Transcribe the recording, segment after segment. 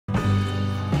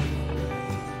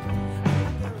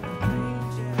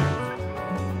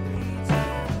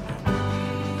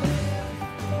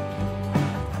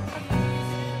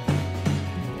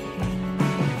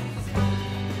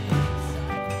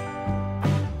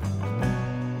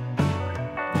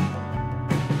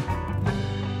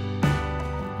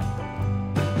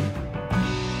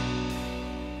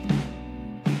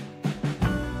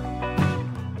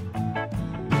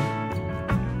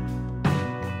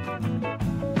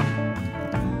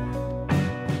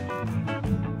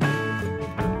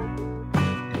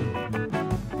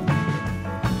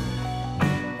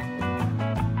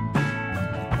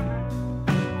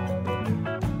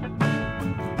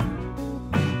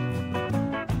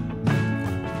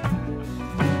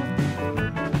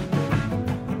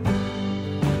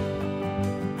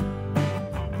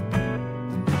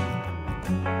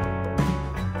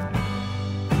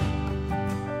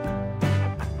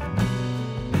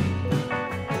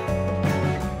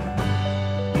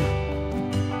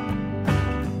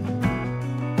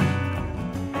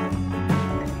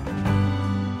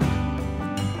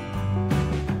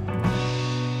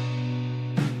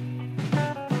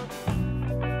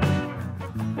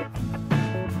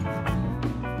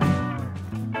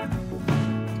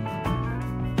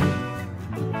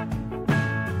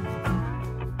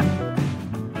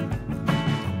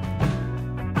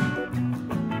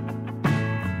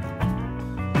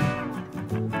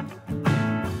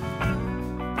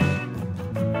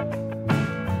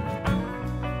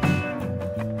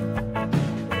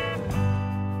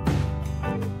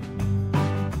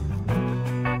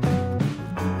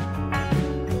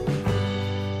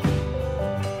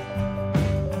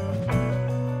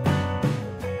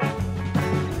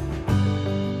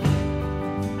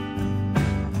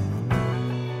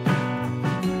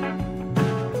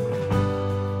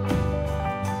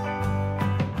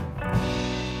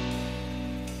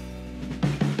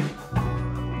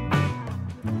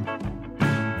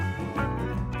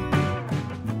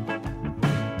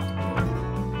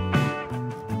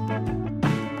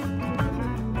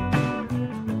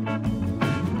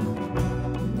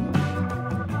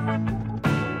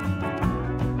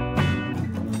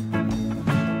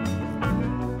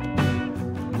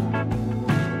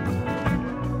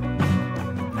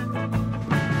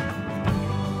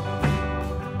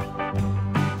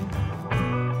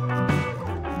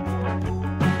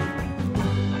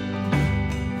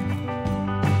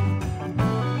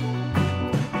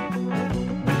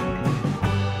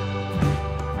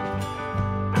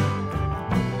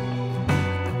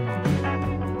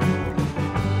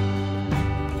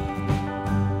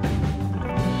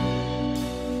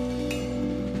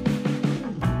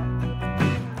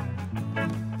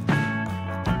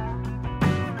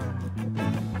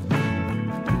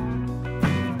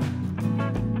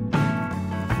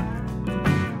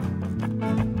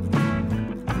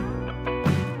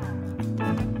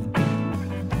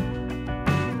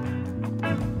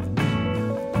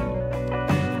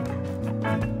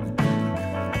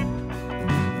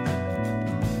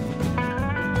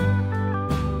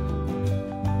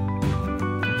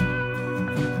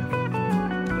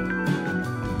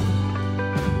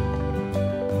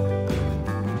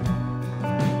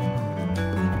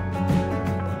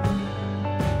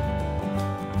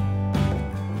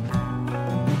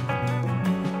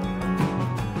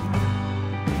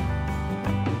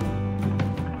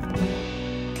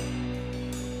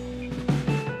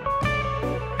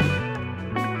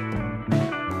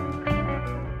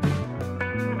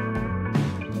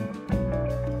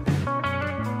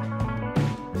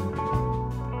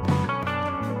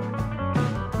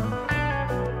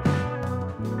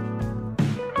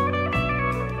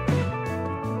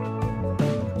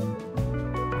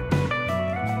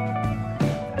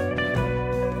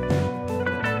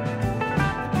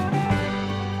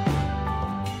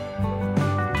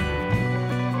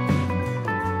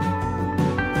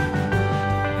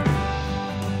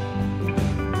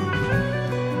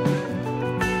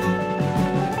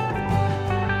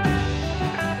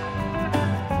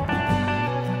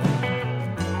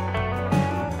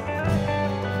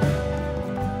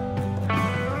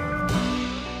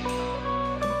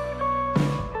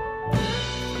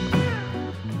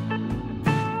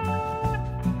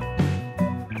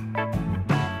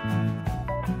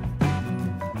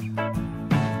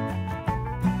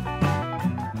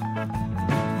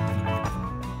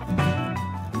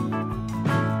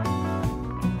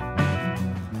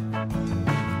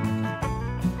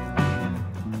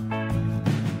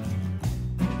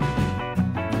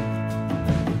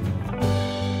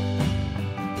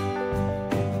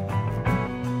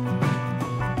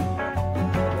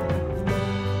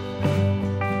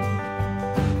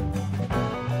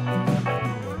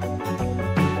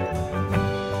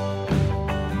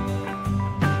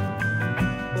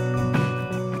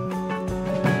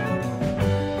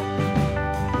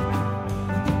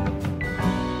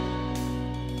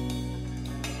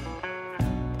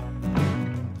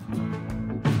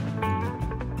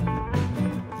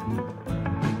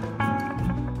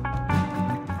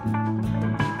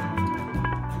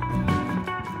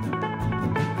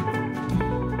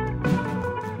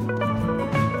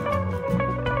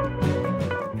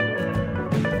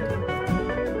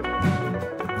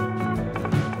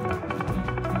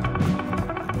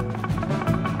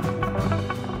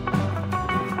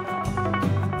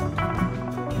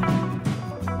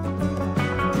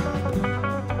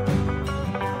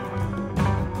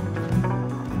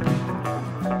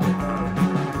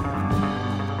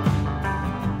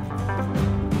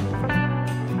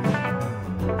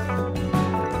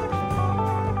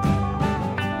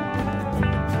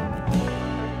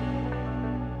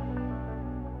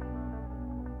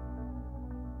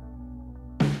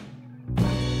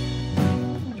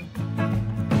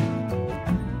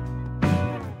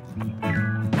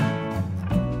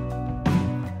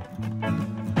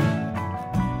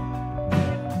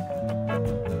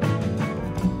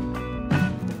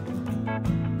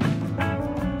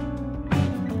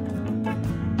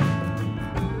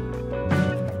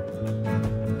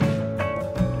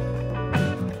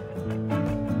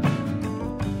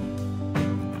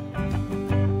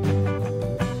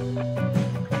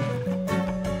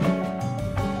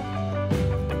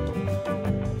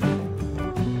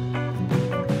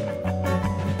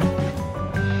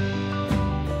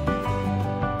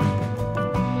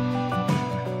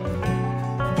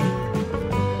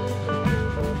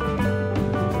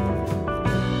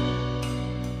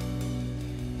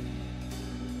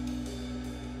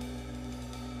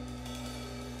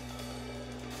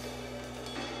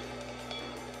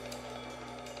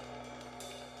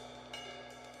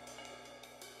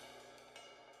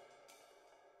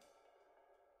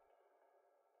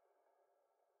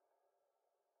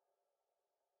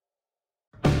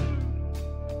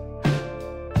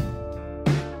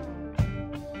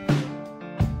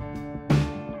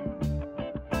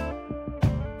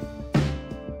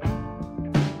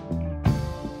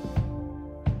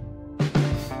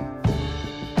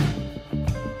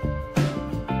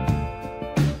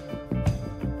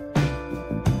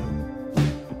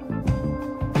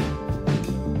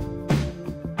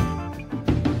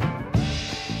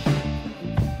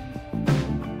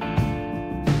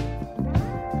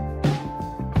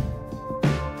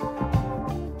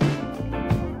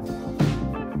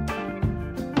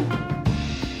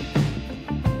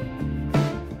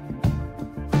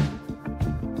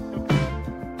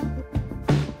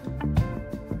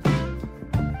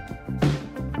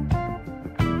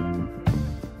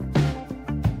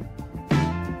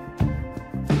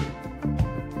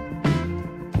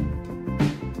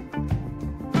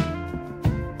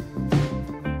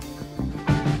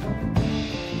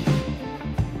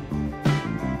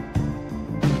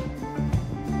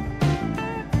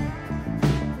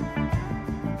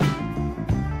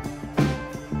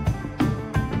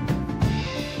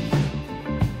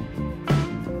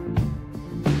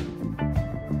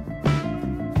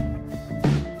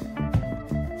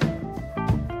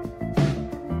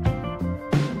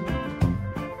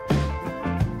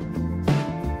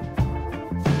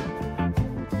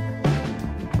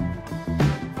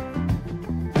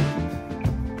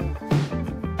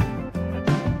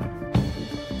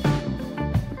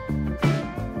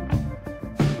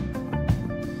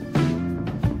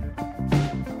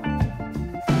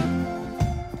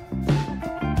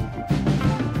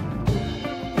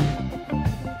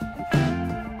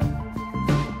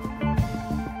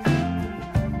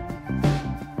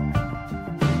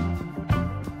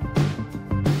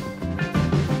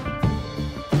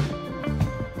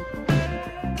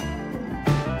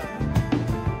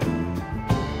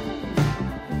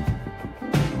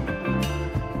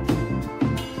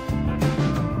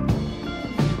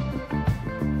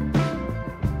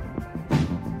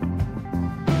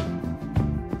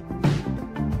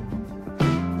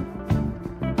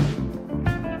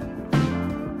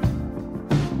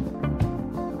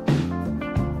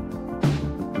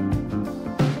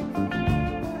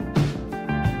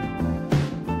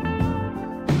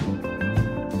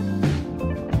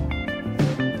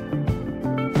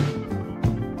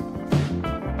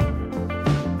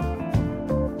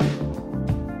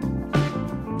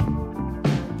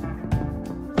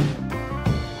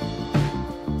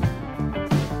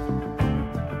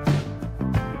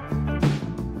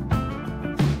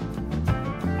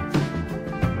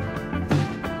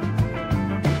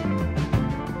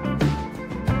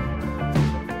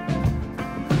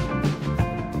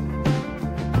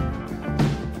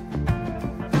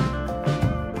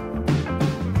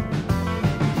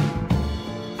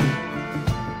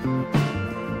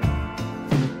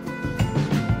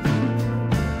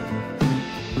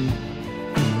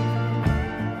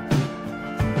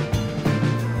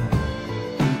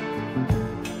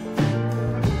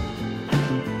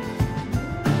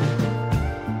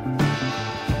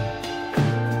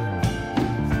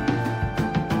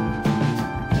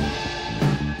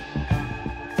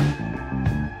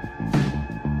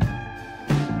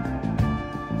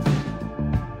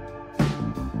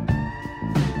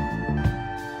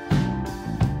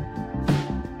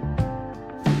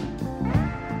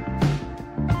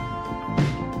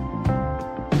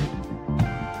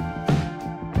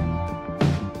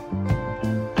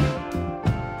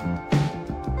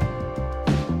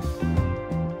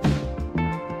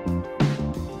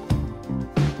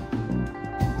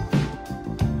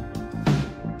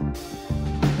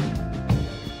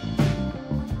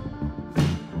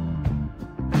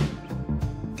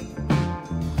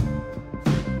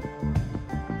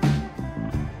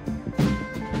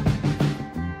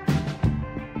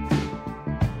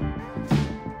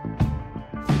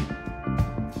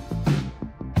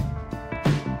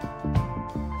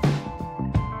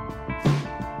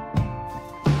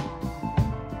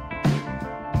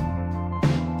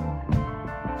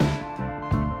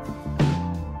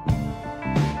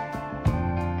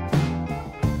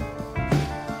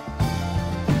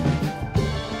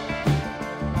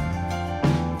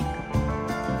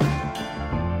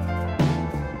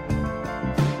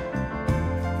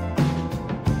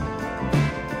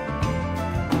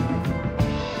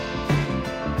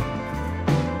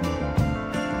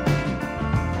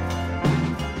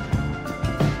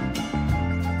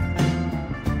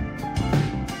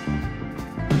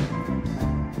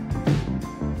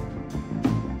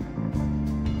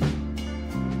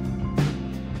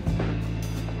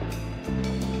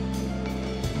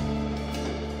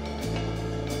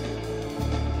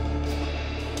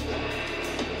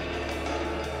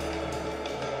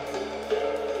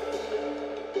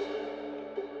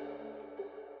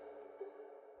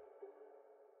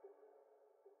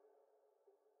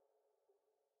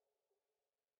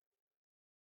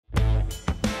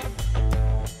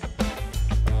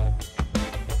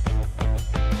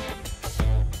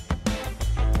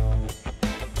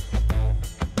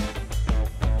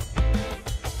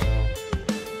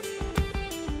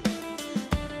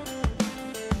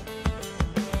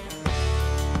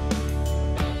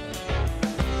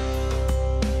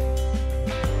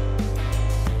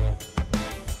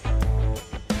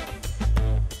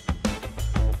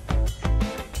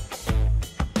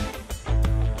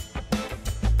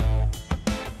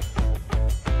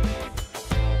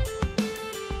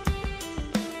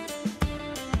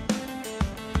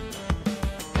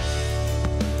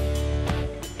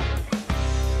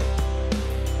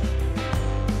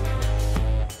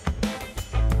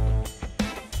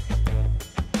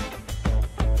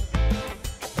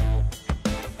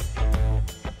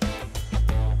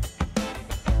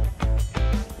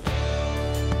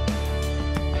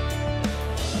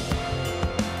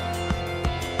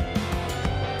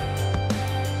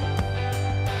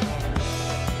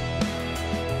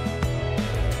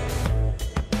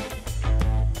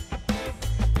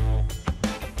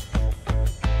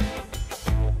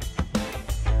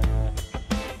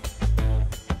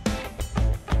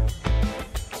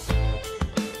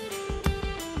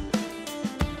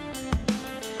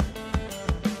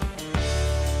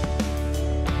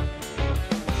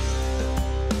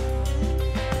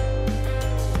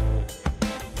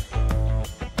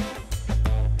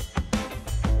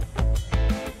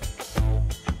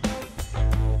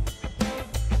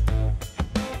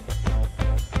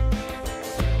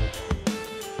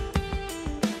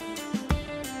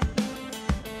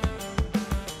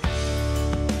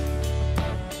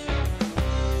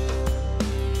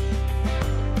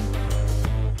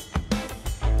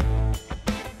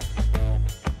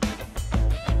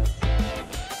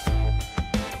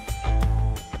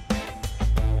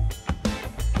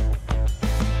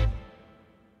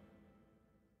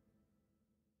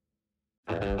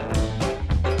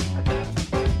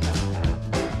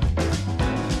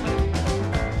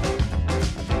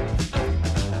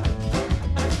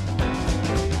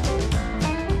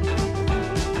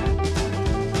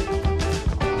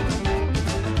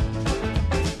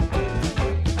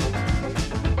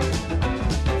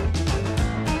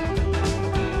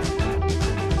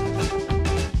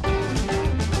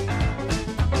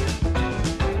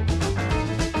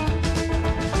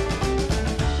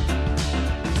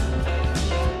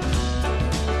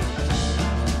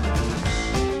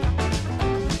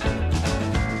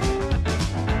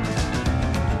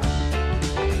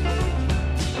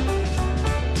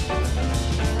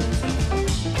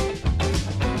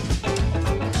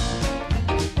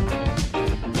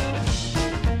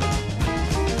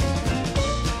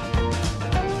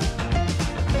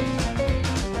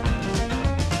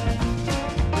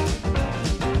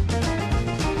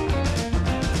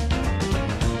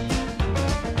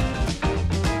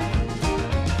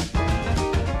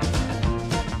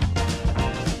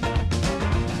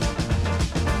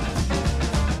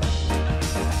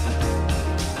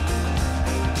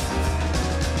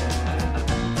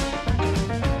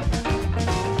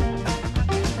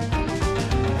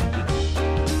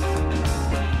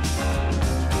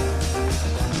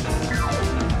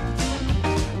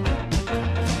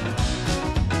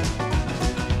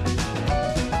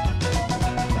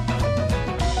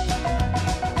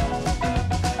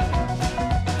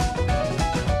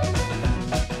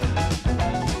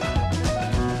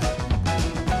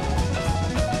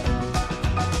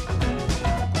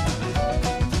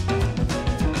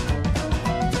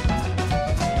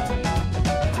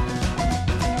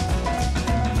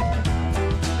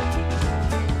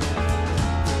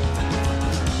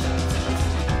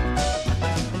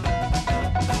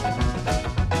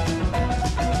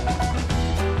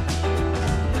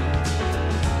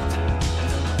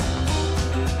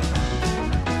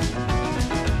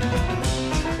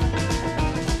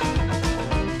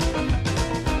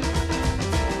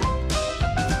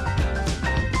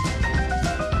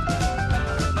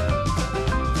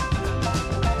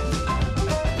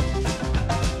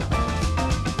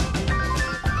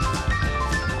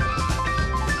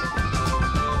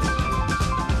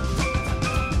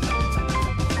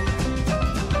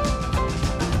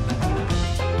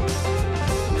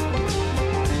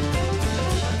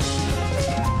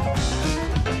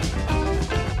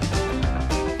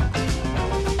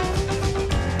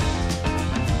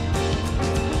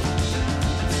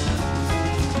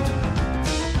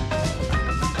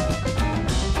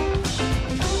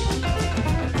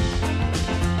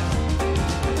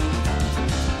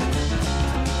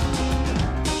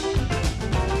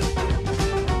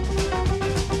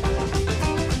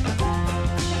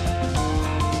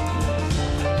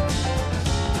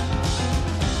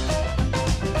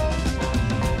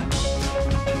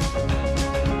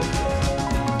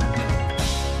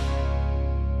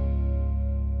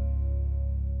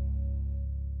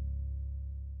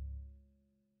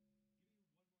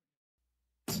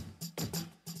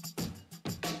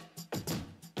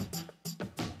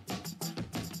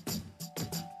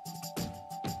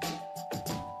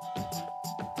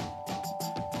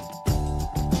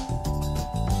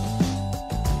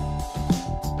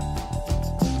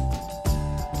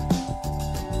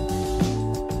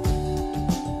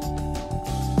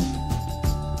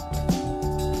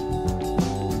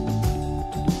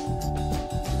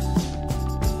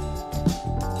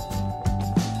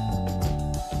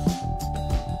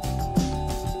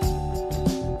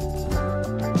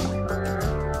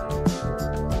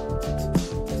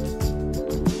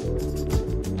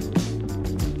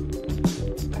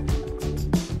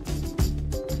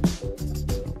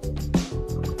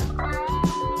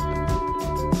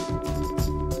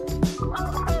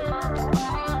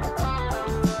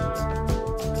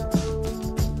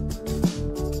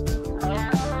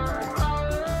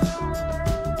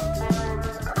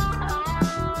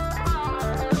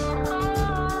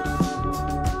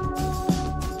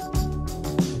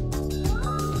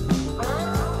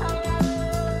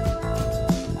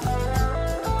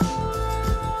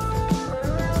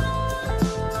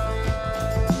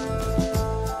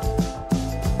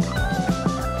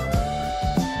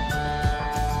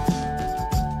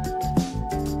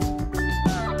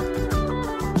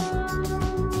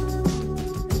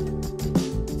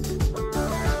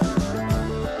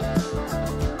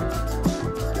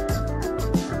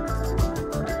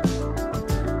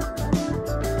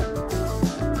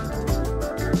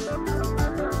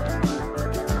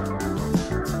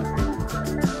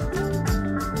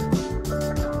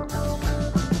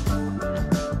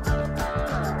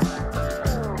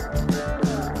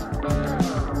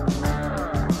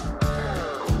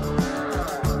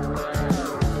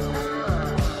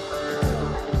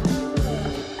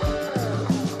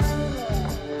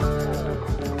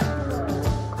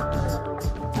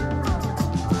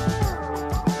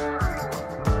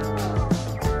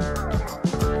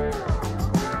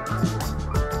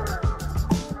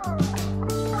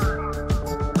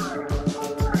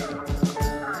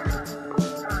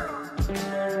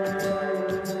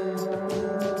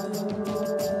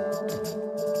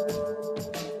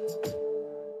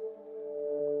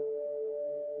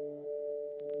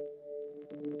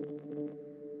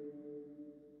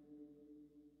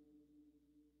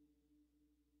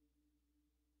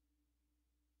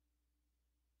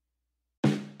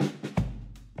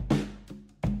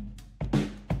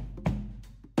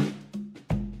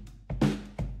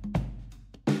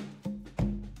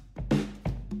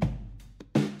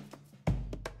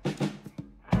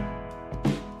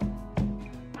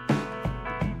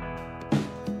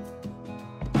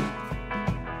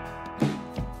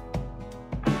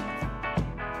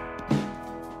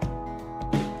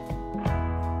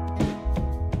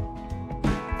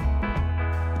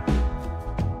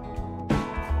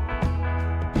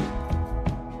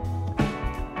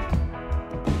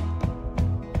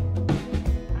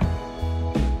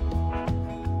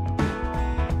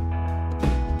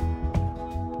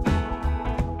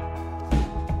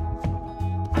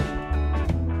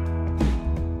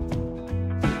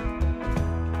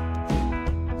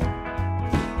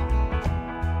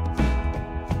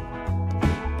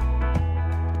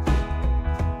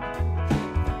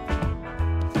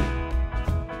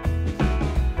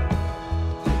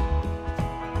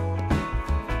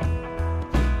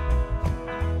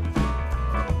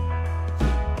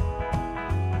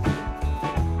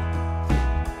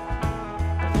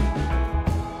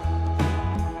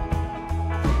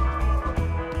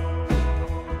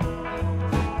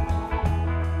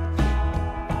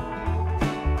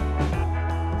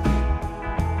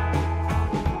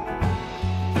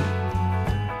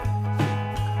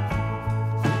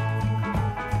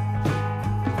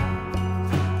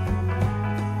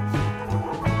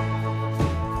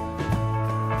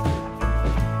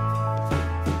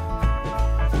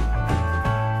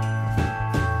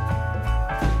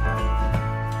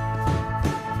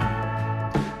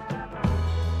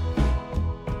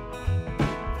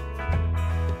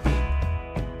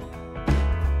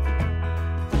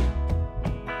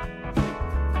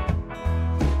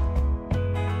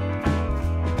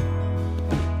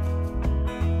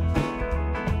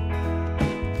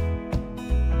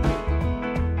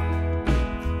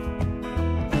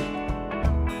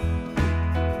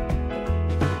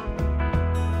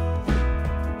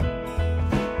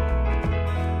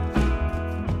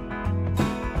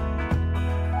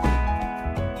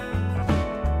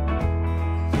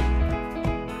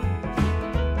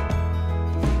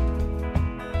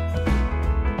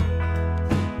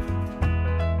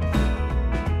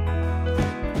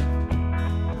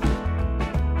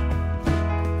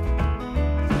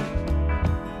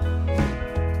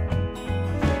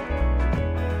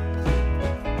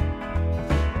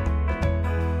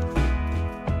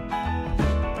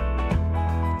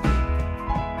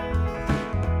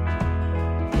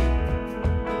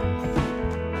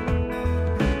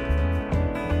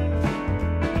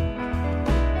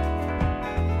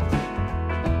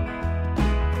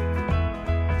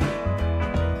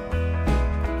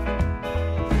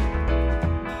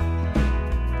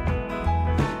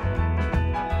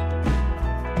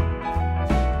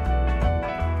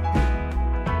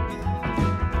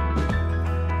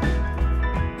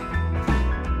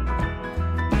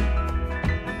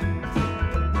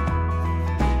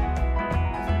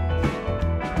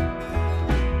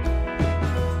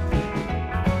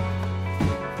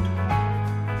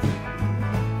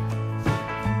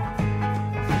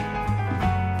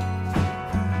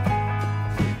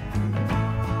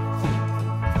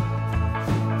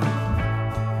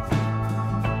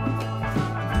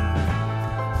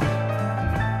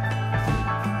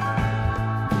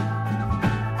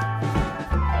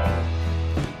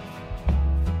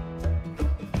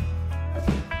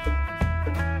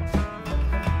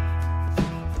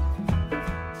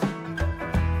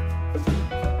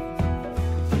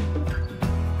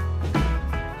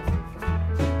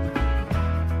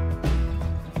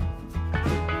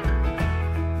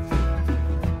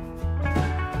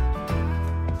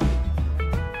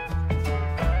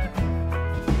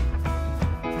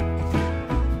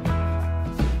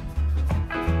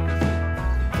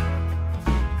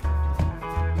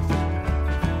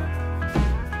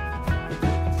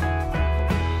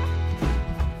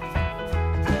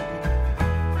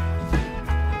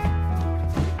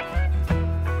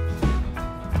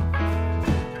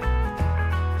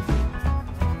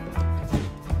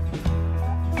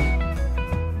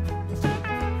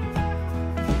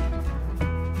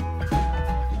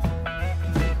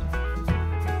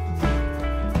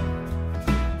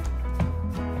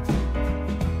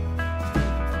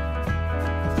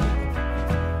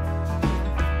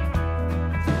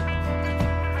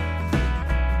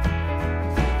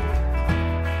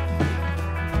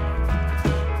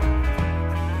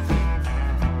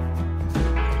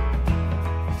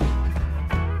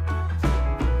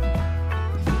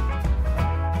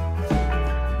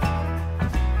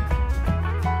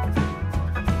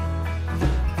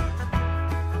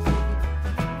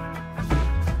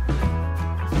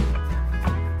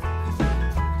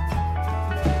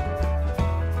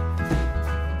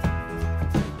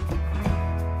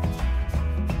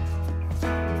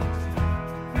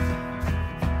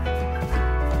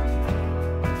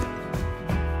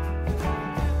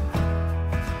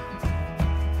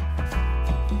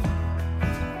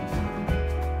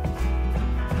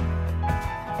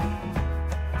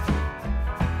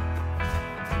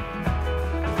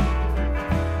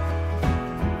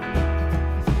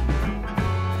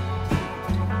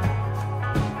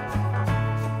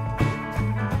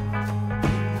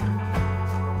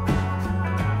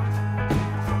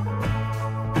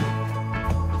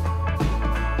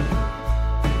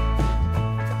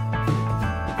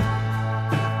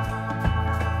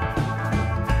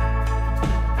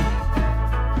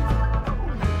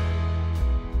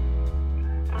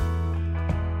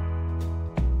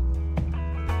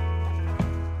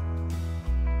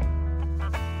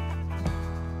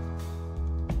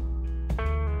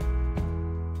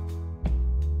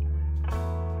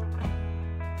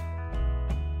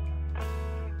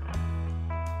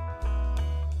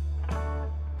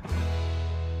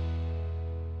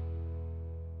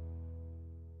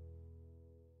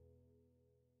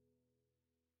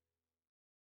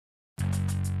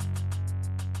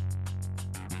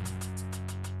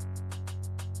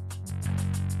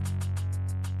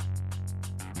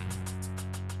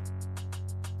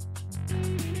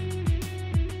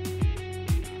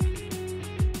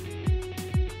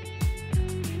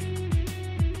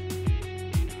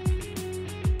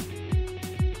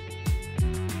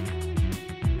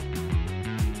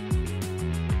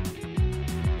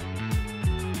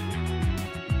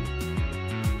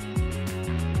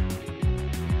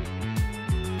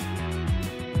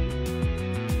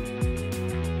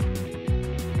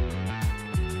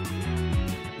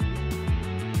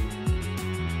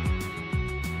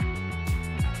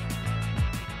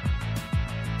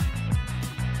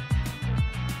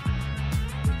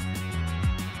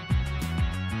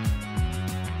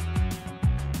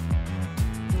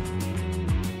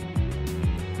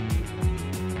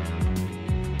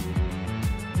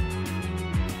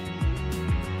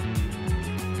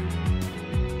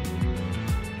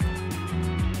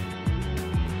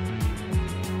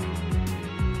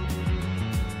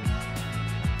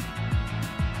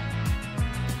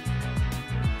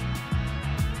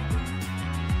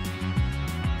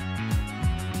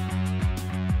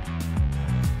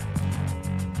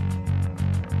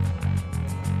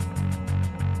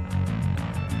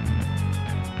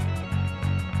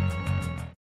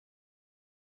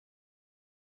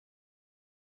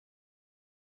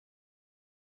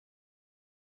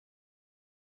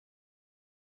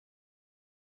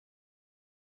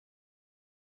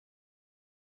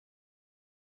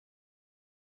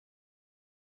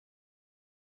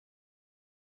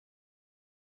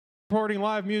Recording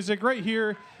live music right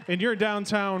here in your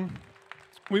downtown.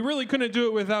 We really couldn't do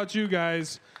it without you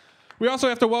guys. We also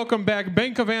have to welcome back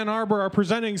Bank of Ann Arbor, our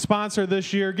presenting sponsor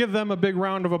this year. Give them a big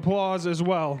round of applause as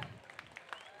well.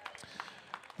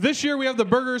 This year we have the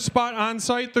burger spot on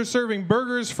site. They're serving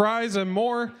burgers, fries, and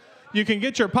more. You can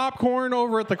get your popcorn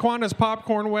over at the Kiwanis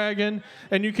Popcorn Wagon,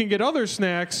 and you can get other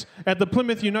snacks at the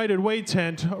Plymouth United Way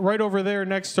tent right over there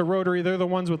next to Rotary. They're the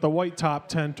ones with the white top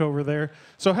tent over there.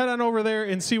 So head on over there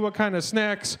and see what kind of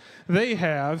snacks they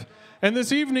have. And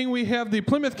this evening we have the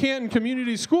Plymouth Canton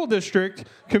Community School District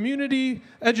Community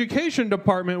Education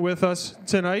Department with us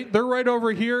tonight. They're right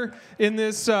over here in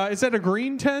this, is that a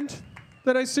green tent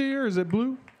that I see here? Is it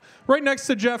blue? Right next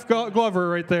to Jeff Glover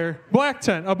right there. Black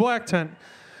tent, a black tent.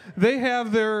 They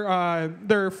have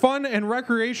their fun and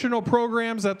recreational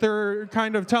programs that they're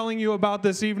kind of telling you about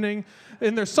this evening.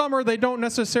 In their summer, they don't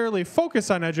necessarily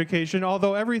focus on education,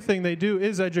 although everything they do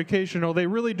is educational. They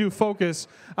really do focus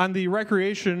on the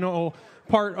recreational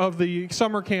part of the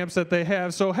summer camps that they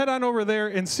have. So head on over there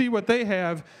and see what they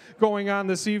have going on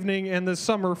this evening and this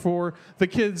summer for the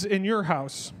kids in your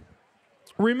house.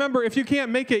 Remember, if you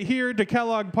can't make it here to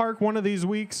Kellogg Park one of these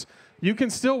weeks, you can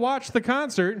still watch the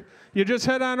concert. You just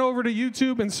head on over to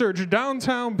YouTube and search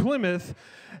Downtown Plymouth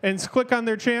and click on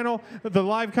their channel. The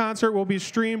live concert will be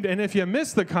streamed, and if you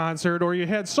missed the concert or you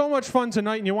had so much fun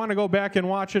tonight and you want to go back and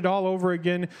watch it all over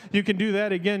again, you can do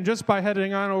that again just by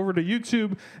heading on over to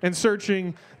YouTube and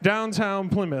searching Downtown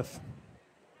Plymouth.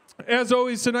 As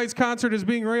always, tonight's concert is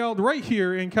being held right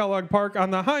here in Kellogg Park on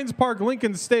the Heinz Park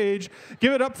Lincoln stage.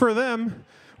 Give it up for them.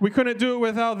 We couldn't do it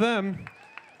without them.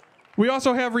 We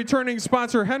also have returning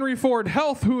sponsor Henry Ford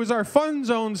Health, who is our Fun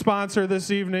Zone sponsor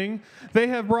this evening. They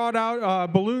have brought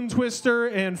out balloon twister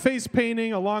and face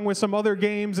painting along with some other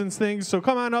games and things, so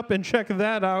come on up and check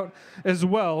that out as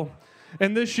well.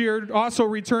 And this year, also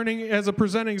returning as a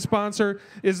presenting sponsor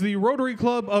is the Rotary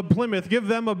Club of Plymouth. Give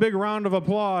them a big round of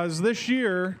applause. This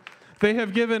year, they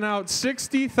have given out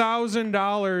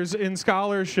 $60,000 in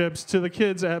scholarships to the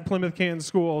kids at Plymouth Canton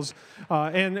schools,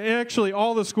 and actually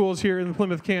all the schools here in the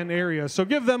Plymouth Canton area. So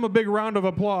give them a big round of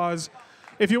applause.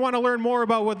 If you want to learn more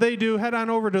about what they do, head on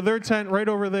over to their tent right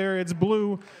over there. It's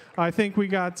blue. I think we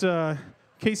got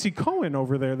Casey Cohen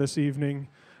over there this evening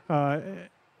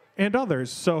and others.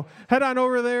 So head on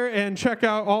over there and check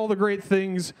out all the great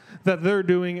things that they're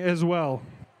doing as well.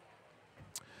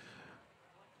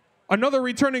 Another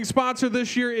returning sponsor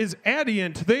this year is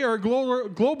Adient. They are a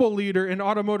global leader in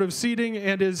automotive seating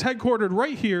and is headquartered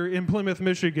right here in Plymouth,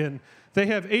 Michigan. They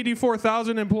have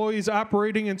 84,000 employees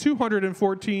operating in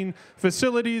 214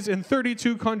 facilities in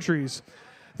 32 countries.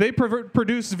 They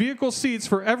produce vehicle seats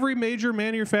for every major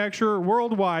manufacturer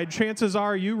worldwide. Chances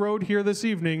are you rode here this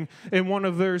evening in one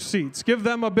of their seats. Give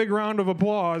them a big round of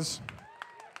applause.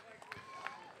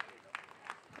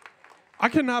 I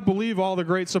cannot believe all the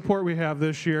great support we have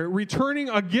this year. Returning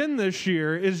again this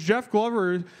year is Jeff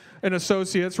Glover and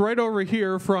Associates right over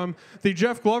here from the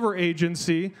Jeff Glover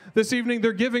Agency. This evening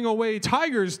they're giving away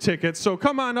Tigers tickets, so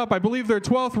come on up. I believe they're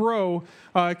 12th row.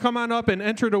 Come on up and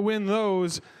enter to win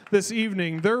those this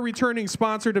evening. They're returning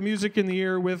sponsor to Music in the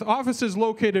Air with offices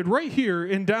located right here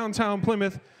in downtown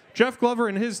Plymouth. Jeff Glover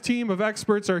and his team of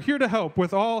experts are here to help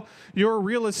with all your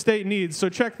real estate needs, so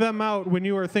check them out when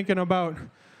you are thinking about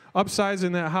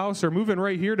upsizing that house or moving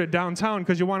right here to downtown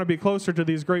because you want to be closer to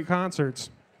these great concerts.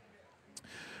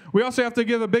 We also have to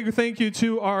give a big thank you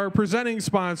to our presenting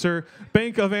sponsor,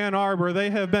 Bank of Ann Arbor. They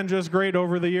have been just great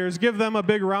over the years. Give them a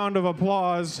big round of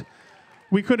applause.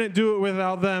 We couldn't do it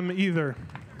without them either.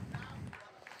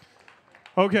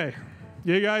 Okay,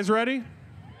 you guys ready?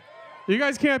 You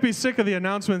guys can't be sick of the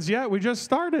announcements yet. We just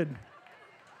started.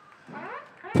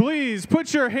 Please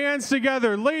put your hands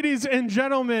together, ladies and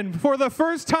gentlemen, for the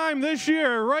first time this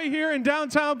year, right here in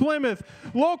downtown Plymouth,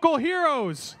 local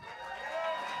heroes.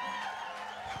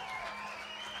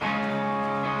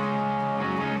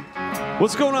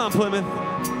 What's going on, Plymouth?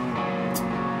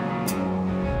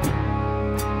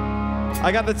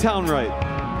 I got the town right.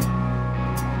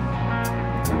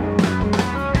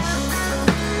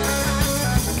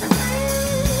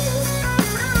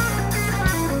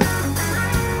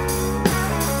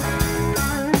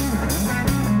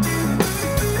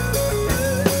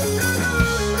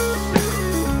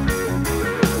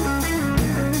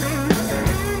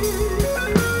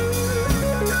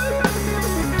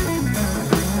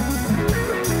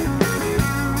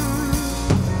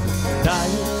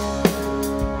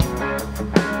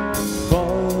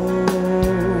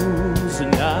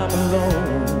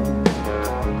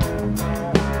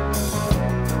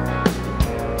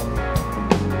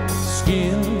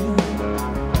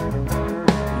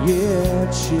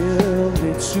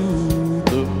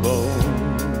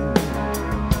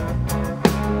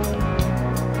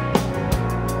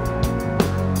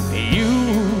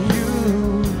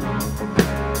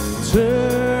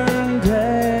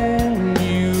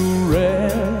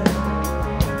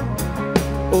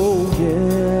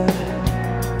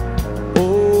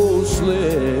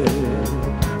 slip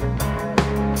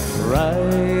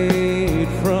right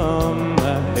from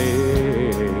my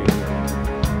head.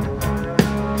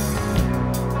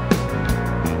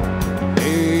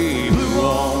 Hey, blue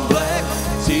on black,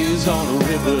 tears on the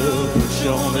river, push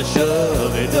on the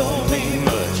shove, it don't mean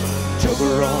much.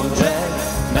 Joker on jack,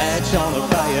 match on the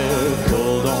fire,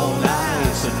 cold on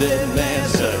ice, a dead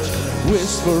man's touch.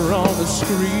 Whisper on the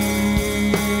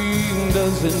screen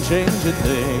doesn't change a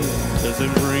thing,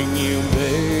 doesn't bring you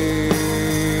back.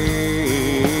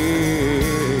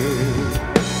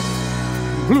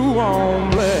 Blue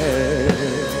on black.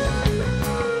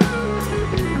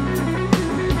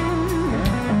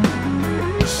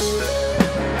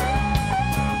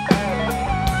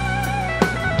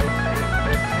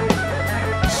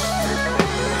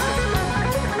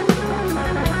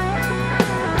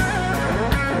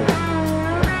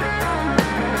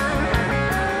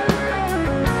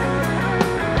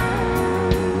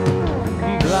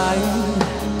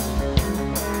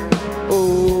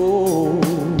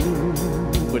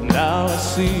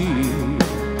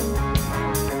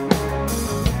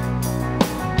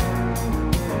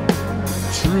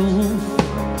 Truth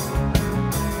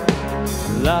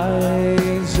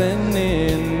lies and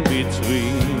in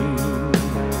between.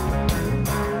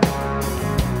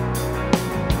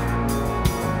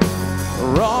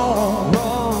 Wrong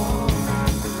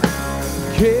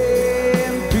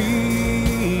can't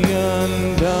be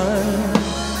undone.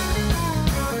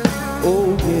 Oh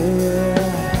yeah,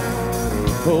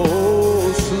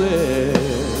 oh slip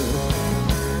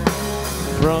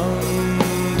from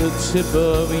the tip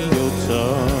of your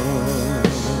tongue.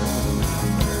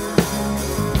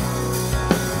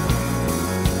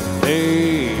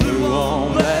 Hey, blue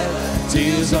on black,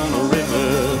 tears on the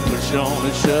river, push on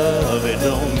and shove, it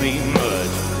don't mean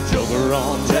much. Joker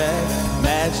on jack,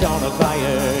 match on a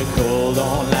fire, cold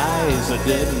on ice, a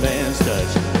dead man's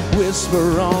touch.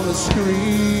 Whisper on the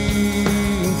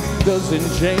screen doesn't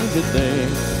change a thing,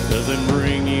 doesn't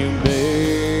bring you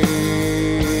back.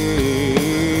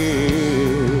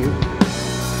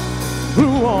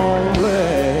 Blue on black.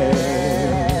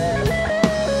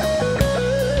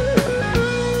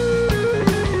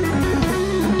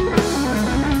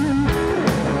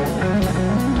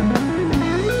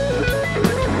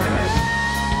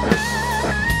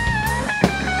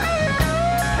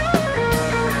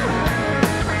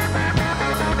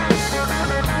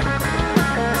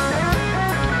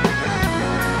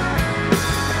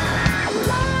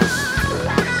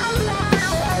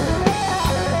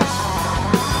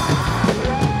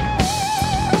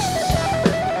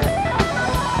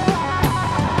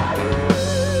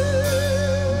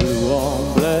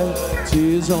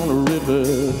 Tears on the river,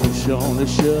 push on the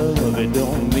shove, it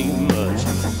don't mean much.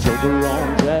 Joker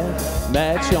on jack,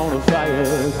 match on the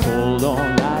fire, cold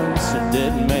on ice, a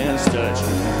dead man's touch.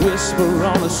 Whisper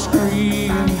on the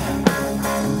screen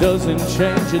doesn't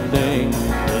change a thing,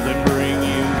 doesn't bring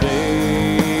you back.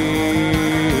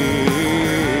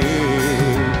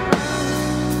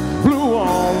 Blue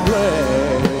on black.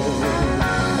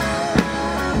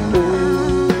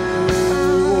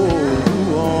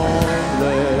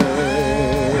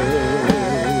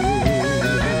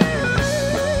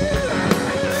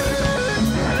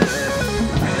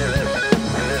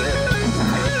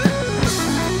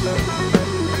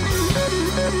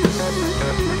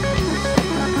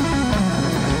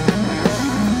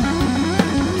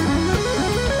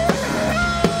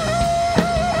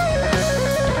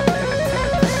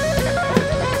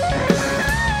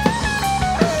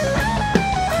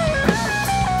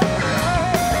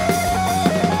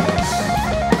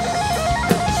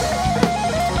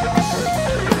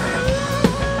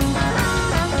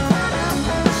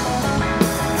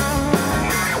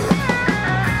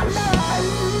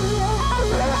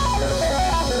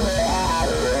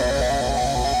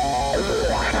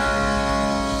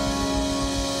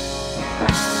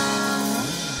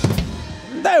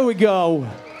 There we go.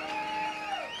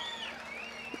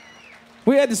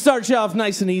 We had to start you off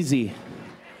nice and easy.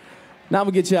 Now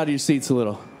we'll get you out of your seats a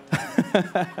little. How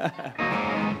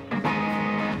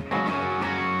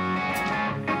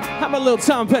about a little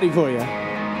Tom Petty for you?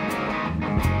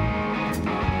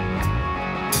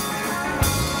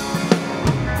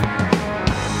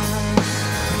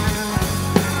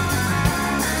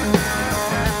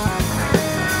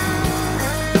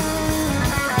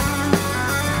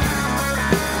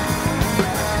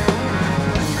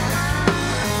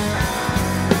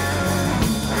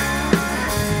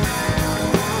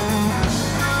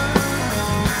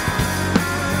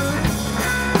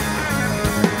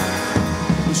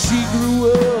 She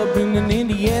grew up in an Indian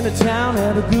the town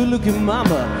had a good-looking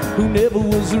mama who never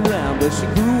was around, but she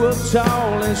grew up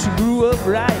tall and she grew up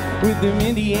right with them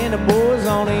Indiana boys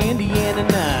on an Indiana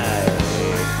night.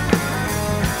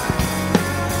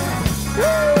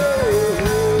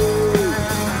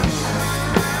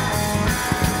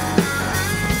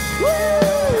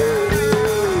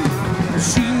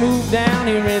 She moved down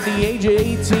here at the age of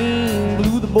 18,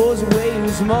 blew the boys away, it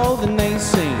was more than they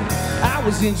seen. I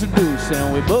was introduced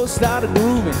and we both started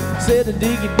grooving. Said I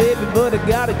dig it, baby, but I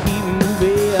gotta keep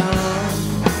moving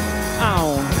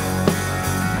on.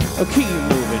 Keep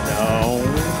moving on.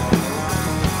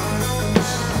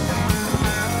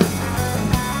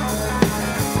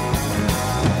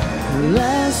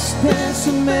 Last dance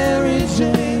of Mary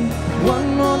Jane,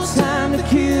 one more time to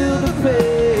kill the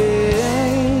pain.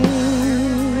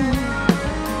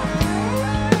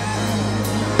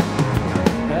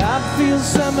 I feel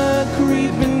summer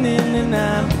creeping in and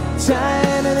I'm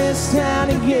tired of this town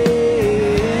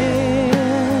again.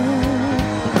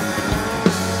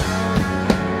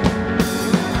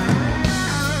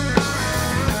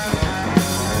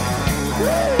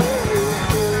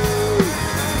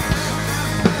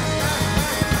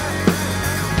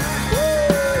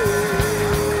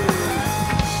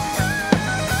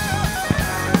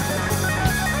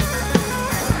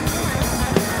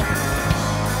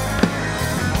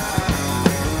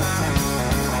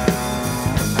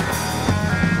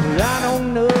 I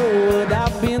don't know what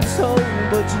I've been told,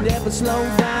 but you never slow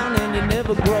down and you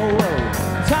never grow old.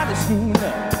 Tired of screwing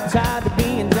up, tired of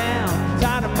being down,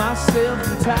 tired of myself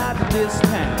and tired of this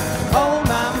town. Oh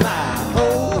my,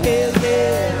 oh hell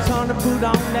yeah, time to put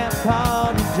on that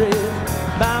party dress.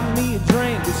 Buy me a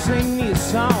drink and sing me a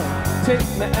song. Take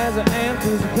me as I am,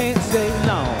 cause I can't stay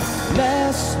long.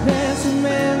 Last dance of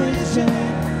Mary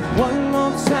Jane, one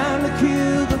more time to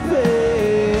kill the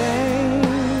pain.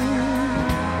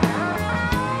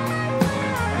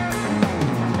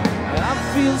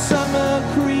 I feel summer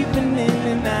creeping in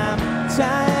and I'm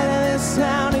tired of this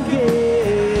town again.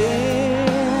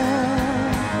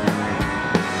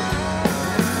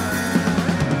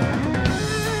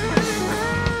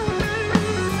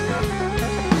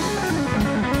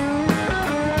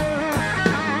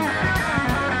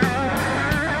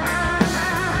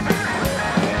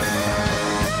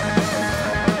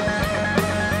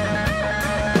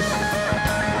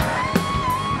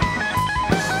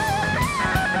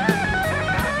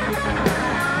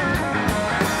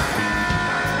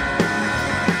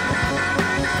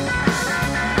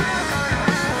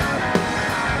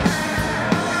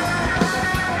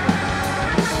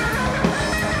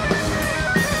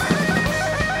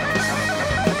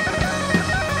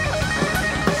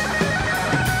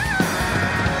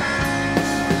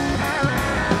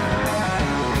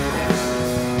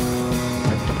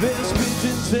 This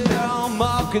pigeon's there on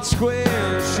Market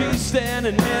Square. She's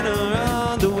standing in her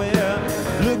underwear,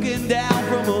 looking down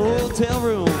from a hotel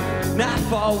room.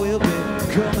 Nightfall will be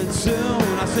coming soon.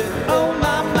 I said, oh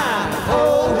my,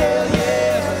 oh hell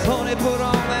yes. Honey, put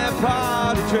on that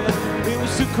party dress. It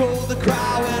was too cold to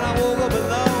cry when I woke up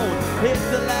alone. Hit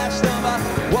the last number,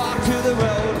 walk to the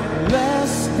road.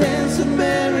 Last dance of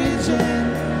Mary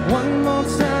Jane, one more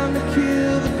time to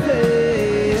kill the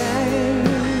pain.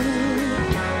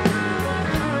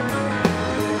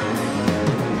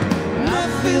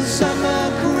 I feel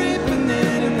summer creeping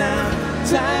in and I'm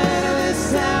tired of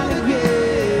this town again.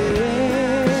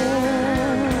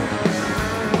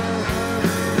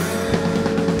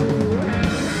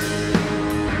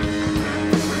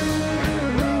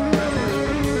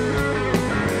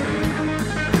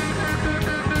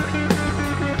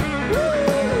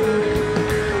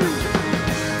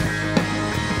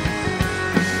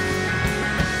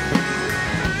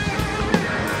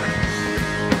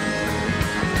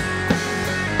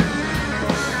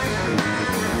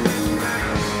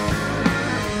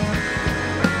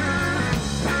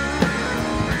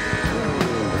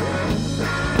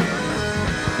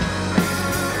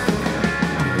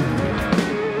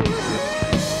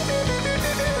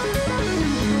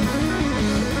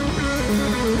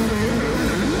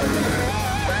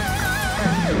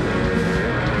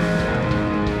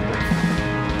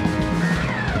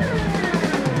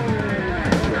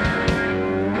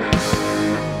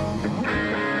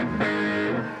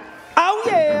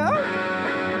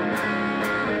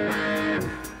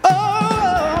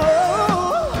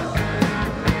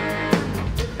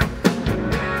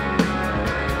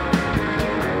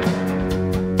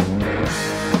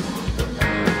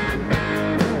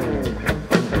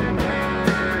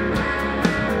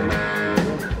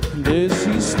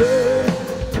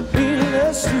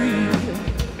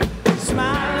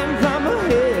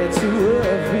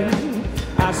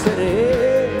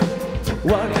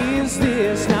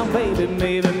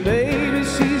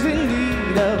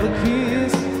 another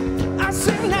kiss. I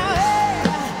said, now,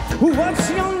 hey, what's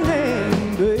your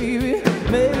name, baby?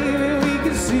 Maybe we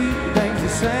can see things the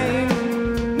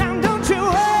same. Now, don't you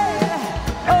wait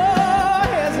or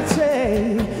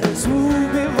hesitate.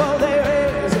 Smooth before they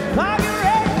raise a pocket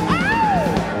rate.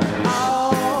 Oh!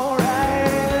 All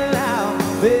right now,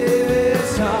 baby,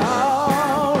 it's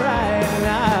all right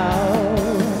now.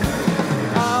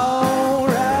 All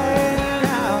right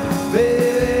now,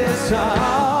 baby, it's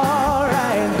all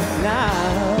right now.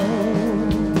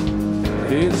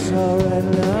 It's all right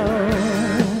now.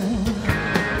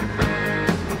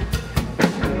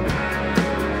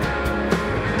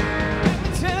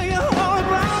 Tell you all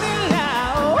about it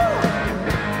now.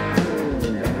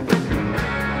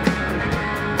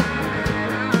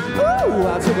 Ooh, I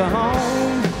took her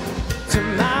home to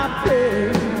my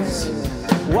place,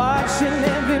 watching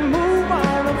every move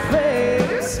on her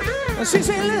face. And she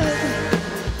said,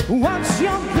 look, what's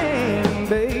your game,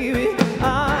 baby?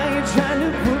 Are you trying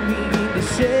to put me in the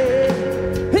shade?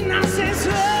 And I said,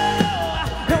 slow,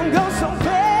 don't go so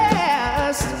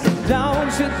fast.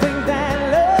 Don't you think that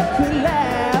love could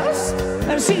last?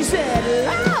 And she said,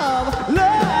 love,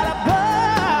 Lord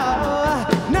above.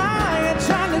 Now you're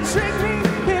trying to trick me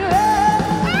in love.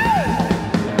 Hey!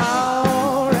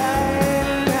 All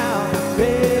right now,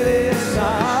 baby, it's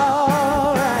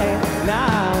all right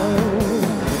now.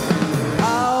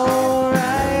 All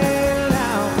right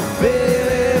now,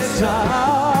 baby, it's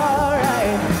all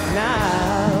right now.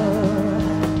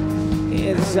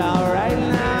 It's all right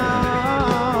now.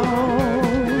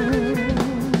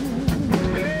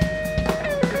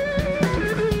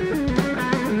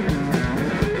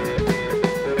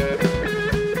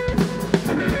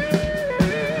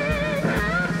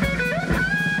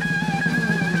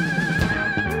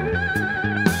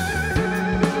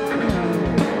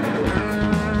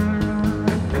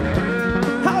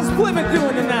 How's Plymouth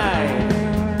doing tonight?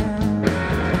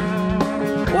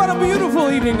 What a beautiful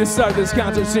evening to start this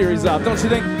concert series off, don't you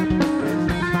think?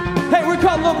 Hey, we're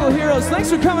called Local Heroes. Thanks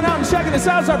for coming out and checking us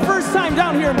out. It's our first time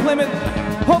down here in Plymouth.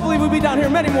 Hopefully we'll be down here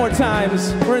many more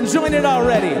times. We're enjoying it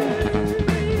already.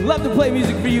 Love to play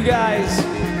music for you guys.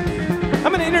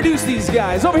 I'm gonna introduce these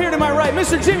guys. Over here to my right,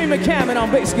 Mr. Jimmy McCammon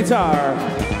on bass guitar.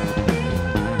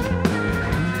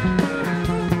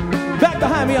 Back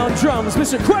behind me on drums,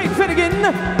 Mr. Craig Finnegan.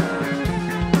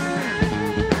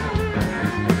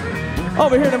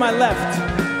 Over here to my left,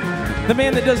 the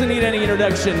man that doesn't need any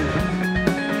introduction.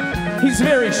 He's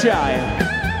very shy.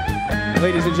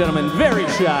 Ladies and gentlemen, very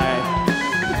shy.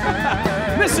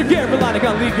 Mr. Garrett Belanik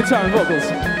on lead guitar and vocals.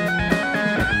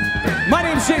 My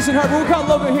name's Jason Harper. We're called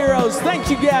Local Heroes. Thank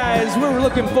you guys. We're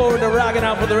looking forward to rocking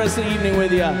out for the rest of the evening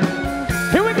with you.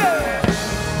 Here we go.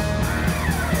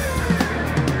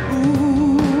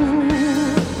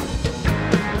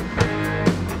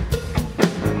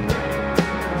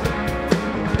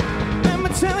 Let me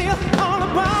tell you all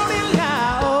about it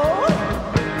now.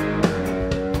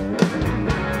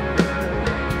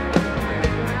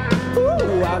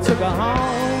 Ooh, I took her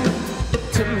home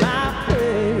to my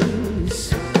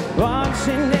place,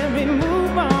 watching every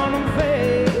move on her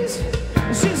face.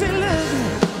 She said,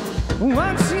 look,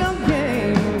 what's your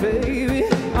game, baby?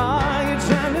 Are you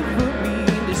trying to put me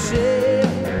in the shade?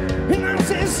 And I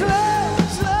said, slow,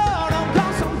 slow, don't go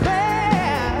so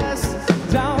fast.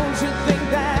 Don't you think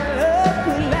that love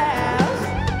could last?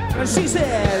 And she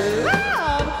said,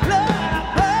 love, love,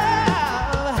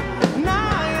 love.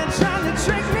 Now you're trying to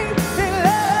trick me in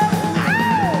love.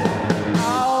 Oh!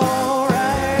 All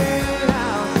right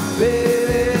now,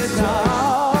 baby, it's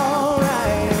all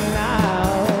right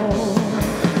now.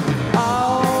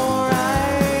 All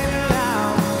right now,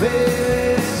 baby,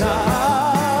 it's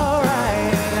all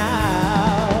right now.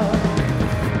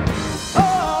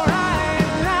 All right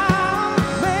now,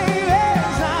 baby,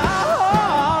 it's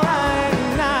all right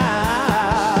now.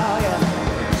 Yeah.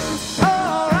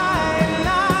 All right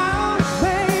now,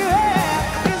 baby,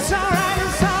 it's all right,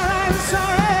 it's all right, it's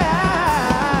all right.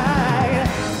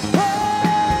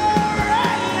 All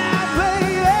right now,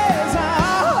 baby, it's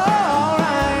all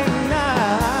right now.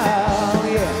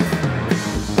 Yeah.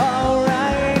 All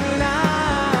right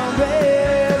now, baby,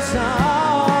 it's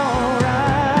all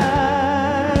right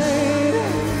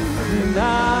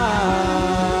now.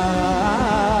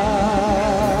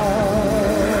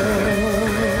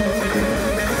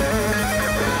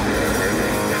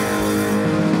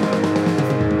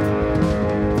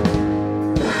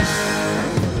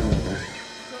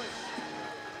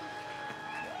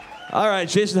 All right,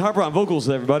 Jason Harper on vocals,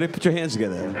 everybody. Put your hands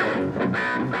together.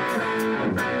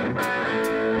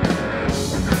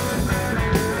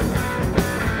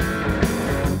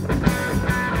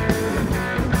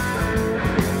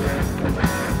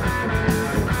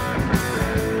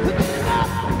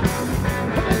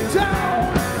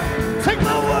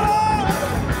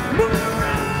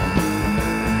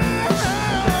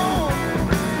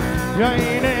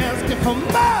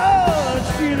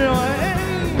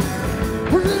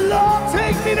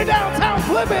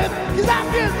 Plymouth, 'cause I'm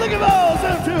just looking for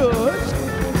some tours.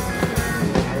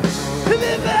 Have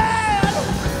been bad,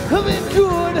 have been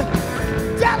good.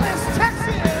 Dallas,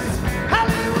 Texas,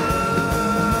 Hollywood.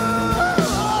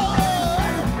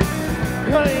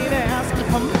 I ain't asking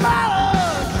for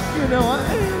much, you know I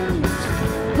ain't.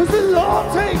 'Cause the Lord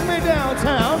take me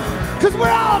downtown, 'cause we're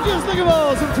all just looking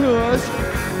for some tours.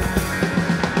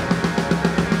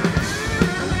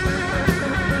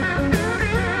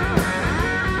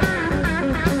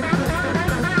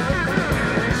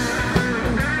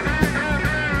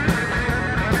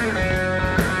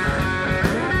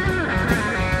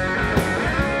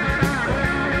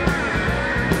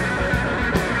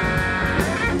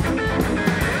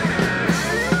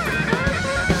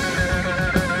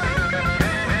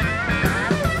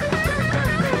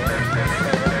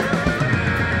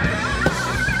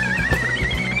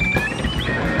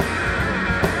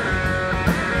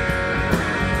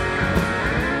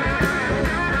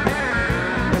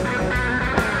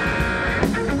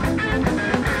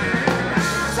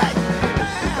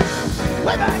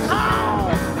 Way back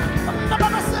home, I'm by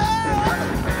myself.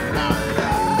 No,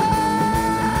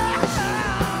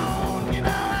 you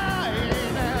know I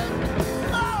ain't had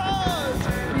much.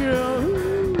 You know,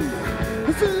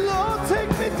 the Lord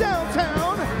take me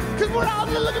downtown, 'cause we're all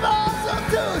just looking for some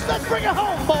tours. Let's bring it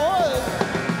home, boys.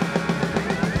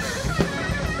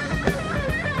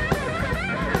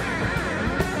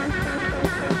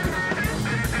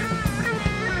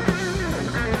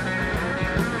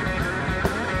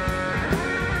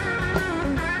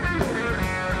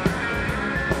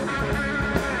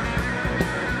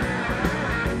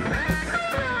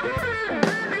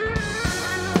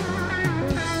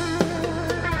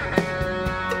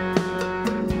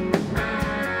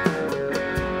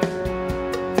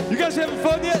 You guys having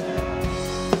fun yet?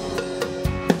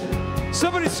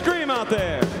 Somebody scream out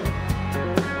there.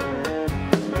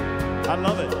 I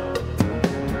love it.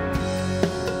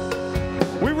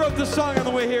 We wrote this song on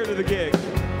the way here to the gig.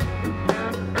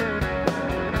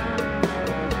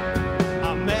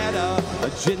 I met a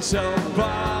Ginso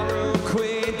ballroom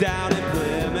queen down in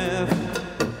Plymouth.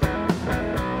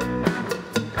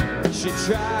 She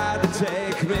tried to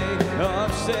take me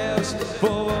upstairs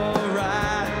for a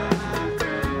ride.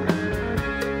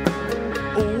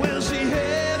 Well, she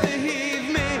had to heave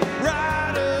me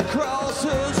right across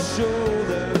her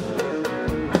shoulder.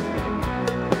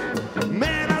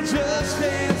 Man, I just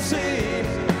can't seem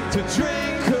to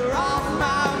drink her off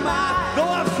my mind.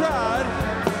 Though I've tried.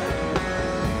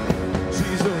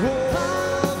 She's a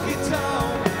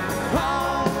honky-tonk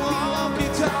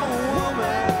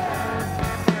woman.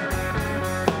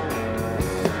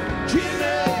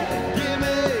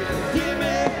 Give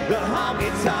me the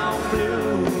honky-tonk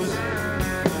blues.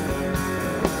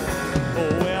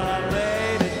 Well, I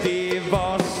laid a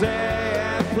divorcee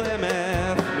in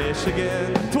Plymouth, Michigan,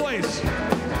 twice.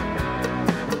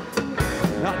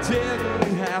 I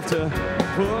didn't have to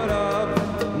put up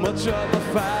much of a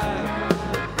fight.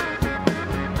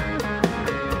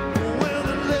 Well,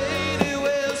 the lady,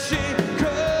 well, she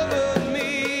covered me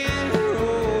in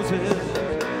roses.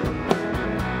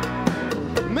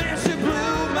 Man, she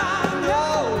blew my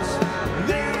nose,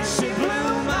 then she blew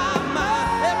my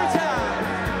mind every time.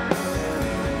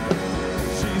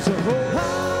 She's a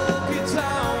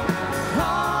honky-tonk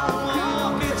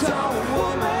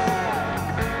woman.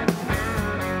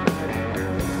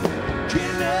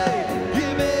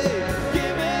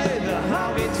 Give me the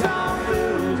honky-tonk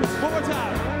blues. One more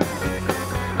time.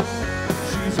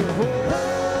 She's a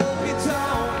honky-tonk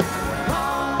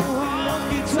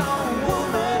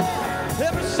woman.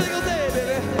 Every single day,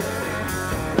 baby.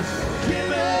 Give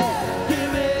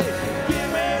me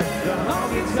the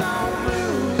honky-tonk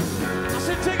blues. I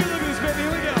said, take a look at this, baby.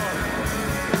 Here we go.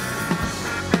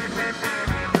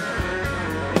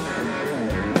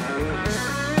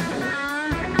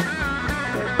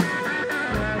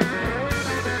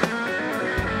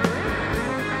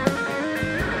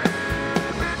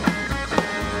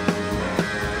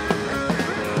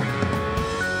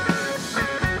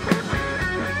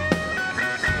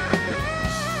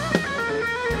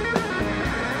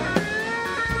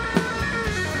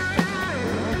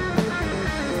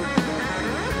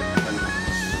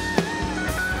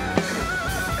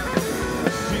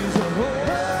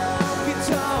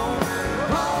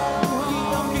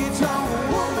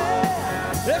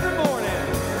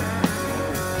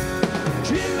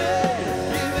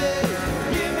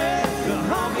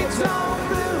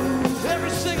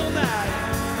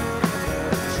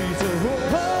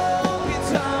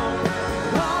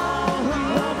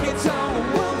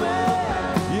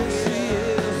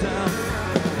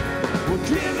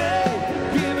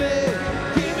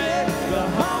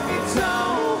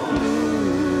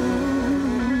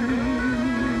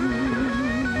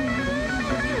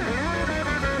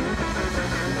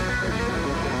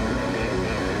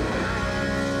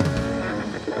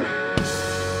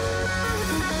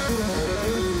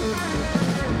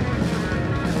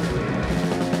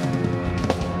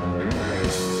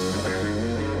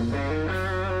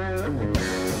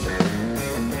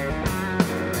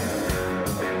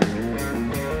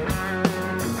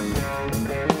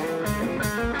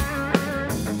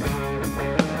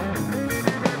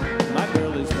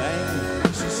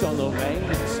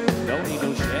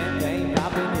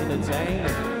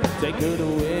 break her the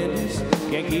windows,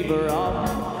 can't keep her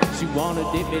off. She wanna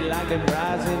dip me like the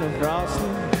fries in the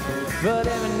frosting. But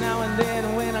every now and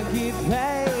then when I get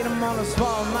paid, I'm gonna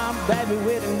spoil my baby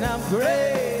with an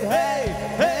upgrade. Hey,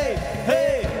 hey,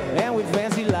 hey. And we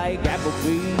fancy like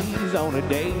Applebee's on a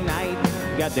date night.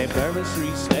 Got that Bourbon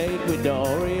Street steak with the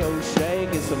Oreo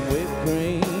shake and some whipped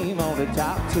cream on the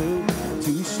top too.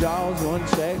 2 straws, 1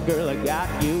 check, girl, I got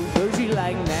you. Girl, she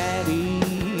like Natty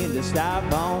in the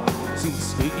styrofoam. She's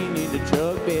sneaking in the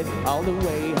truck bed all the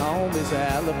way home. It's an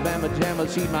Alabama jammer,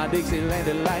 she my Dixieland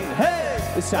delight. Hey,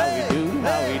 it's how we do,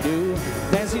 how we do.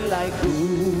 Fancy like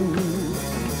ooh,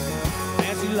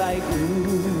 fancy like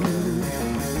ooh,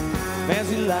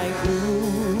 fancy like ooh.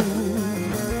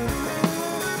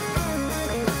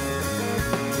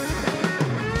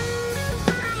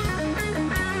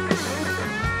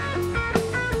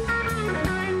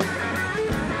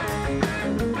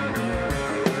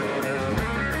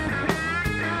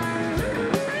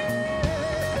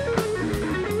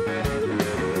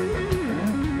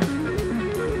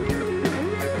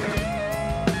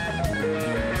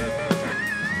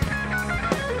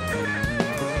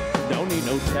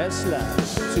 Tesla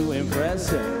to impress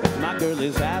her. My girl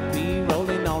is happy,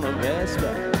 rolling on a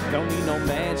Vespa. Don't need no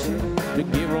mansion to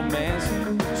get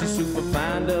romancing. She's super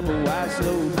fine, double wide,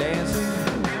 slow dancing.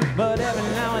 But every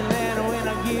now and then when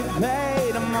I get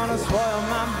paid, I'm gonna spoil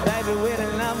my baby with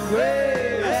an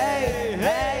upgrade. Hey,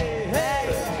 hey, hey.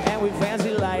 And we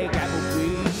fancy like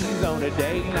Applebee's on a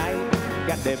date night.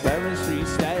 Got that Bourbon Street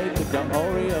steak with the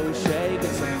Oreo shake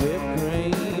and some whipped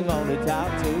cream on the top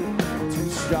too. 2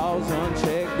 straws, 1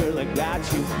 check, girl, I got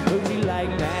you. Bougie like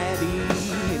Natty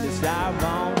in the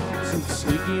styrofoam. She's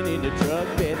sneaking in the truck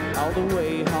bed all the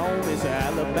way home. It's an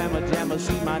Alabama jammer,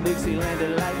 she's my Dixieland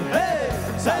delight. Hey,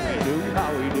 that's how we do,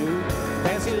 how we do.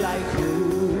 Fancy like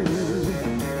ooh,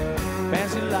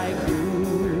 fancy like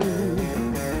ooh,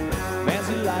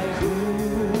 fancy like ooh.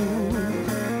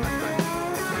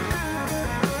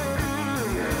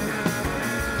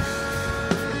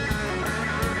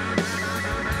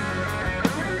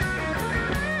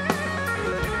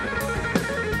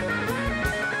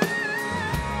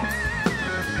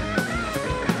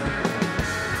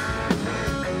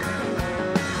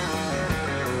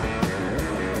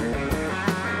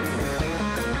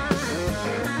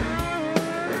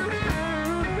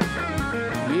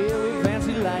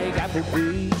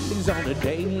 Applebee's on a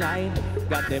date night.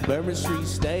 Got that Bourbon Street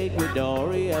steak with the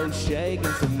Oreo shake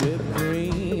and some whipped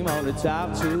cream on the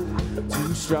top too.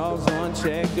 2 straws, 1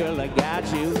 check, girl, I got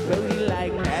you. Booty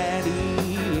like Natty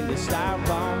in the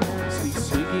styrofoam.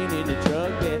 Squeaking in the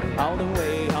truck bed all the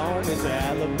way home. It's an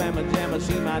Alabama jammer,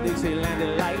 she my Dixieland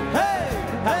delight. Hey,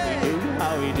 how we do,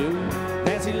 how we do.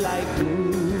 Fancy like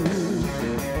ooh,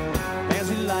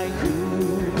 fancy like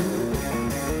ooh,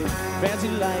 fancy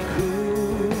like ooh.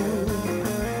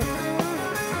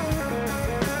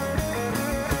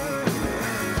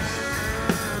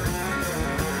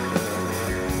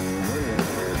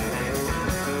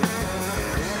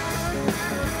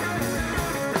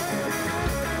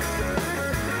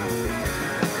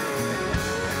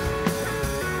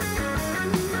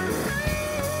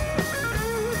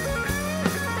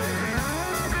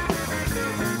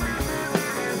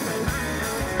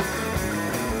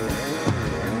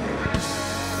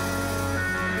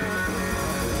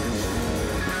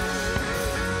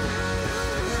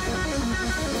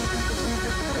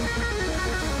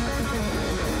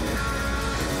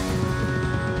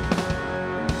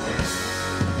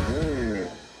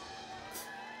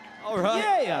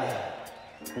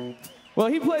 Well,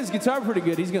 he plays guitar pretty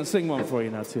good. He's going to sing one for you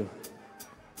now, too.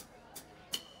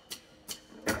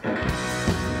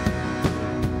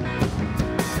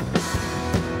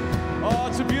 Oh,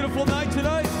 it's a beautiful night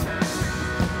tonight.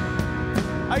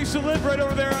 I used to live right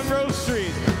over there on Rose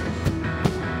Street.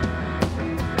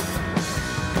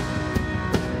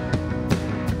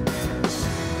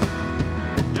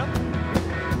 Yep.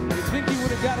 You'd think he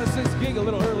would have got us this gig a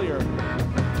little earlier.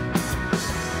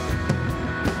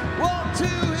 1, 2,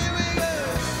 here we go.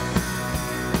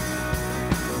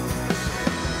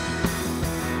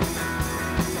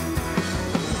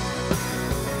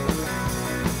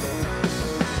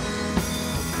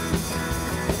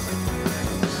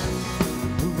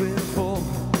 Moving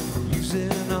forward,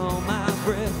 using all my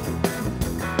breath.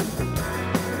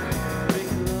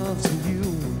 Making love to you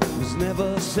was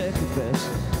never second best.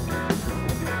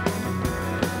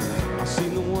 I've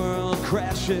seen the world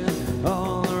crashing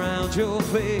all around your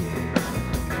face.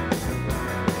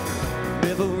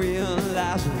 Never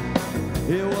realizing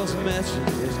it was a mess.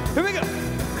 Here we go.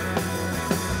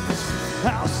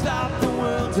 I'll stop the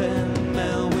world and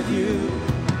melt with you.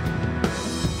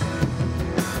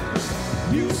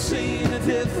 seen a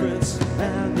difference,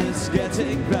 and it's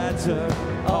getting better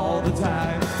all the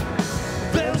time.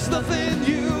 There's nothing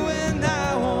you and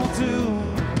I won't do.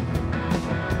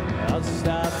 I'll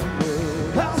stop the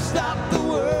world. I'll stop the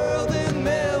world and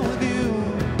mail with you.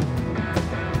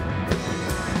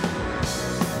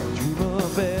 Dream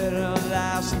of better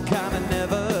lives, the kind I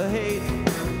never hate.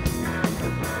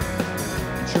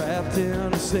 Trapped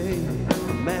in a state,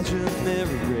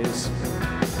 imaginary race.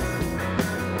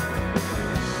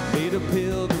 Made a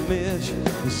pilgrimage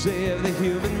to save the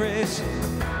human race.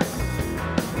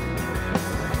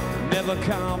 Never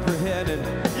comprehended,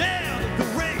 yeah, the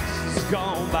race is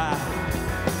gone by.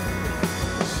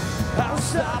 I'll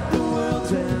stop the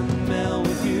world and melt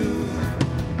with you.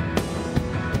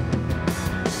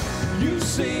 You've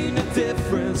seen a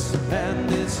difference,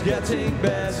 and it's getting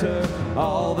better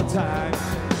all the time.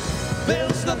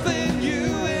 There's nothing you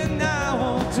and I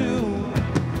won't do.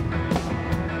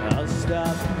 I'll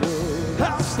stop the world.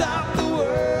 I'll stop the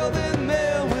world and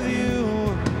melt with you.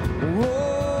 Whoa.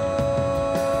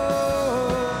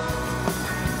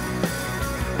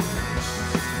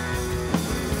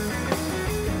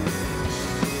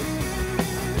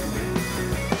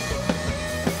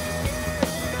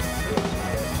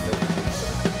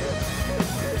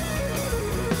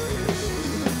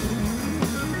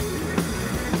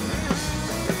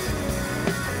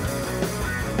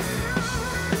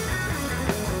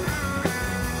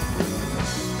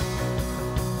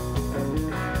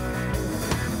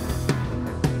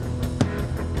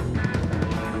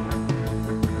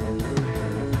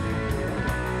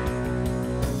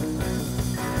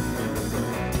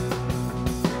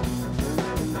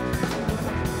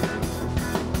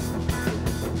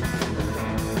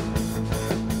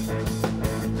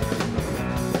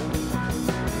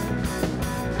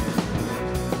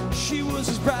 She was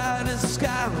as bright as the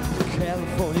sky on the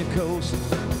California coast.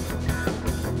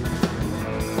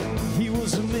 He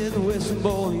was a Midwestern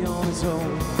boy on his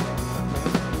own.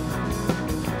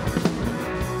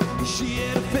 She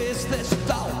had a face that she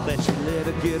thought that she let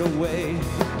her get away.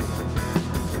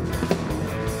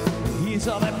 He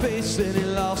saw that face and he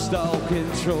lost all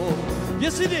control.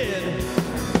 Yes, he did.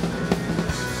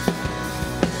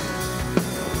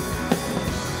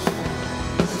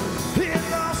 He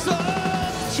lost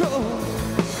all control.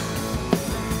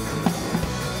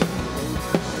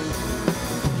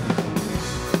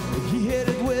 He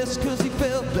headed west cause he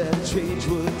felt that change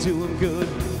would do him good.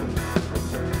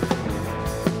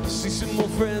 See some more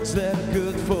friends that are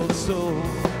good for the soul.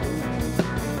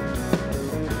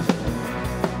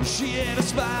 She had a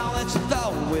smile that she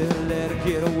thought would let her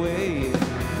get away.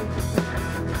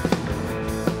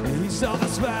 He saw the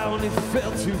smile and he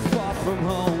felt too far from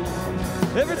home.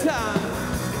 Every time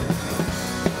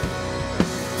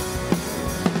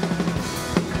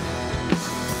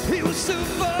he was too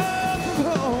far from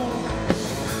home.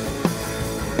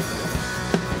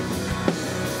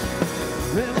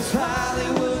 It was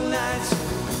Hollywood nights,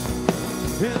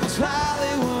 it was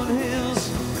Hollywood hills.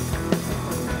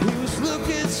 He was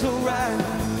looking so right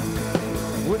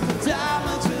with the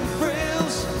diamonds and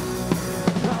frills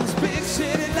on those big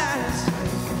city lights.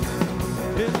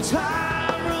 It was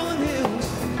high rolling hills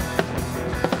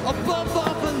above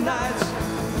all the nights.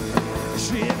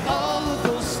 She had all of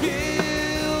those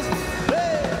skills.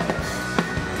 Hey!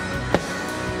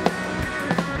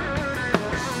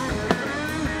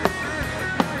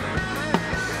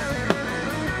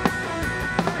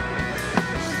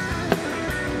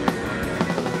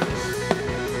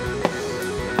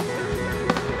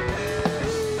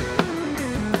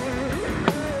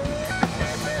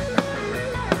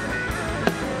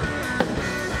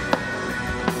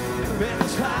 It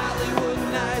was Hollywood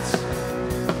nights,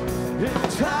 it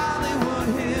was Hollywood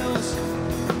hills.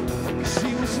 She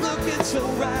was looking so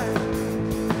right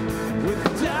with the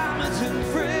diamonds and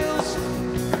frills.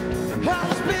 All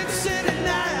those big city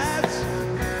nights,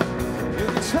 it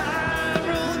was high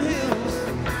rolling hills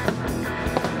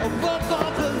above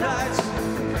all the lights.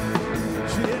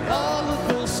 She had all of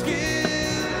those skills.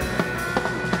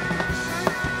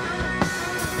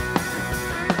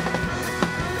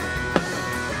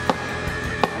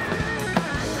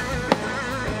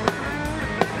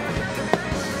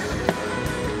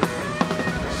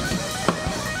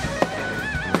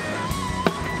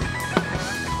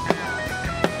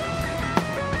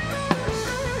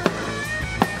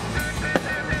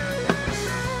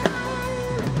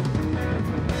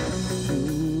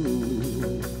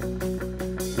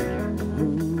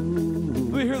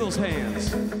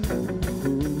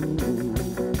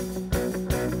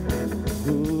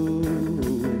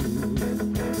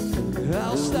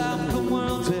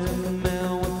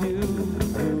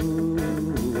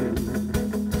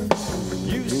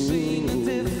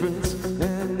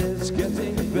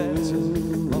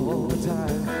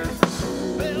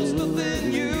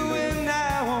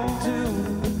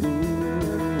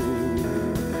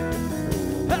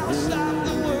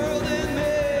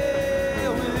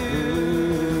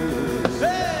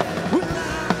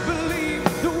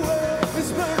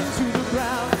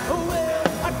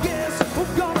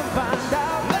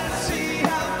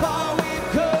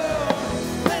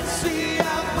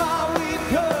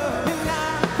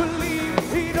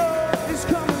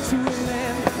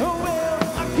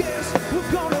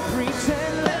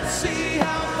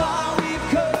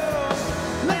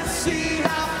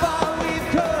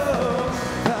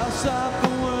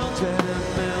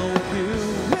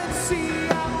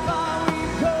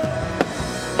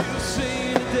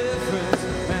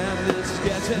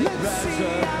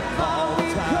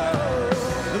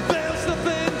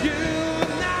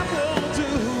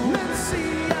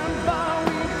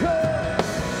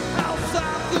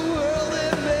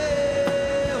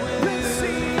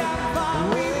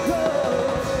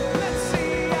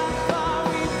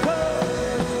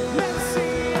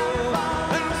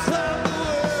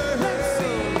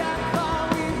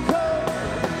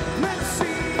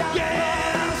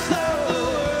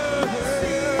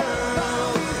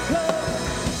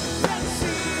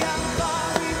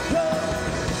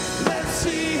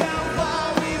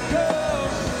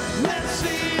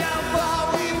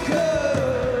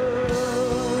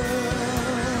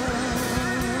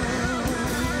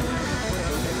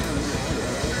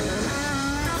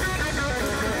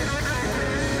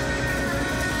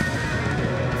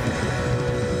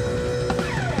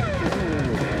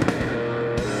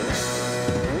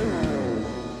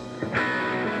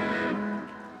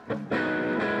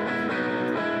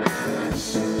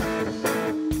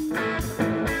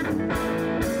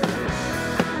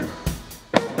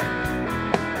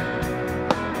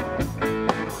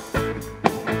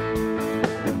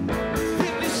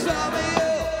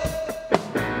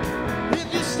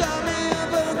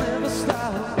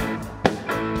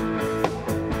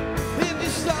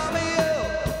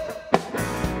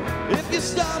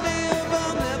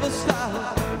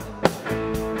 stop.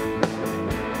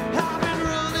 I've been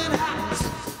running hot,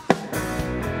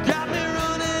 got me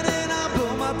running and I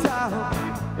blow my top.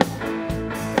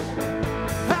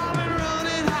 I've been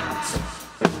running hot,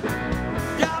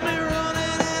 got me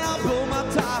running and I blow my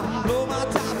top, blow my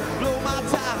top, blow my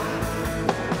top.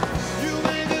 You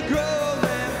make a grown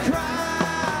man cry.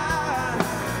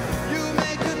 You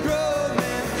make a grown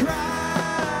man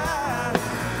cry.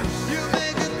 You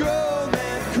make a grown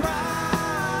man cry.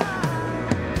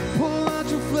 Pull out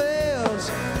your flares,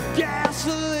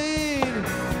 gasoline.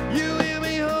 You hear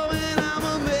me humming, I'm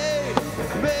a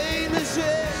made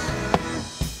machine.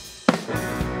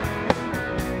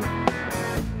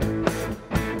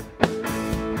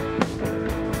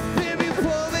 Baby,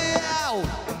 pull me out.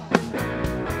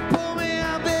 Pull me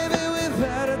out, baby,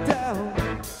 without a doubt.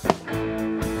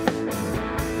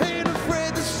 Ain't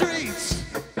afraid the streets,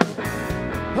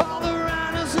 all the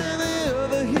riders and the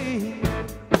other heat.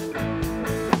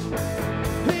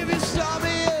 If you start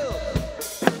me up,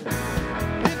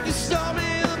 if you start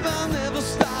me up, I'll never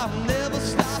stop, never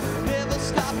stop, never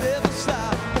stop, never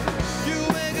stop. You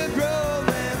make a grown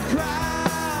man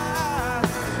cry.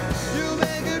 You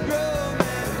make a grown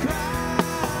man cry.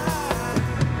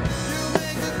 You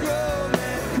make a grown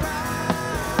man cry.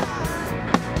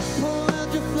 Pull out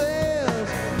your flares,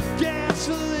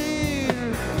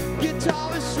 gasoline. Guitar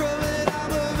is strumming,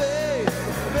 I'm a baby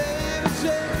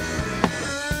machine.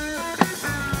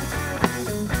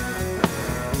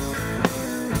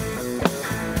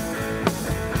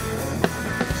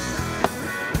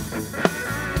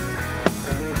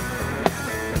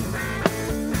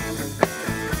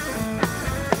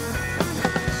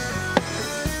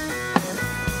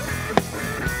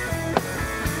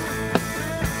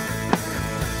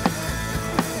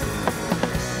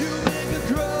 You make a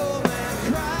grown man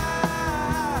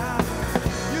cry.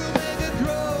 You make a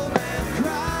grown man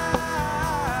cry.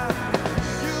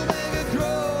 You make a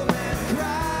grown man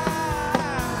cry.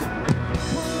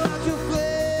 Pull out your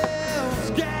flares,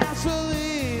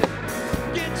 gasoline.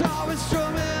 Guitar is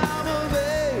strumming, I'm a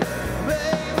baby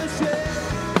machine.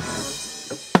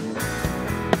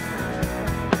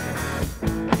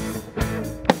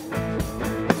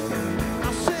 I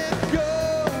said go,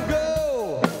 go.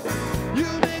 You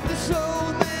make the soul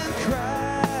man cry.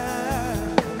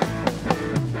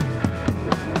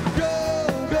 Go,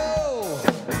 go.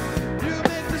 You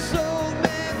make the soul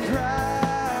man cry.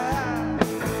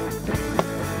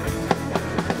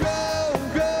 Go,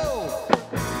 go.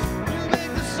 You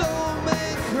make the soul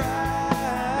man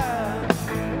cry.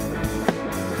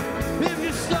 If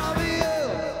you start me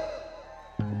up.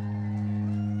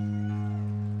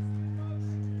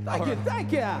 Thank you,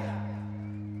 thank you.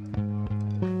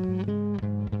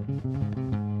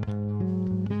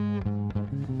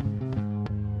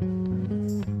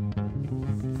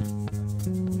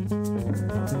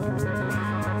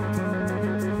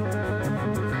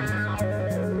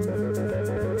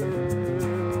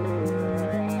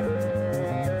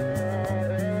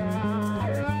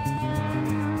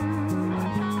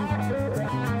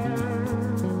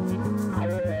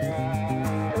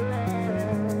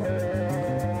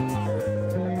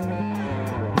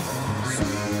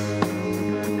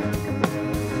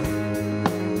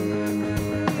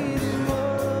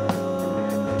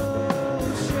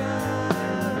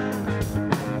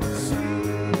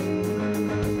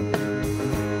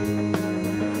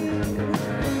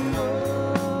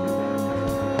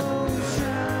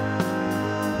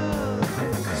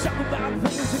 Talk about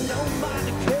things that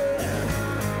nobody cares.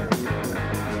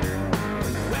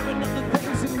 Wearing other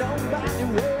things that nobody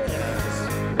wears.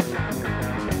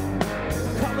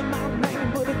 Calling my name,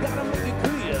 but I gotta make it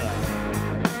clear.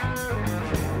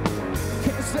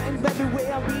 Can't say baby where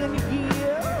I'll be in a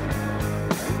year.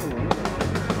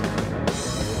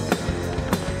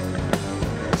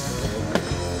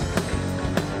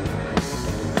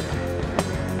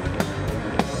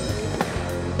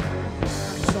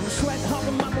 Some sweat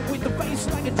hungry mama with the face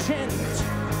like a gent.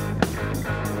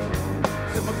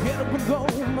 If I get up and go,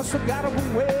 must have got up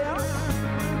and wear.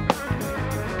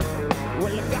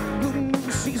 Well, I got good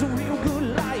news, she's a real good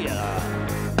liar.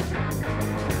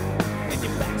 And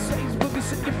your backstage boogie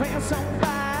set your pants on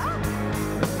fire.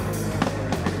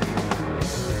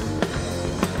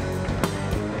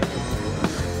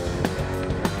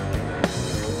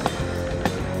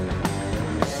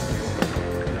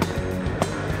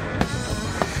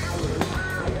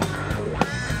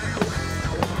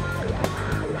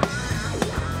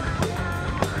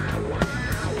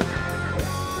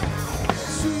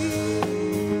 Sweet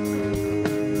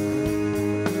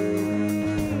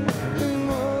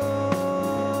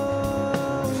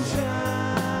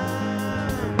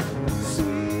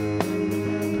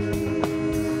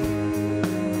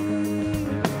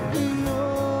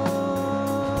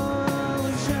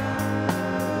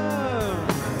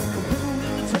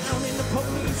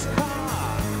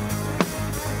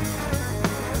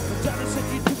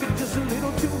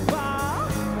too far.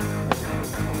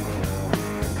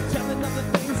 Telling other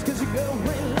things 'cause you go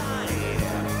in line.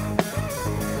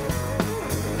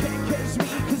 Can't catch me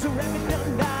 'cause the rabbit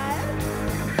done died.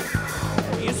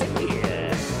 You see,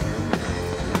 yeah.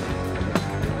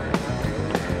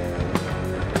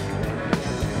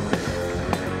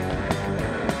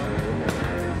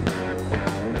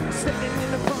 Standing in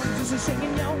the front just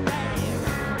singing your name.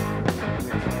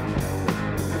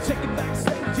 Take it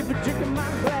backstage if you're drinking my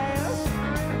glass.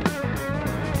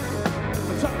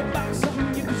 Talk about something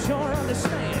you can sure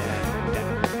understand.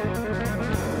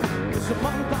 It's a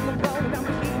month on the road, I'm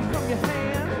eating from your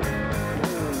hand.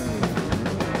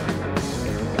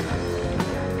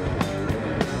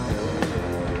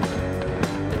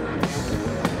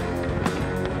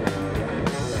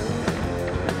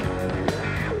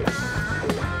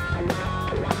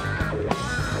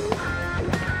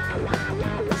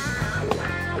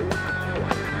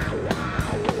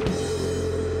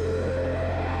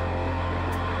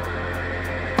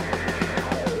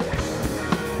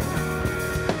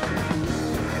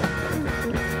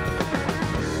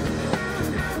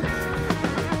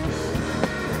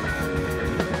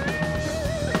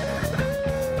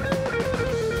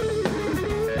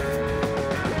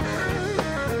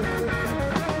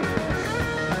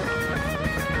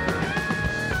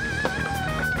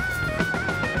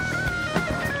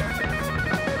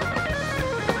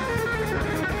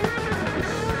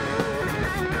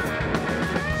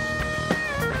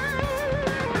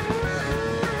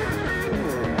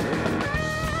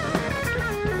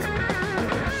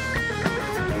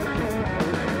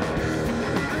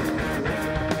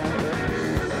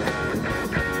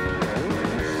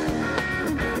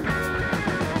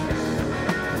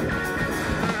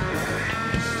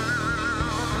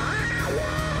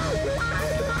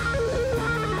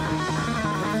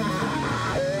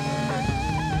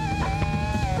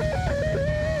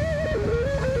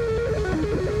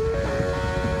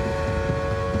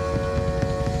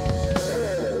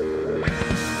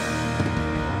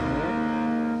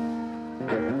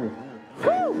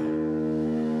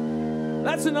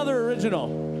 That's another original.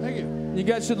 Thank you. You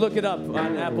guys should look it up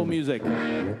on Apple Music.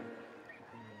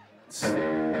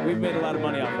 We've made a lot of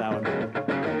money off that one.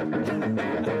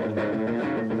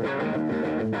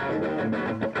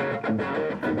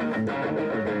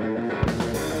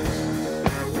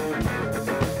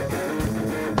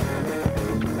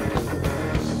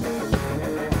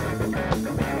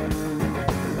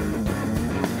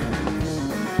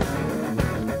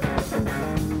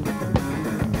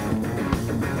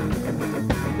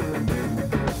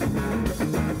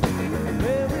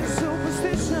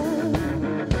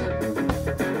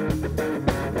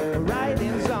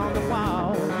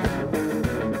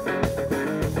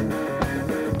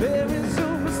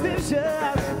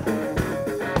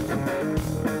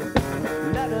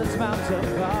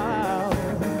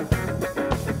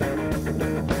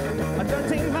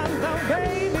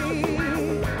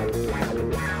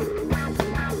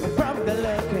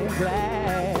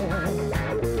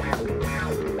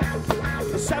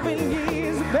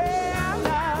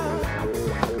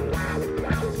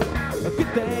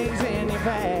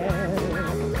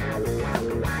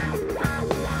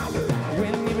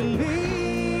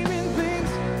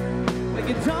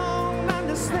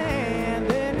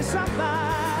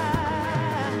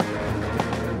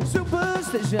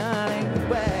 Shining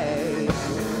way,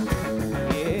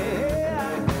 yeah.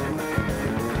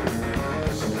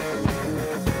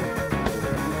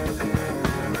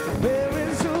 There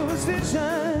is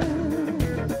superstition.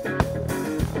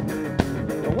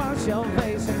 Wash your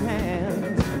face and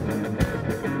hands.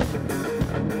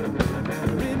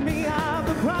 Rid me of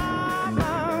the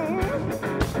problem.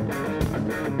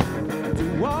 Do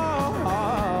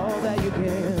all that you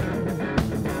can.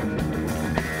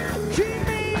 Keep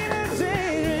me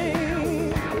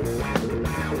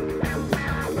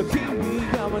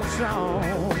strong.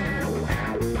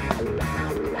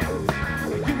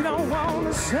 You don't want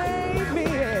to save me.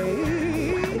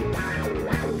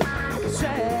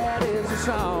 Sad is a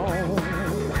song.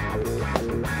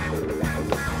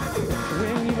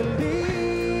 When you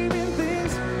believe in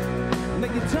things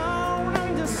that you don't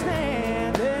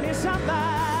understand, then it's something.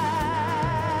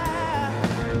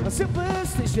 A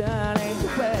superstition ain't the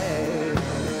way.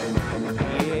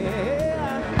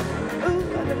 Yeah. Ooh,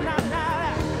 la, la, la.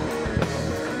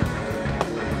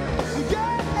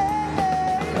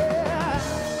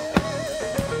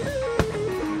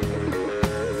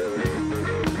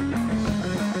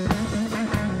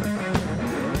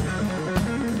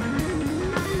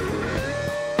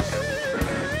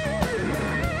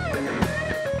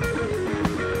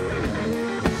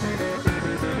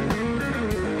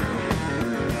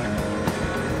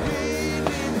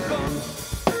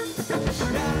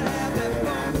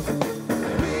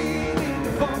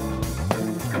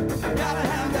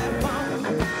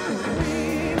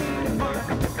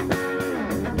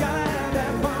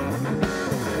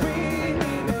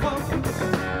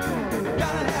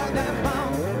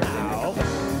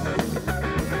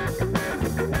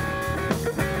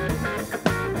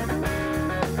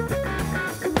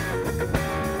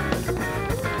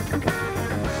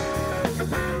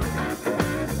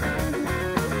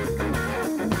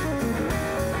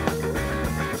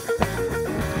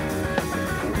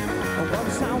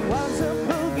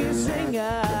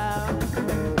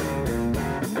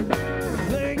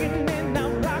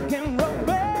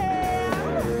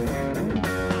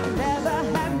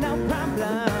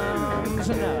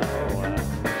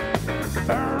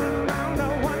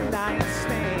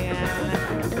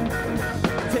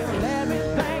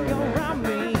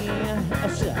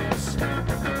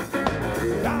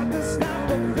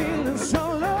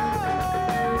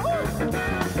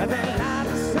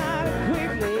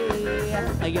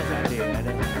 Yes, I did.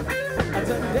 I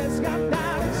took this guy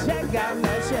down to check out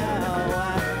the show.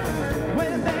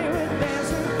 When they were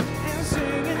dancing and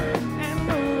singing and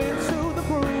moving to the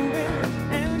grooving,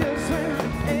 and just when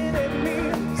it hit me,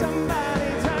 somebody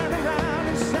turned around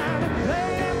and started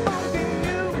playing funky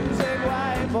music,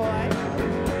 white boy.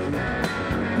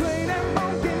 Play that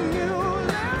funky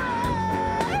music.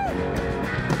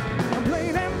 Play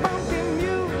that funky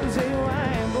music,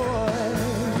 white boy.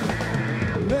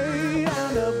 Lay down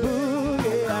the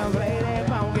boogie, I play that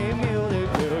funky music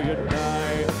till you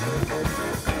die.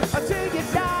 Until you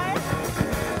die.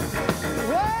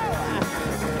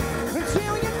 Whoa,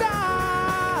 until you die.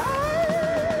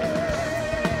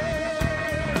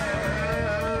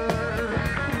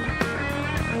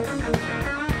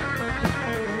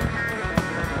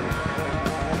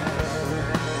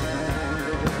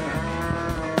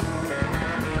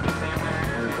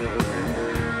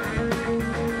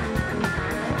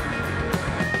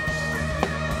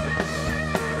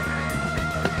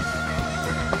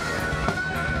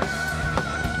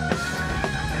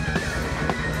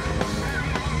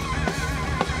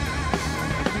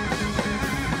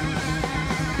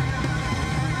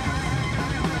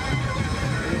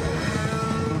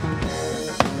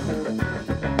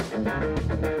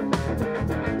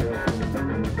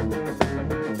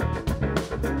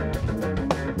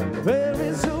 Very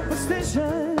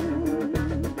superstition,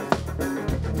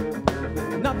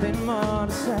 nothing more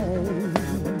to say.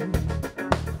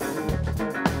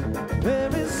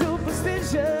 Very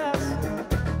superstitious,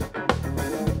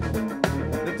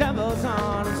 the devil's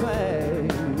on his way.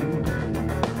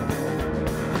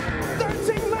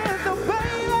 13 months of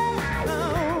baby,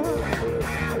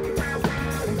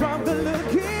 from the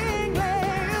looking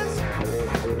glass,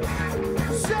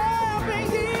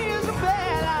 7 years of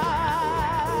better.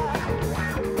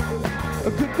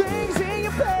 Good things in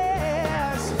your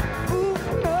past. Ooh,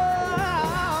 no.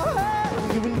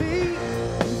 You believe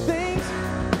in things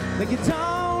that you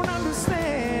don't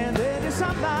understand. Then it's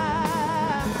something.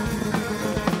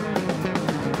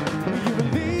 You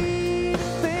believe in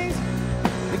things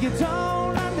that you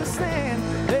don't understand.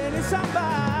 Then it's something.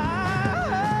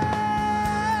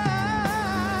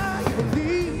 You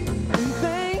believe in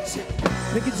things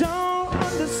that you don't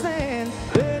understand.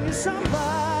 Then it's something.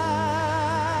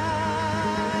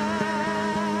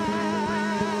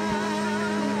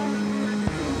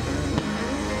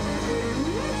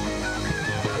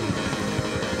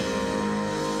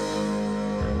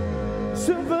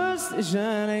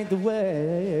 Superstition ain't the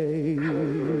way.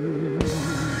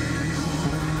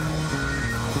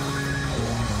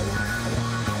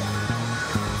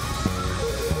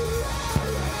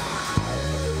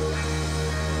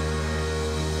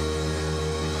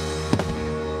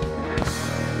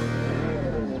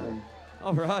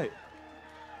 All right.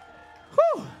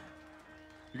 Whew.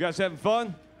 You guys having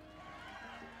fun?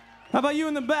 How about you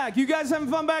in the back? You guys having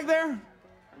fun back there?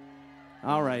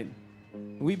 All right.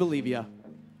 We believe you.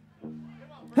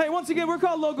 Hey, once again, we're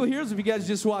called Local Heroes if you guys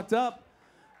just walked up.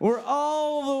 We're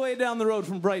all the way down the road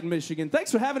from Brighton, Michigan. Thanks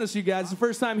for having us, you guys. It's the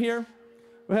first time here.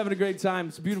 We're having a great time.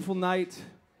 It's a beautiful night.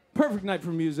 Perfect night for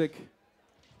music.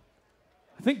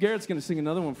 I think Garrett's going to sing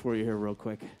another one for you here real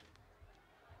quick.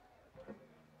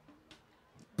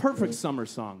 Perfect summer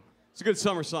song. It's a good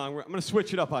summer song. I'm going to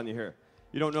switch it up on you here.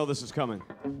 You don't know this is coming.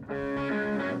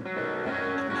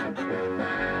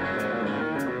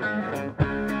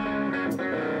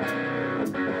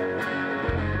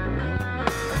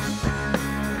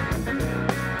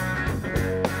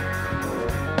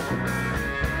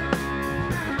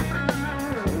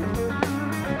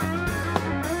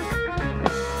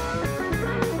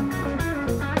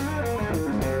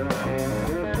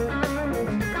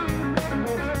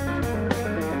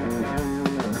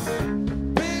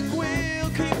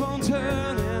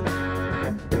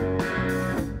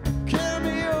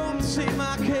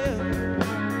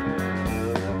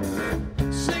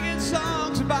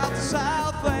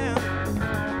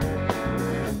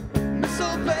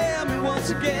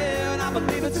 Again, I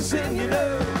believe it's a sin, you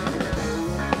know.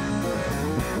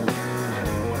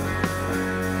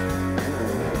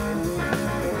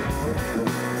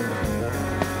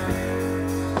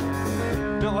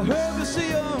 Now I heard this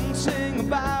young sing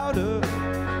about her.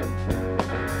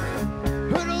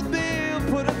 Heard old Bill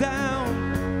put her down.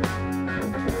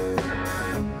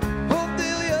 Old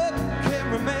Delia can't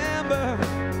remember.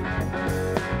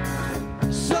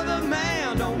 Southern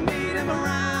man don't need him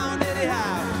around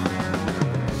anyhow.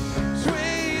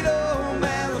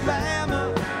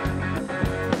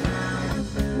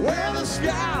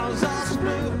 Skies are so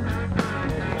blue.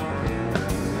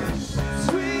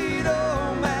 Sweet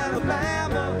home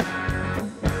Alabama,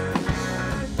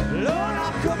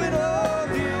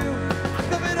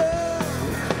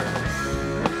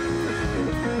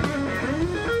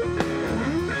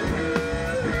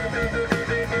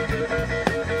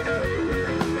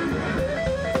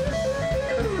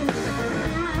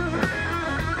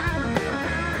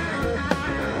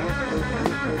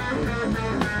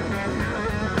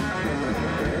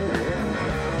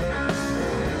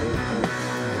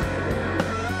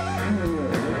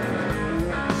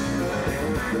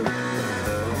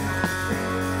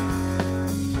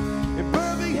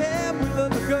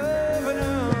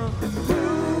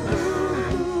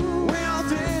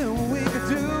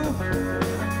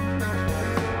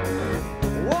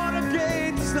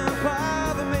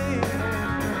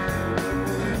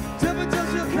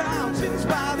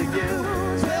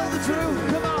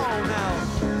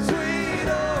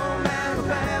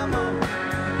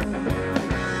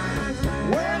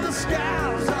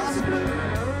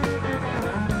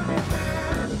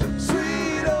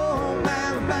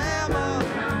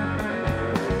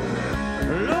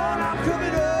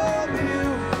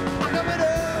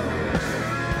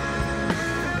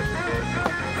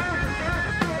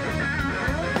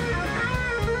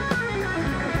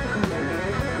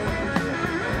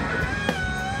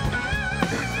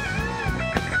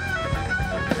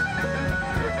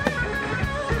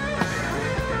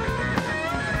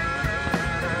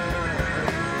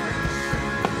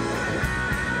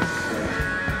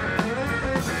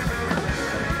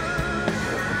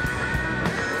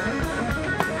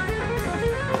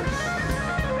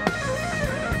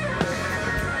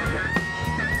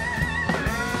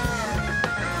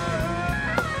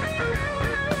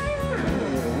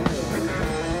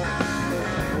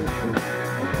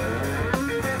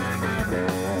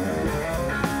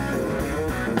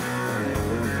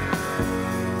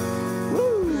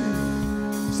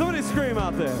 scream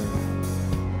out there.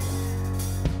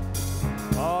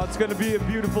 Oh, it's gonna be a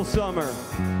beautiful summer.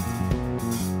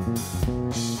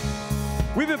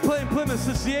 We've been playing Plymouth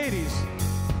since the 80s.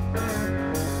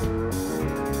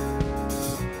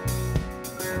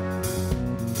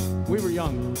 We were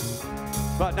young.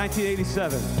 About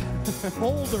 1987.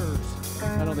 Boulders.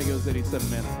 I don't think it was 87,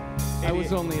 man. I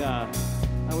was only, I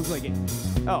was like,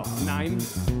 9.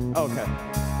 Okay.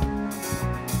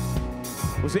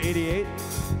 Was it 88?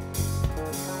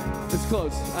 It's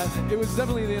close. It was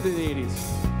definitely the end of the 80s.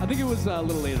 I think it was a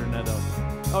little later than that, though.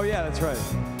 Oh yeah, that's right.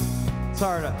 It's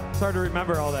hard to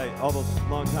remember all those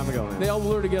long time ago, man. They all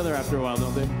blur together after a while,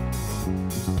 don't they?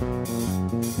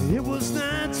 It was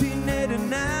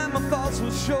 1989, my thoughts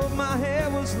were short, my hair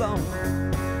was long.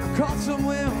 Caught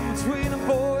somewhere between a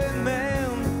boy and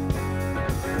man.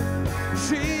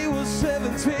 She was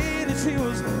 17 and she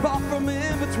was far from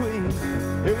in between.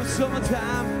 It was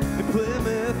summertime in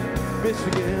Plymouth,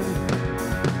 Michigan.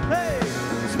 Hey,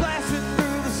 splashing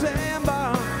through the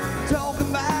sandbar,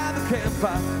 talking by the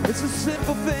campfire. It's the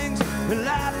simple things in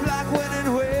life, like when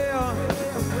and where.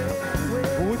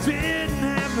 We didn't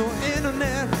have no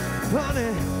internet,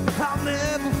 honey, I'll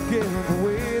never forget the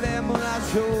way that moonlight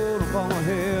showed up on my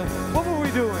hair. What were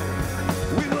we doing?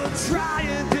 We were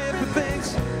trying different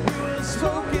things. We were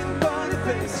smoking funny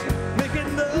things,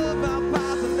 making love out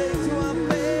by the lake to our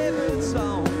favorite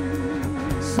song.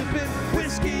 Sipping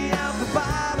whiskey out the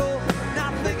bottle,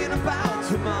 not thinking about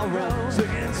tomorrow.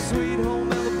 Singing Sweet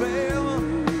Home Alabama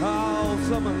all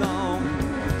summer long.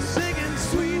 Singing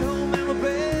Sweet Home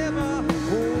Alabama,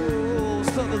 oh,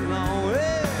 southern long. Hey.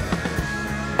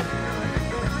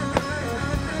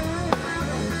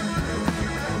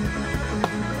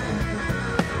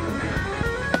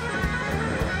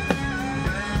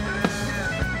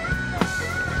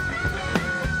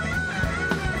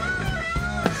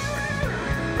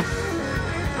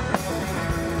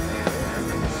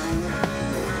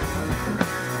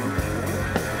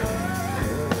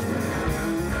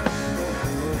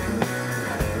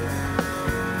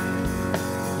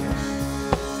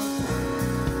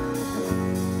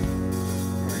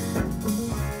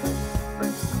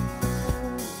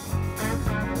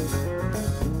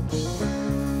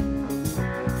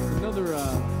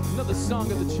 Another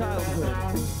song of the childhood.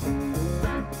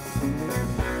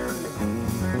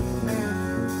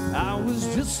 I was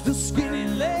just a skinny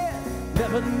lad,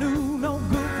 never knew no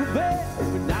good for bad,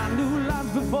 but I knew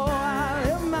life before I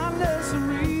left my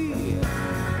nursery.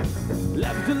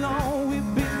 Left alone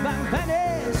with Big Bang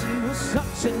Penny, she was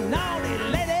such a naughty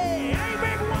lady. Hey,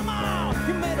 big woman,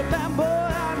 you made a bad boy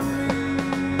out of me.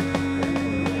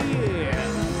 Yeah.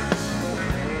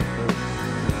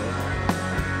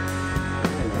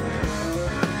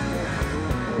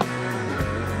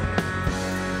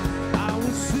 I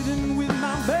was sitting with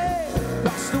my babe,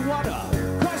 across the water,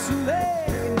 across the lake,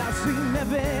 and I seen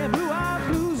every blue-eyed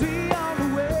bluesy on the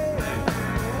way.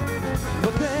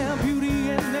 But their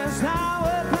beauty and their style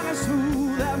were kind of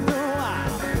smooth after a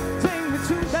while. Take me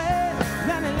to bed,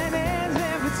 Nanny Lenny's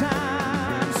every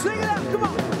time. Sing it out, come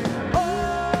on. Oh,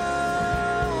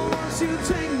 won't you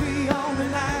take me on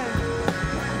tonight?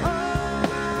 Oh,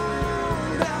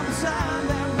 down beside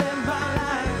that red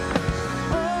light.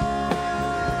 Oh,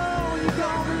 you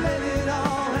gonna let it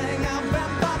all hang out.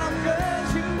 That bottom girl,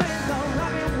 you make the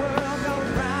rockin' world go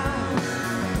round.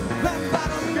 That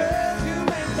bottom girl, you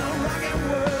make the rockin'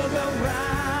 world go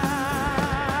round.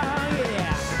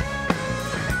 Yeah.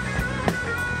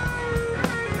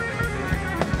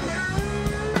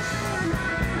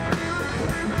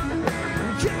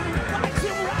 Give me the right to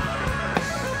ride.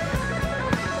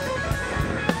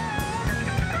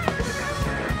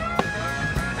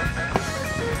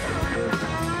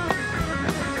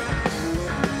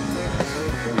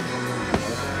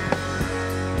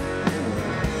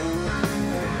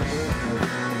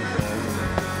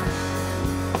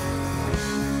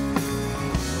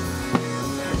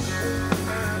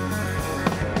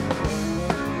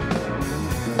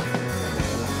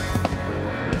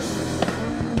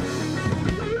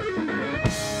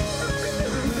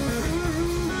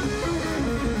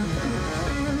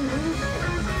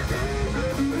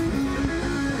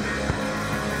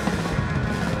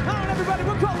 All right, everybody,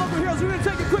 we're called Local Heroes. We're going to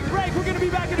take a quick break. We're going to be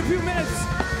back in a few minutes.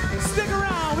 Stick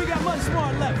around. We got much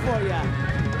more left for you.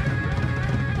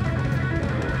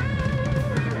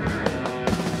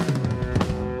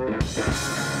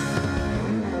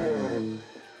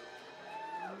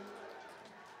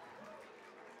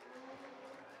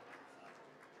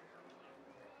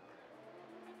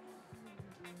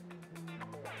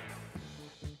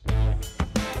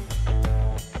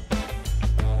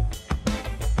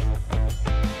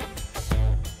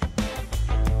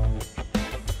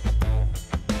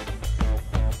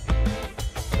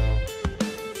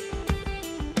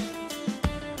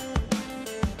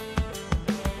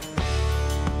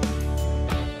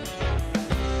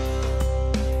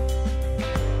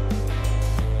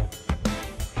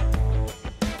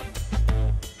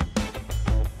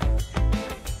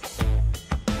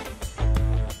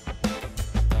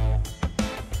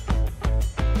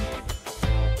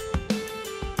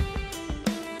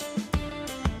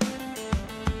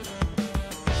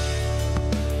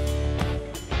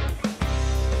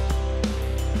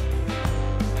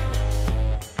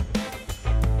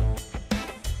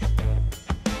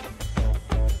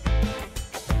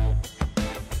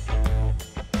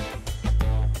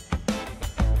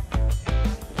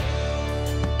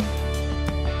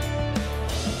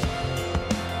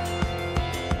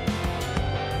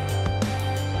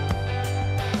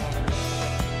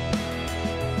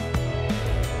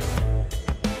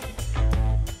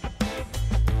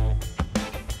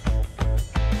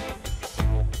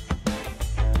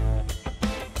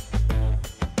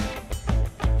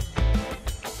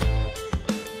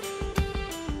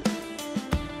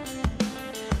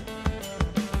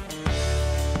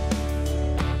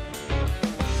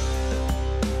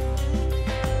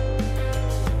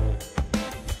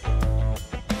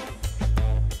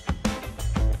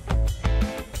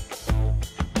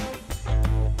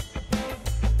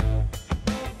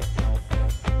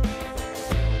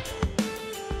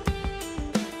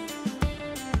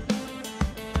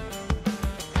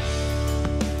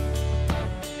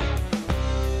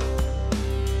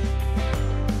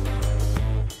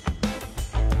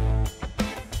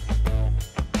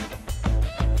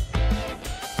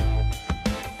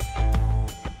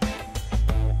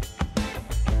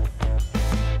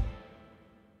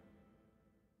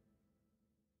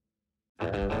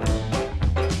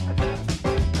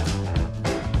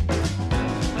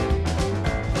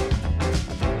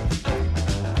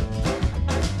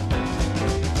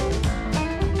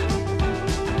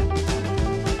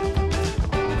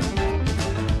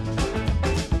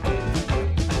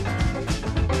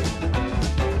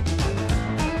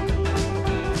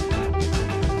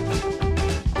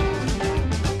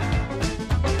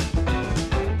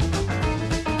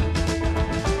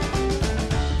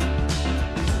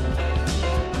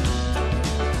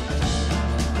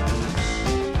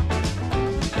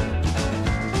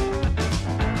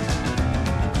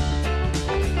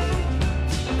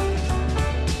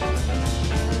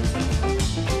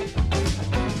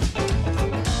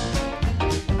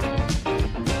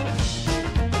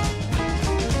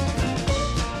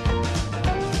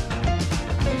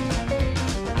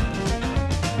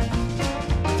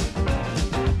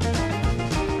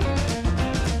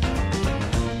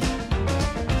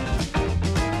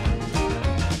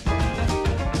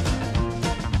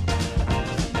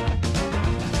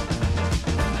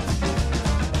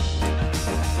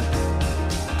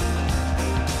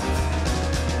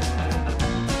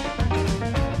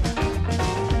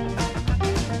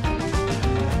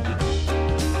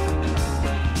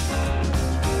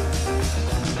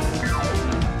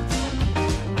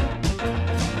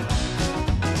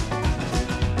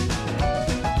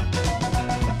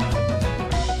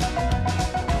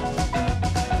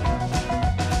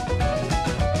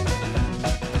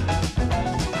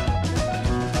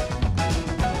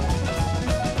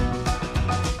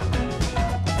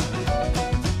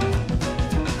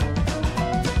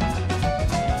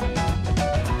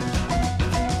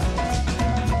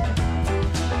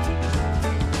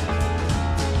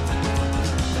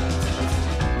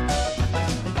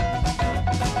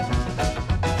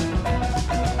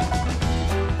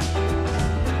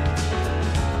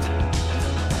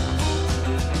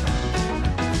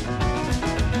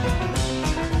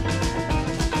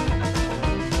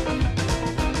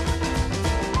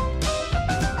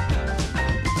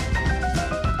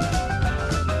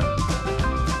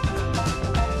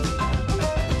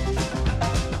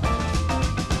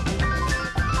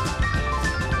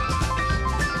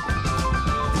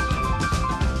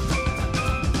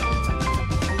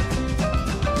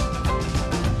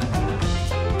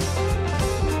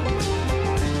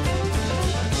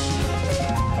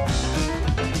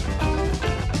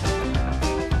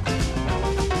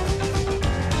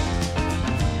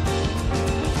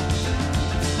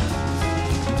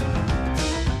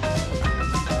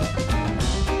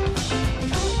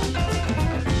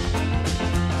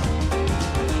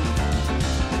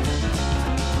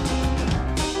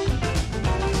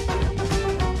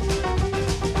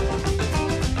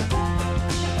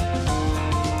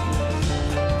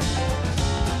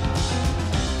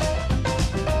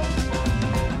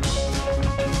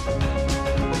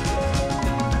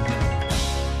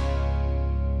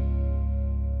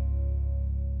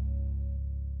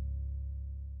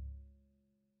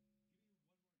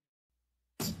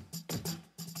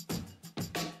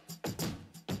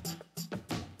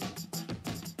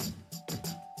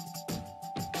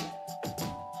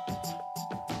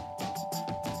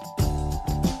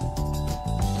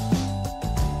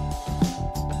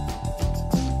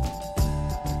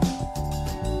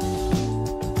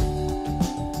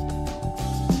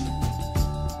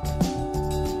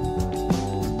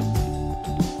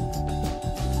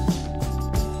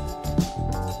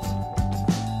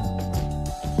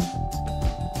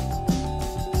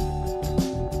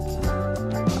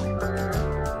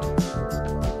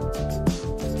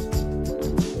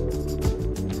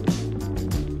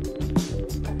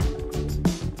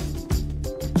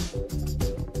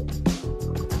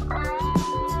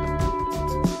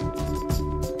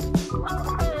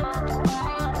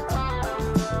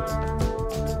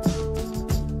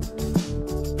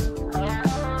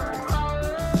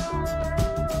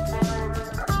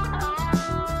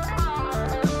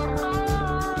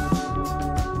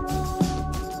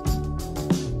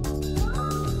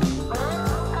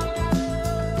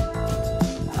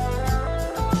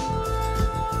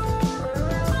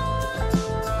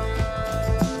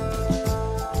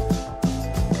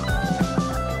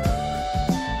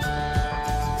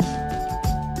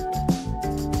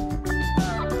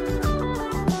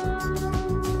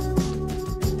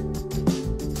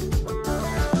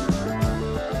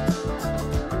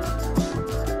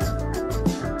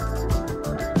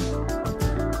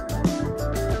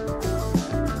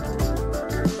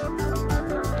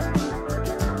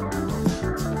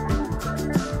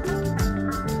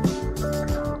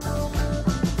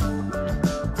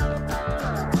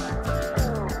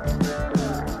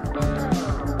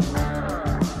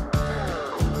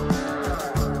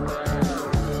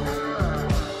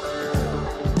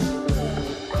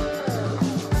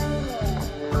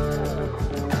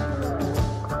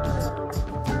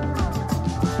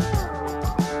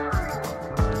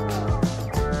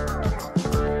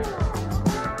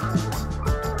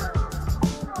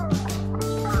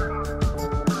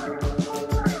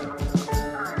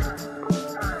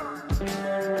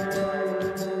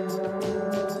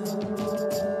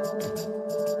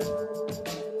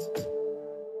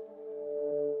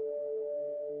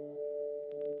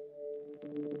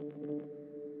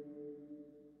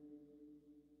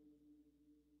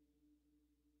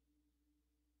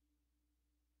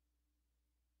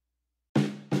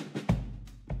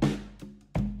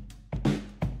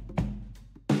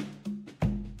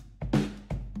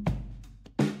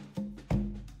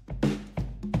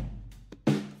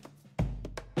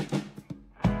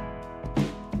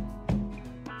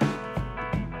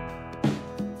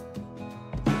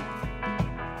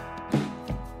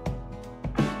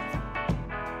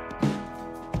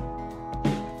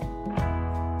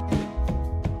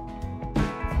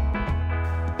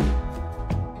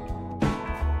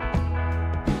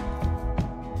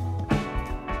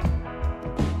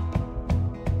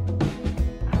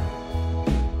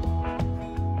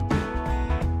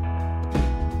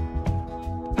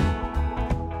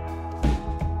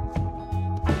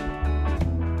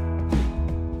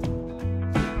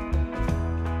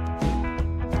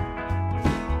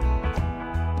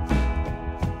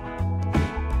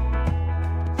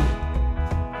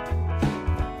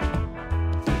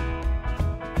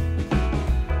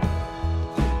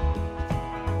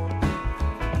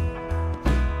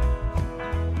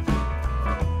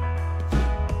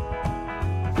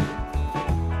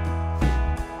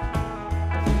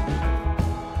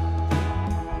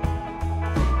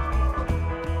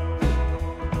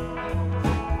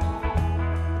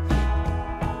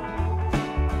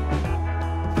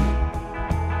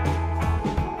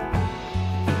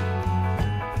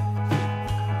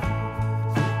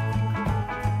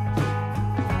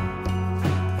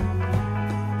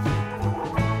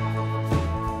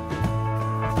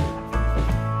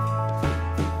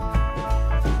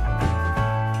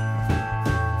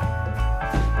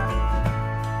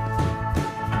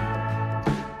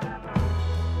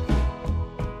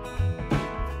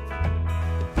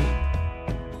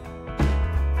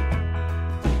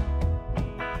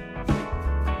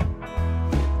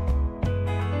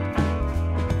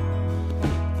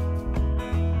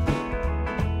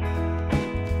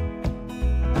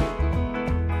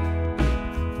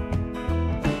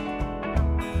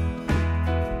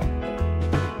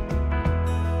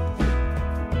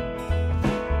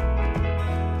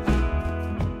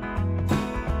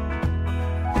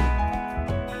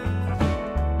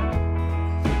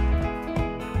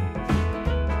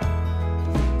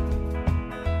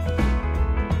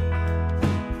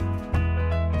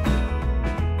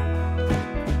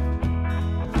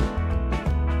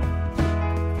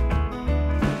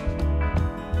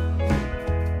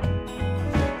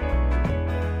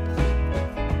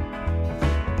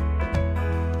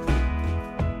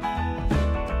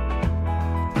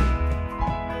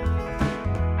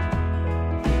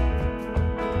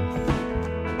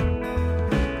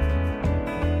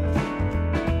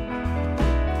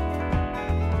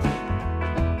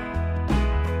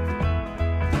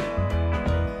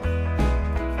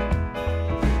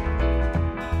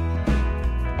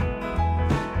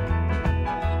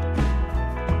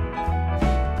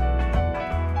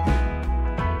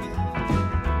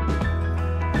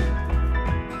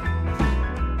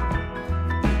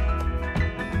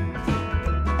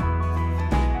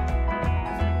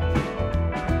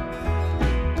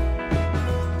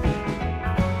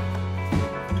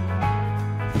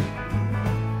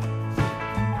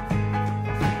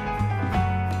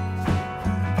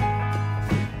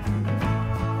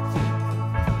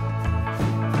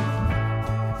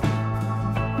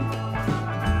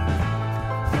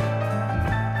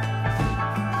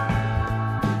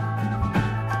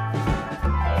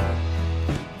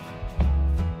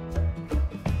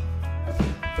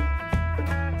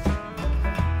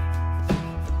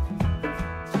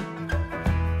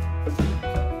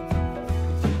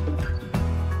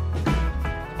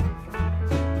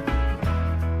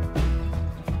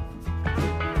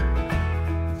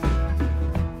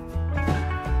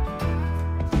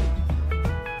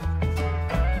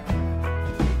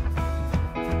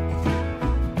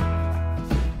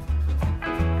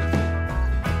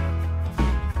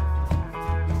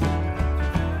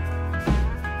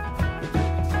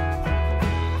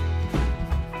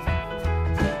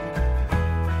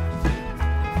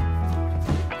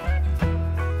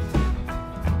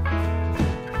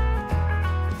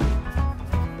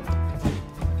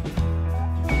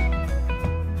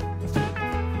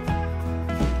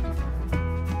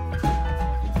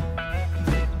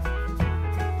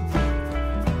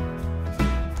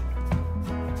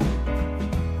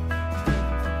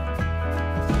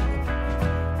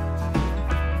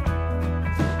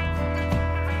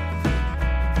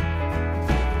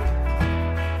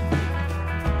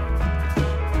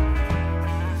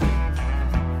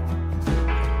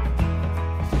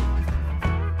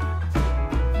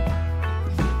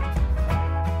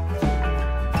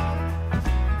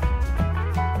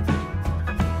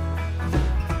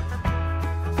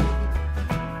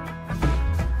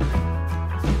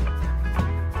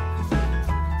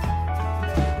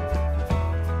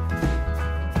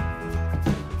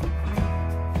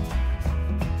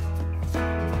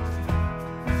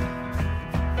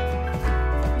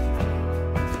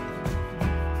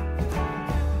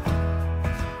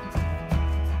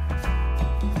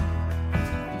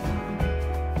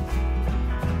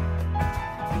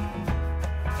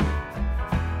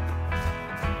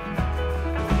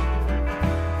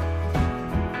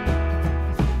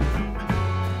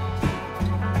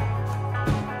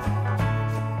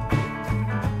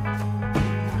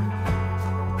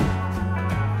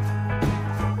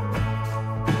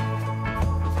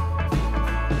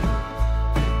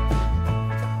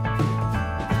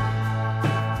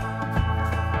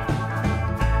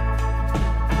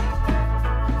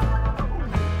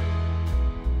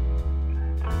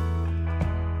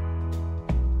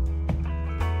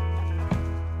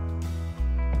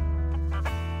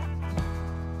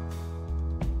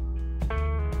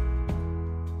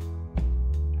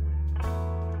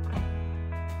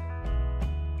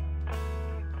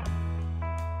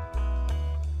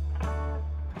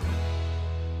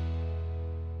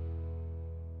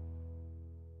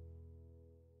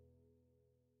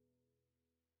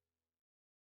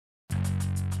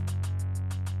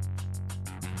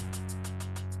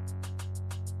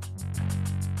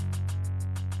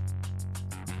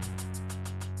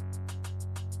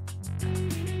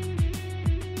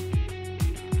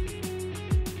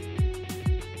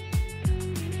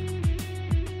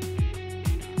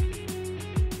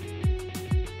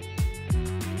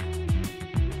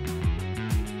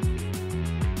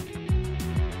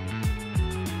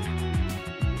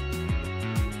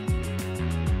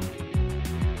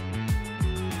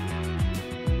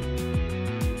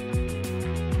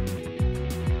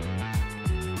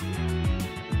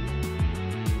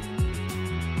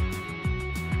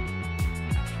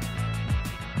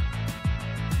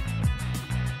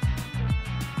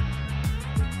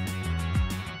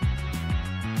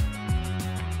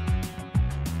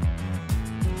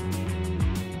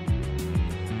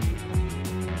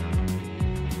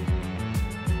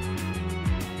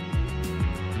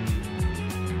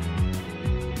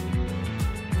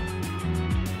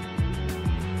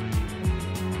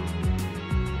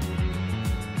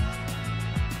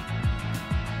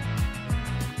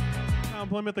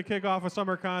 Plymouth to kick off a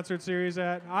summer concert series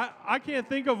at. I can't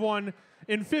think of one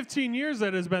in 15 years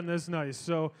that has been this nice.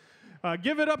 So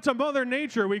give it up to Mother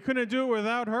Nature. We couldn't do it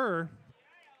without her.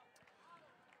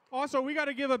 Also, we got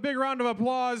to give a big round of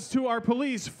applause to our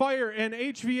police, fire, and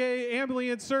HVA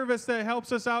ambulance service that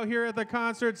helps us out here at the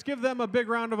concerts. Give them a big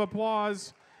round of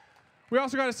applause. We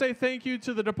also got to say thank you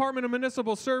to the Department of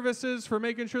Municipal Services for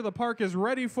making sure the park is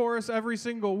ready for us every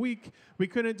single week. We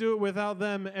couldn't do it without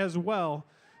them as well.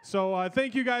 So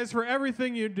thank you guys for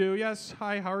everything you do. Yes,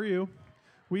 hi, how are you?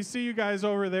 We see you guys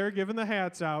over there giving the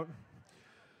hats out.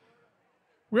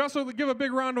 We also give a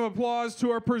big round of applause to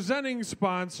our presenting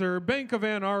sponsor, Bank of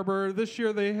Ann Arbor. This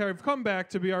year they have come back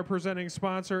to be our presenting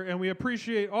sponsor, and we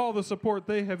appreciate all the support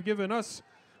they have given us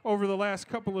over the last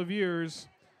couple of years.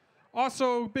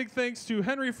 Also, big thanks to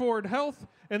Henry Ford Health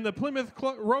and the Plymouth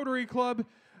Rotary Club,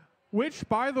 which,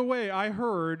 by the way, I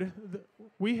heard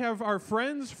we have our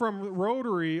friends from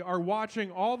Rotary are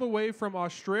watching all the way from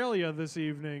Australia this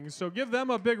evening. So give them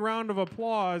a big round of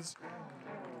applause.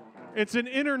 It's an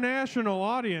international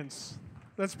audience.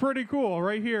 That's pretty cool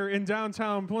right here in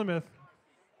downtown Plymouth.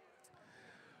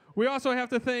 We also have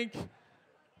to thank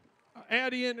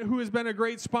Adient, who has been a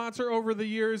great sponsor over the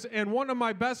years, and one of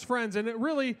my best friends. And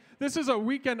this is a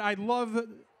weekend I love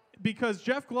because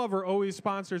Jeff Glover always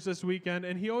sponsors this weekend,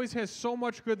 and he always has so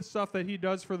much good stuff that he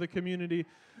does for the community,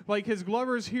 like his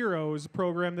Glover's Heroes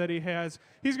program that he has.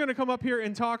 He's going to come up here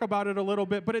and talk about it a little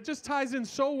bit, but it just ties in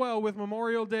so well with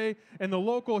Memorial Day and the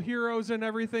local heroes and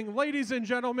everything. Ladies and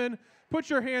gentlemen, put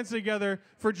your hands together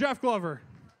for Jeff Glover.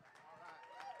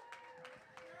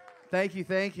 Thank you,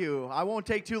 thank you. I won't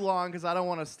take too long because I don't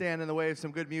want to stand in the way of some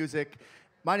good music.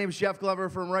 My name is Jeff Glover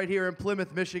from right here in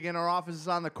Plymouth, Michigan. Our office is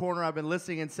on the corner. I've been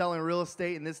listing and selling real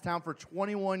estate in this town for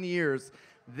 21 years.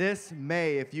 This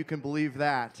May, if you can believe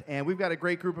that. And we've got a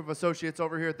great group of associates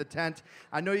over here at the tent.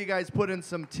 I know you guys put in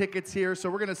some tickets here, so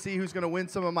we're going to see who's going to win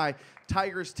some of my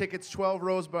Tigers tickets, 12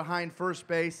 rows behind first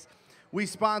base. We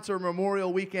sponsor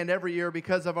Memorial Weekend every year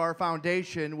because of our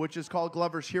foundation, which is called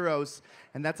Glover's Heroes,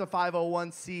 and that's a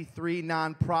 501c3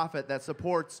 nonprofit that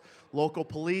supports local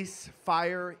police,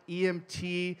 fire,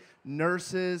 EMT,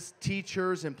 nurses,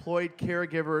 teachers, employed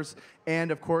caregivers,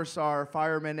 and of course our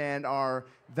firemen and our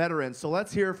veterans. So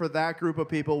let's hear for that group of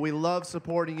people. We love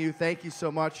supporting you. Thank you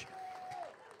so much.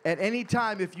 At any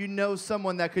time, if you know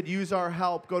someone that could use our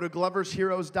help, go to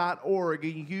gloversheroes.org.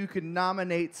 You can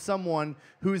nominate someone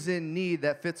who's in need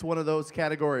that fits one of those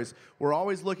categories. We're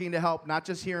always looking to help, not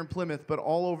just here in Plymouth, but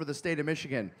all over the state of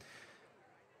Michigan.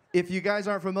 If you guys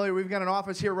aren't familiar, we've got an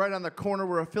office here right on the corner.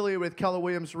 We're affiliated with Keller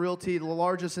Williams Realty, the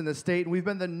largest in the state. And we've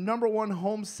been the #1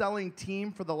 home selling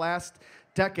team for the last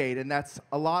decade, and that's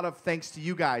a lot of thanks to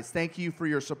you guys. Thank you for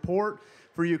your support,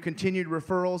 for your continued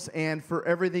referrals, and for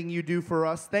everything you do for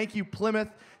us. Thank you, Plymouth.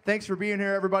 Thanks for being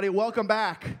here, everybody. Welcome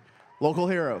back, Local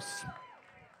Heroes.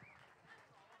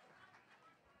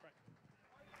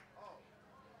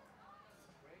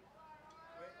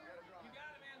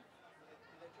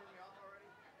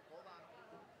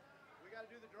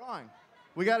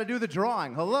 We got to do the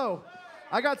drawing. Hello.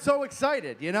 I got so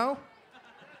excited, you know?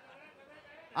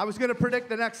 I was going to predict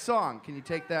the next song. Can you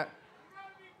take that?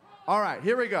 All right,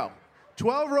 here we go.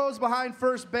 12 rows behind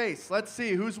first base. Let's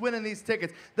see who's winning these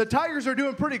tickets. The Tigers are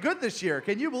doing pretty good this year.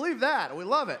 Can you believe that? We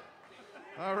love it.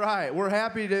 All right, we're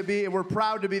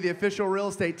proud to be the official real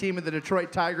estate team of the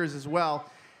Detroit Tigers as well.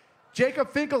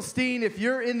 Jacob Finkelstein, if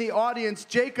you're in the audience,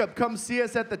 Jacob, come see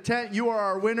us at the tent. You are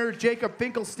our winner, Jacob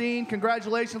Finkelstein.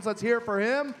 Congratulations. Let's hear it for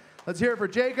him. Let's hear it for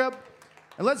Jacob.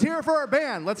 And let's hear it for our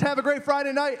band. Let's have a great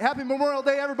Friday night. Happy Memorial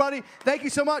Day, everybody. Thank you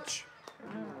so much.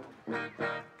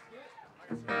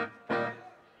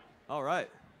 All right.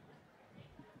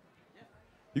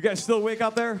 You guys still awake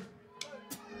out there?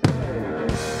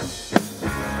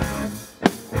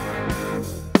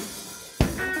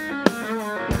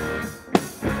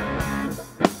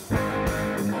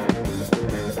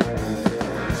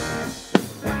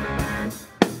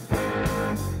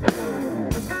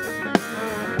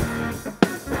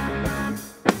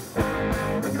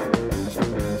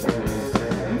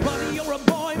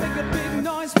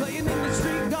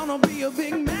 A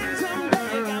big man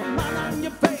someday, got mud on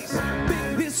your face,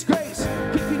 big disgrace,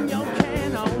 kicking your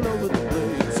can all over the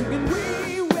place, singing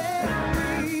we will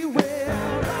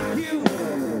rock you,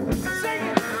 sing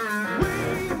it, we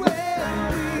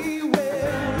will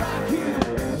rock you.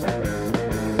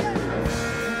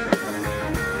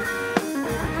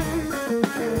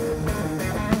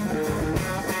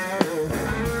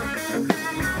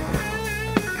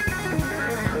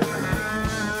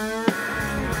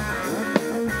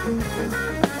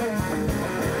 Yeah.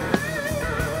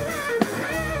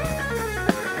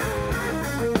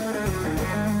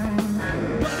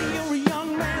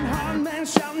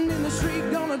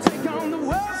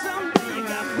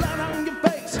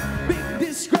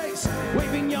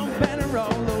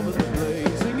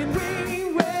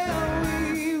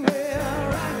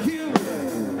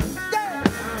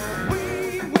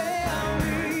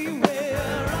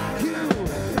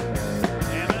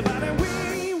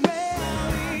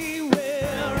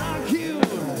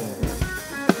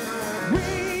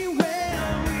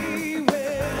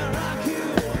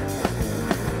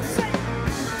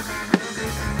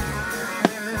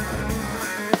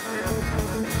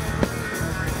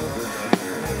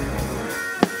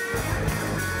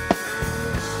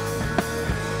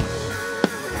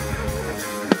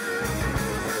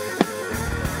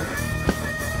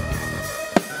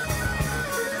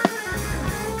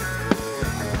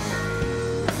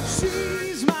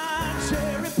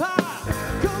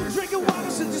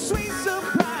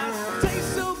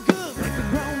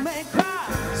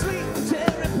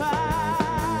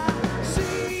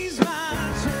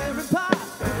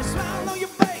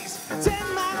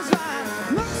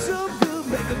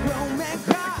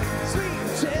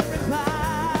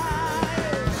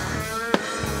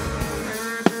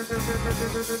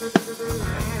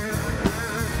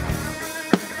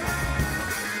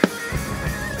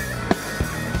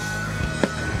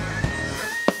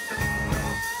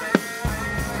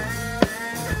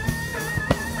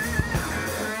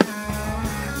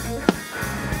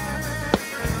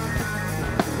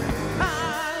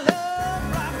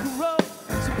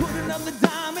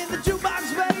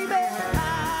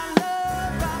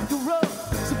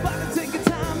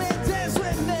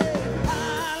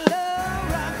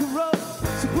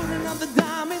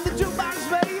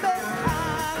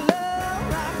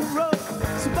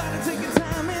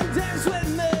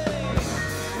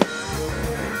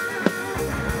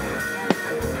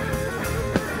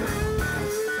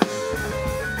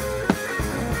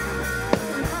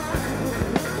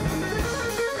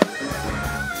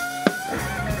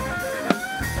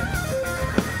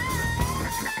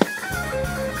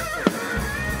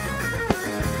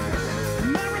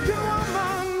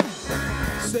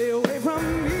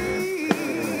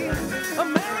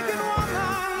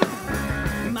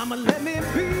 mama, let me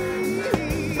be.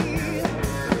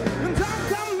 Don't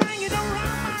come banging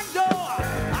around my door.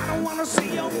 I don't wanna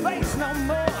see your face no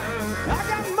more. I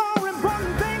got more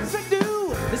important things to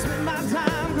do than spend my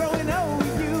time growing old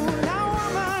with you. Now,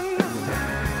 woman,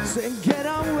 say get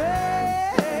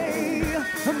away,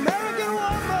 American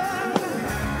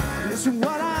woman. Listen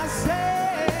what I say.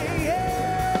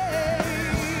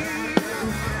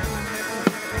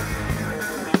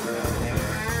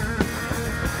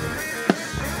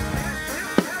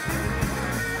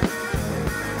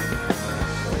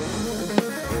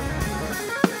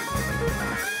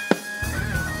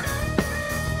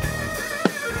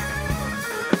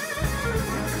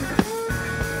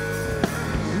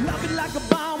 Love it like a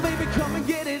bomb, baby, come and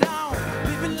get it on.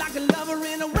 Living like a lover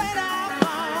in a red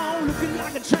iPhone. Looking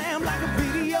like a tramp, like a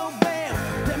video band.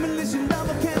 Demolition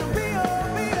lover, can I be your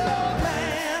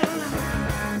man?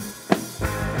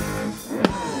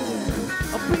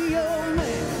 I'll be your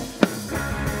man.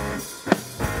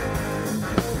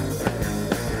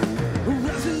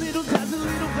 Rush a little, touch a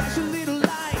little, flash a little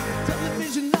light.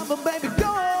 Television lover, baby, go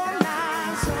all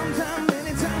night. Sometime,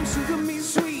 anytime, sugar me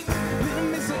sweet. Little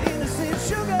miss of innocent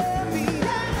sugar me.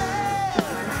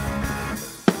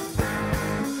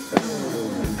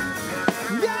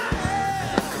 Yeah.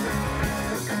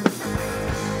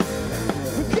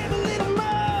 Give a little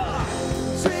more.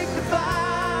 Take the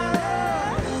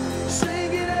fire,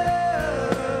 sing it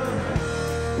up.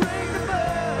 Bring the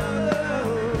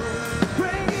boat,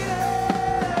 bring it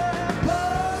up.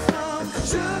 Pour some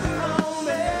sugar on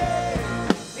me.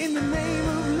 In the name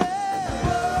of love,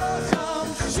 pour some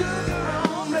sugar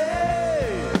on me.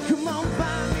 Come on,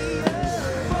 find me up.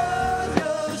 Pour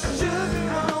your sugar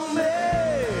on me.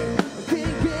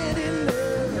 Can't get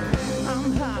enough. I'm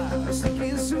hot, sick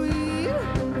and sweet.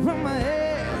 From my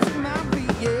head to my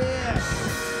feet, yeah.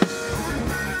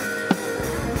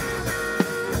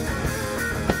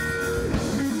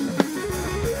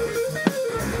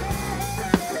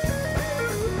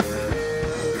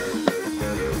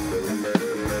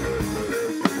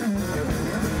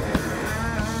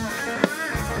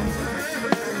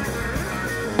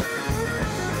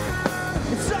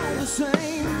 It's all the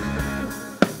same.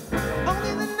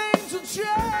 Only the names will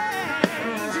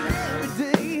change, and every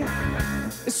day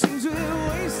it seems we're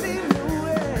wasting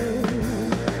away.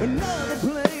 Another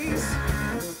place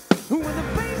where the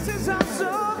faces are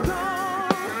so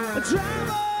gone. I drive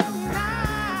all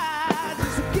night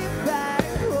just to get back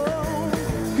home.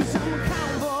 'Cause I'm a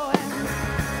cowboy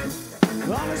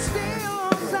on a steel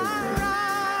side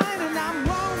ride, and I'm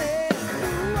wanted,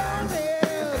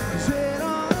 set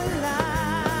on the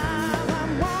line.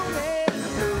 I'm wanted,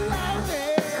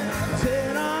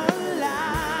 set on the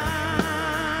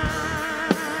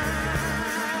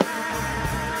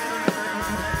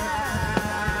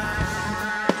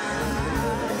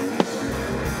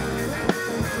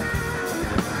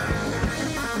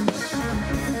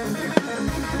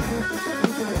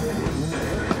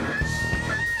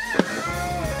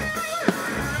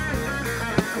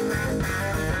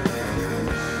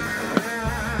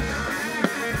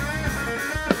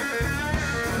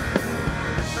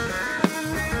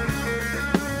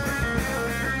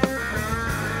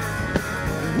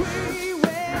We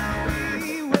will rock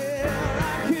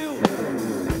you.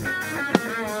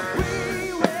 We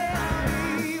will rock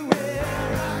you.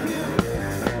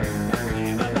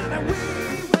 Everybody, we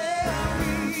will rock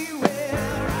you.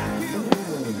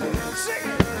 Sing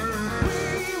it. We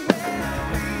will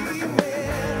rock you.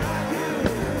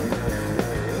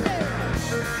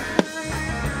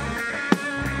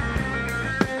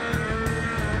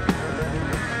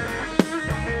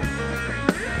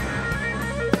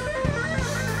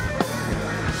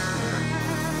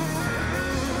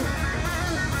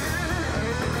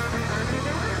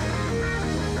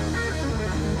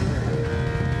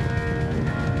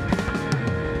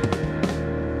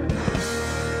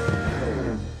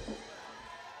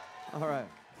 All right.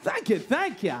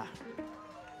 Thank you.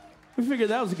 We figured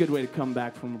that was a good way to come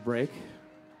back from a break.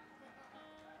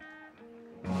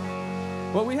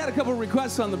 Well, we had a couple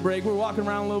requests on the break. We're walking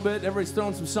around a little bit. Everybody's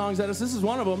throwing some songs at us. This is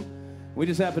one of them. We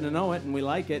just happen to know it, and we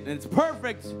like it. And it's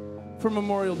perfect for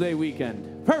Memorial Day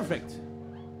weekend. Perfect.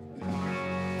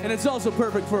 And it's also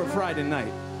perfect for a Friday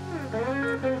night.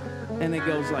 And it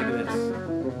goes like this.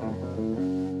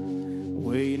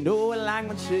 Well, you know I like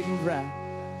my chicken fried.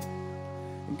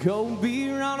 Cold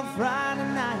beer on a Friday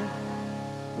night.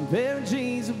 A pair of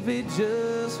jeans will fit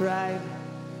just right.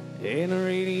 And the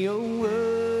radio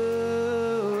world.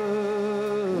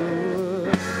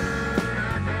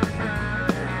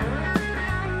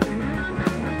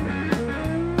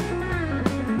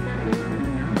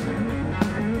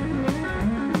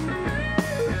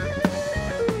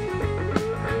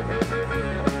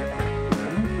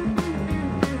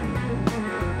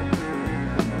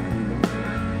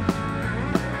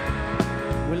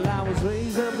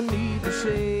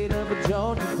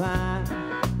 can find,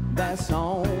 that's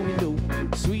all we know.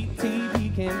 Sweet tea,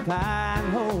 pecan pie,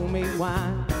 and homemade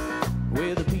wine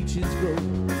where the peaches grow.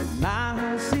 My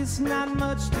house is not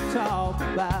much to talk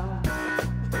about,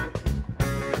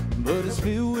 but it's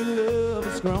filled with love,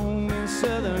 it's grown in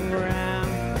southern ground.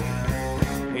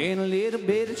 And a little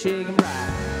bit of chicken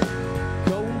fried,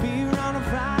 cold beer on a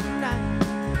Friday night,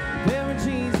 pair of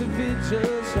jeans that fit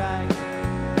just right,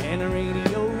 and a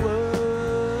radio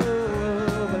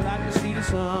up. I like to see the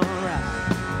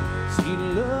sunrise, see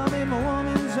the love in my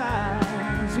woman's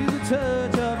eyes, see the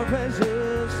touch of a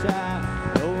precious child,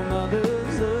 oh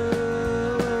mother's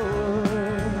love.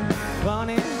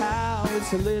 Funny how it's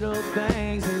the little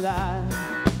things in life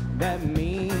that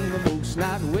mean the most,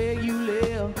 not where you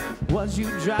live, what you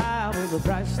drive, or the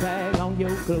price tag on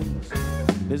your clothes.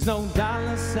 There's no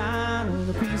dollar sign or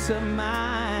the peace of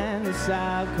mind, this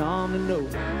I've come to know.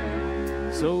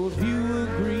 So if you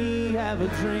agree, have a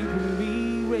drink with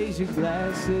me, raise your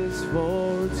glasses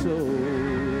for a toast.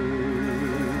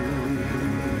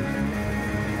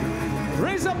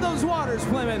 Raise up those waters,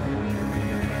 Plymouth.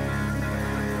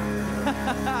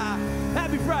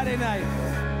 Happy Friday night.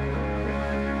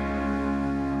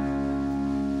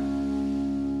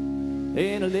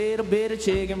 And a little bit of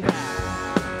chicken fried,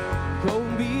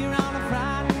 cold beer on a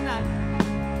Friday night,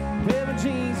 pair of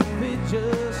jeans that fit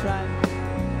just right,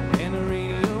 and the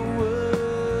radio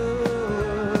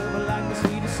up. I like to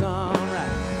see the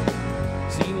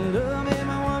sunrise, see the love in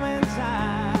my woman's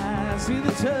eyes, see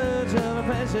the touch of a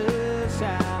precious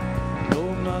child, no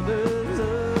mother's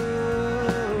love.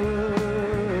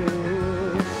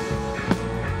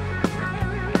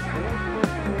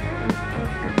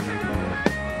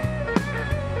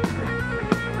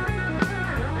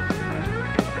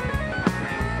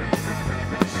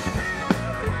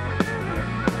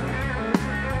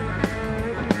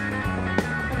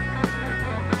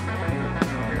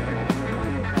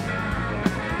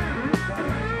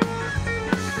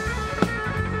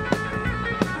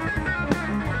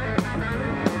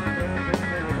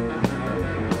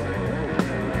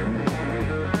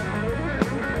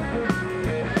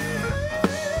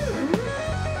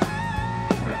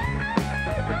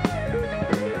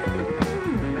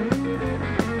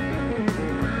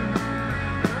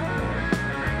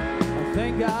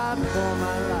 Thank God for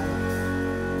my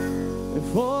life, and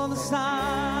for the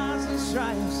stars and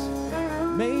stripes,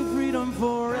 may freedom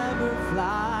forever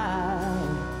fly.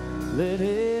 Let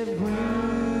it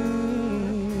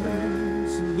bring,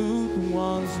 salute the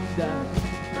ones who died,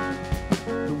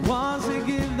 the ones that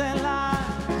give their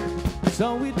lives,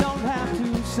 so we don't have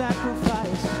to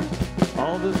sacrifice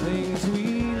all the things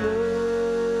we love.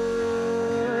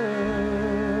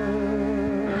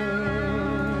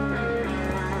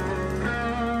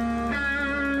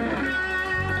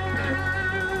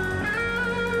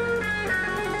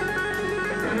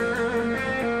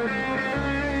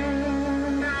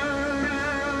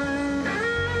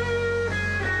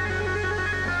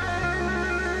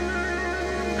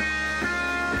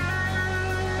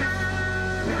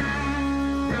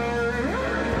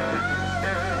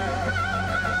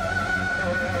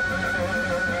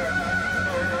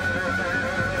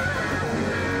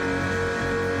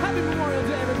 Happy Memorial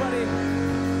Day, everybody.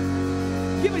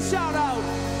 Give a shout out.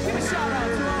 Give a shout out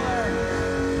to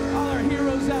all our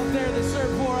heroes out there that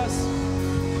serve for us,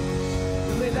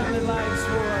 that lay down their lives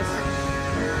for us,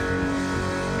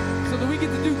 so that we get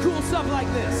to do cool stuff like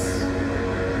this.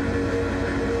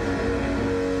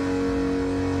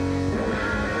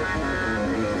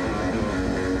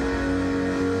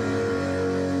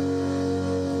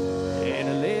 And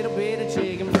a little bit of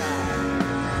chicken fried.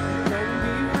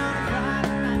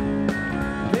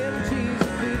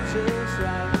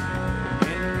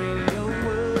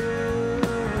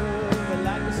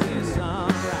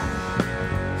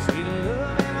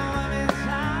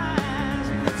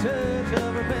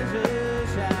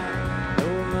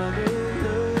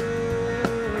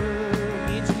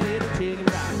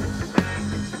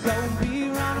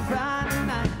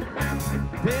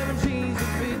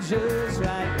 Just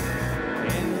right,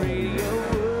 and the radio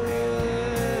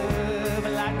up. I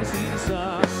like to see the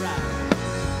sunrise,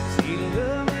 see the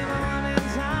love in my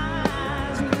woman's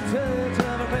eyes, with the touch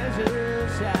of a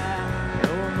precious child,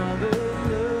 oh mother's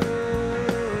love.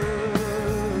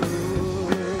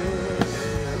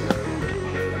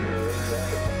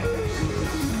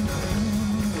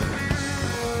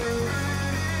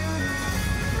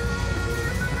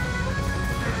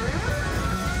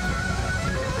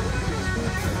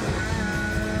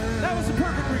 That was a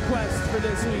perfect request for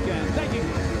this weekend. Thank you.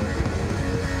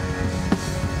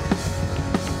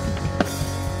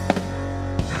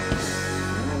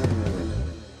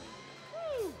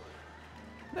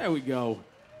 There we go.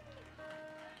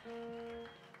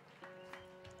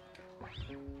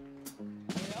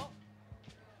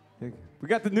 We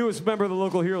got the newest member of the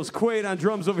local heroes, Quaid, on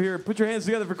drums over here. Put your hands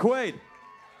together for Quaid.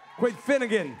 Quaid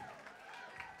Finnegan.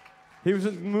 He was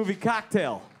in the movie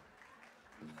Cocktail.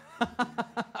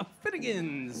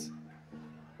 Finnegans.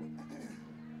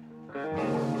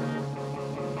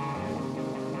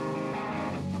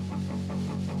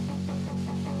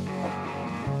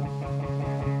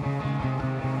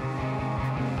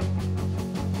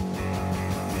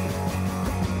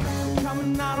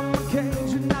 Coming out of my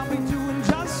cage and I'll be doing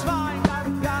just fine. I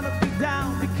gotta be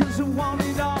down because I want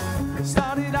it all.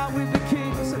 Started out with a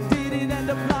kiss, I didn't end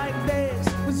up like this.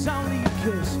 It was only a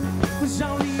kiss, it was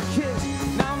only a kiss.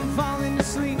 Now I'm falling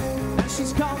asleep, and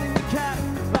she's calling the cab.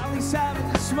 While he's having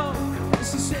a smoke, and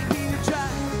she's shaking a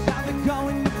track. Now they're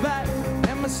going to bed,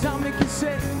 and my stomach is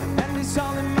sick, and it's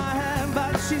all in my head,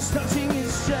 but she's touching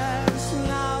his chest.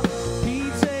 Now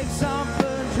he takes off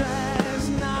her dress.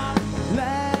 Now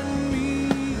let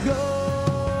me go.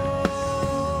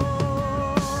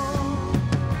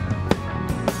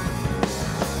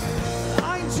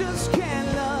 I just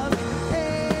can't love,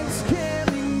 it's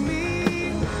killing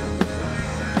me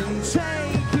and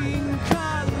taking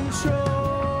control.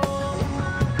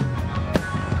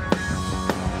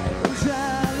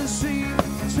 Jealousy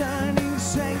turning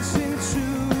saints into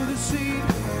the sea,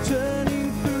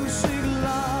 turning through sick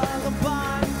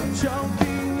lullaby,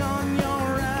 choking on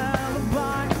your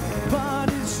alibi, but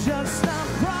it's just a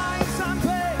price I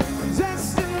pay.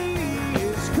 Destiny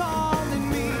is calling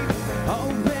me.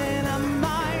 Open up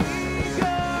my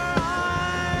eager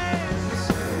eyes.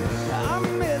 I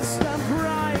miss the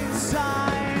bright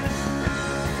side.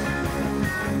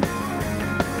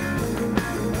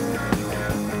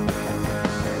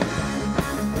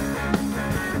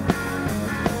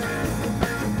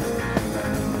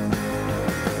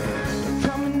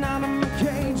 Coming out of my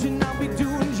cage and I'll be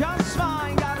doing just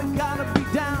fine. Gotta be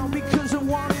down because I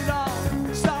want it all.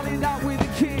 Started out with a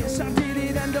kiss, I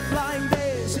didn't end up like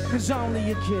this. It was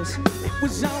only a kiss, it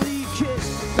was only a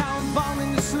kiss. Now I'm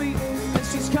falling asleep and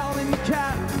she's calling the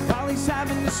cab while he's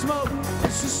having the smoke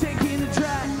and she's taking a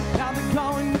drag. Now they're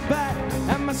going to bed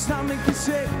and my stomach is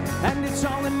sick and it's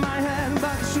all in my head,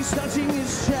 but she's touching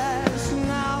his chest.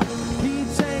 Now he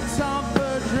takes off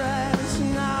her dress.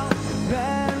 Now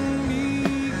let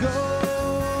me go.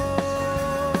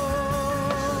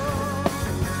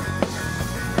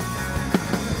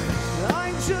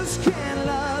 I just can't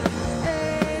love,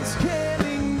 it's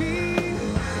killing me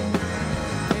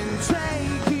and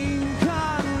taking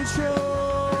control.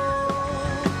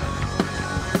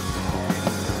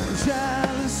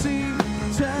 Jealousy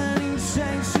turning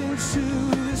saints into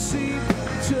the sea,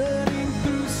 turning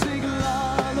through sick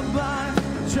lullaby,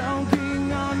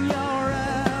 choking on your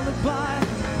alibi,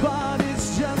 but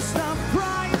it's just a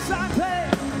price I pay.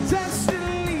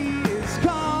 Destiny is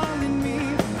calling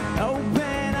me.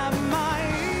 Open up my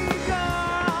eager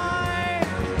eye.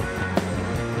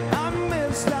 I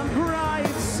miss the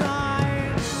bright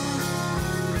side.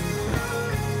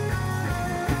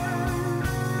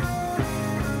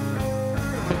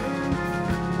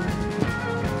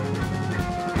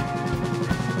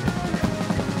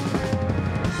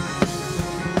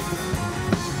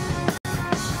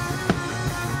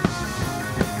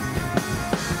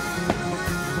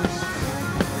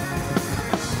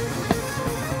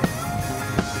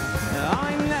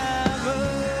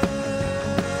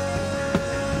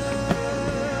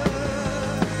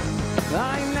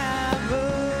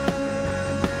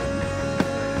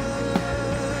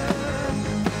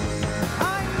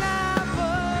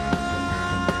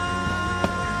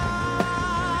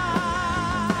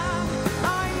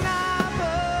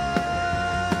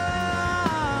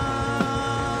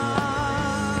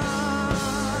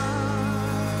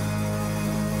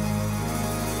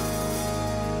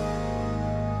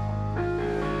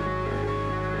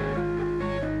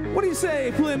 What do you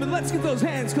say, Plymouth? Let's get those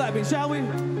hands clapping, shall we?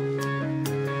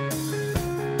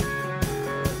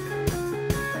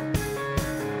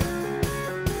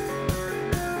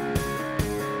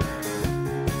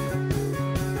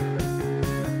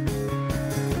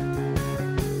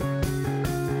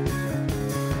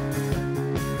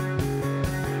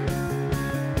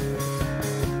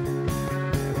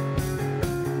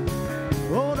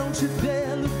 Oh, don't you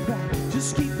dare look back.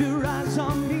 Just keep your eyes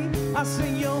on me. I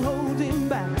say you're holding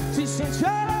back. She said,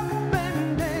 shut up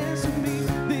and dance with me.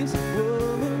 This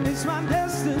woman is my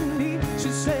destiny. She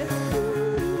said,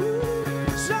 ooh,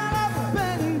 shut up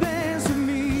and dance with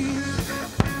me.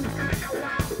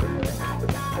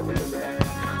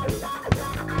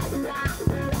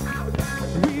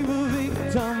 We were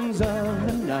victims of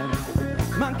the night.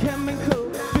 my chemical,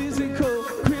 physical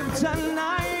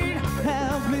kryptonite,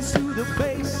 helpless to the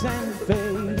base and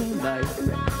fading light.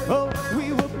 Oh,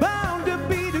 we were bound to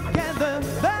be together,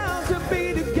 bound to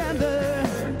be together.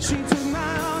 She took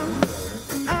my arm,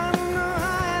 I don't know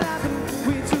how it happened.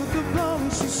 We took the blow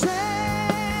and she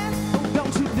said, oh,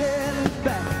 don't you dare look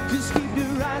back, just keep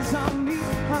your eyes on me.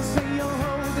 I say you're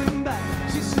holding back.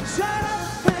 She said, shut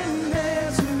up and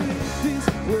dance with me. This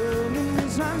world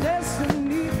is my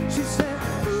destiny. She said,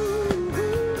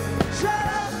 ooh, shut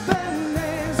up and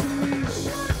dance with me.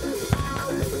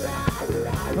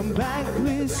 From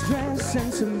backless dress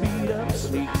and some beat-up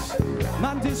sneaks,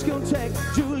 my discotheque,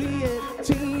 Juliet,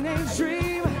 teenage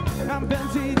dream. I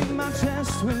felt it in my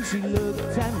chest when she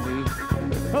looked at me.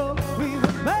 Oh, we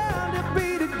were bound to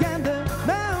be together,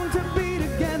 bound to be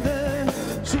together.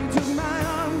 She took my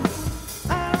arm,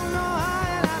 I don't know how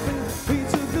it happened. We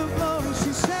took the blow and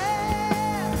she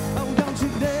said, oh, don't you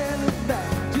dare look back,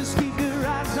 just keep your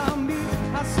eyes on me.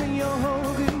 I say you're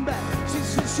holding back. She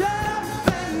said, shut up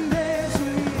and dance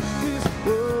with me. This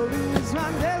world is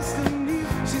my destiny.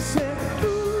 She said,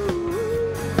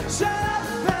 ooh, shut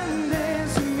up and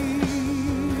dance with me.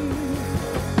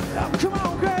 Oh, come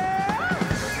on, girl.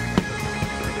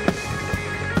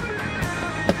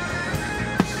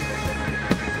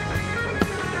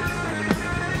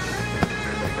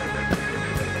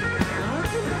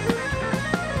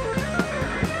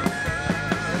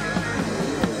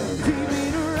 Deep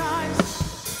in her eyes,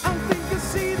 I think I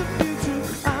see the future.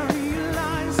 I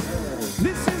realize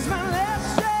this is my last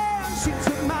chance. She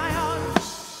took my arm,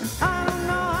 I don't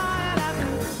know how it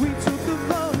happened. We took the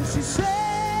blow and she said,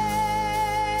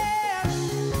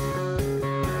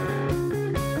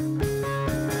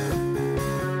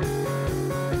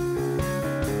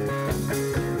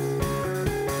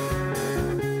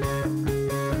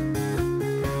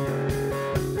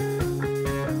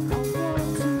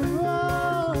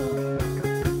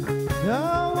 I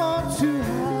want to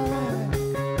hide.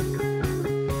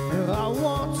 I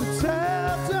want to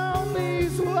tear down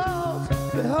these walls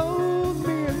that hold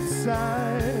me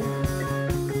inside.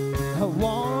 I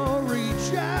want to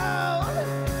reach out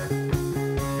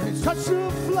and touch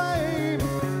the flame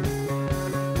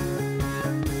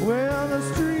where the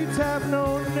streets have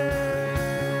no name.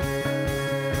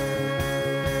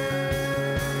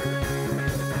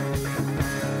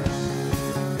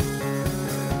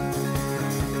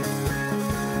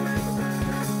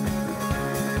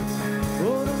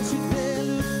 Oh, don't you dare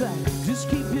look back, just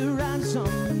keep your eyes on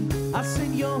me. I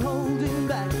said you're holding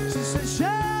back. She said, shut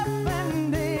up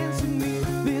and dance with me.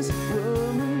 This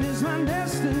woman is my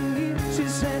destiny. She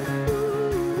said,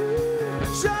 ooh,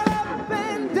 shut up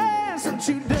and dance. Don't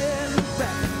you dare look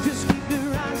back, just keep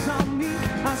your eyes on me.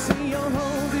 I said you're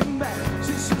holding back.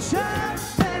 She said, shut up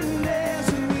and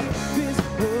dance with me. This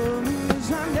woman is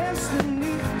my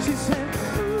destiny. She said,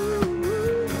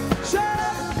 ooh, shut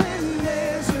up and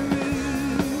dance with me.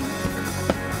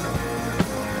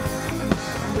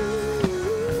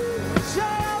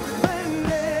 Shut up and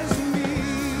dance with me.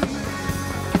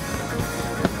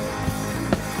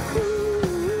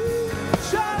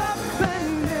 Shut up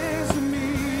and dance with me.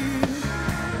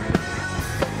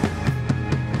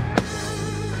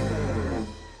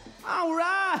 All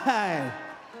right.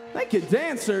 Thank you,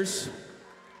 dancers.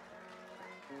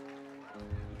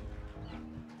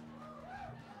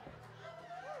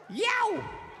 Yow!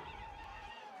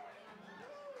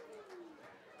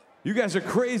 You guys are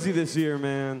crazy this year,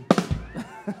 man.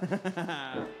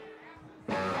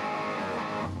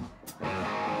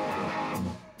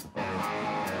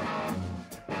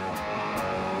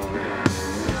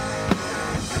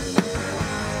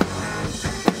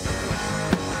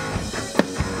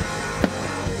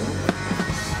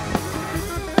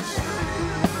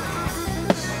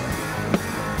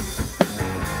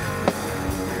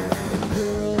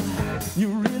 Girl, you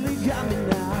really got me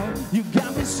now. You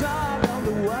got me sold on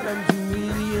to what I'm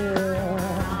doing,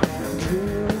 yeah.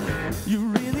 Girl, you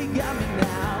really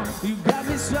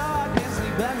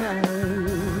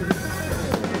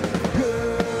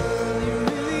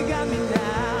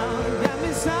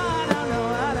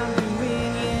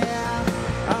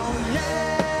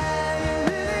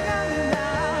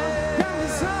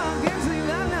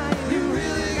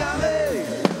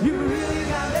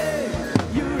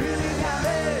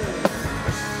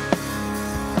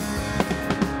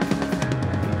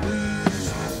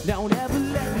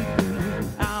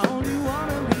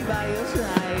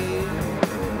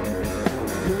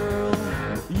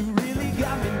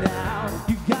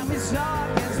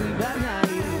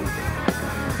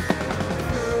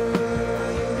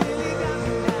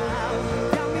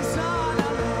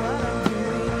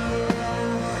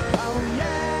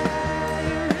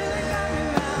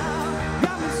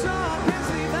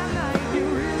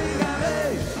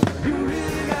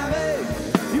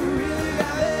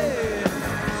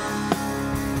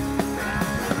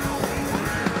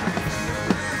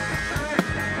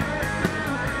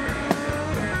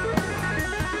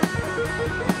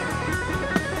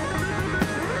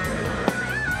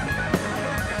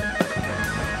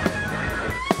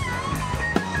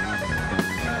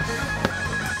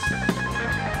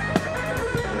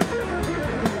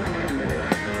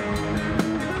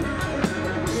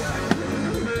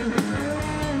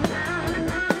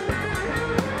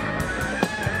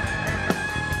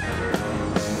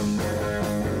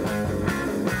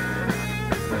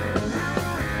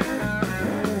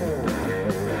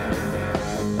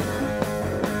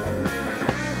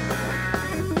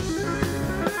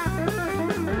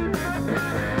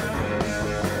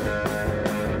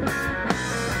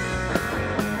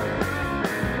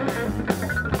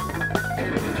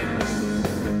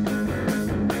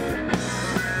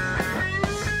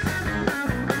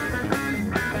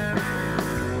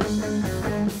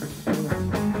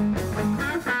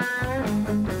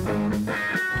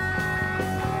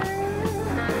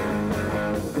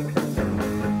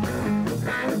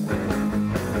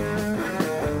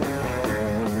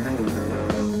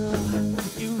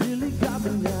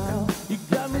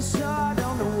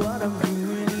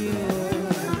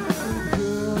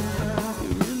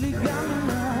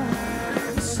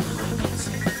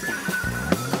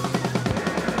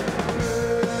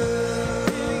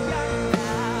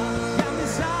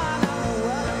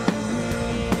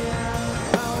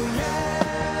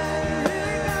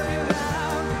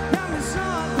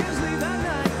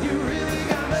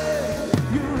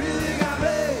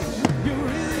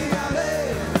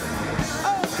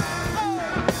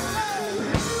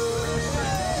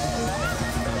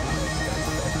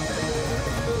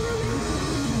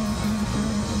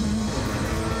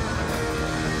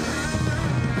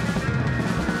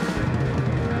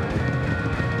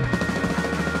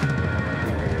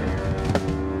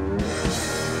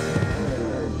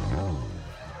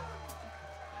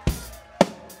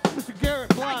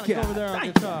harmonica over there on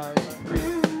guitar.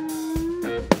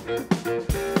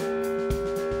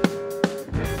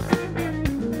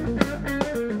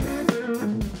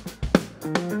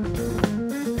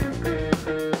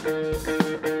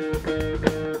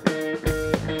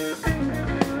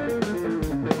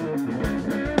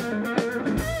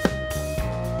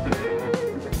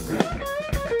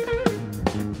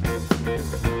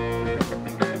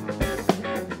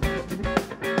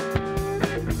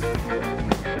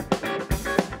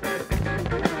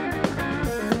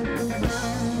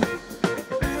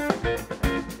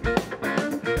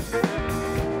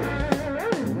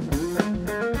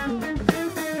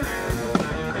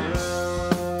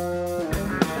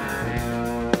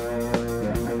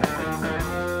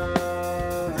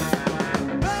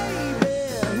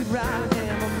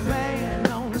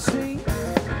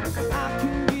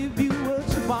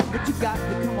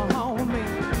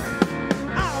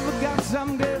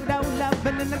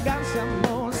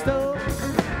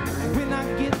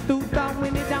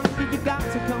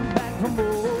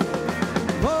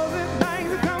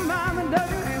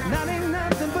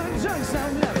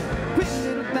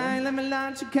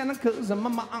 Cause I'm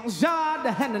on Jard,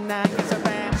 the hand and I guess I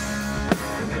ran.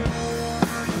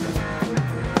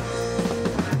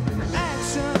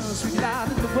 Actions, sweet light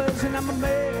in the words, and I'm a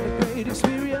man with great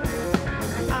experience.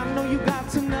 I know you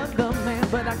got another man,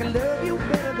 but I can love you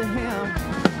better than him.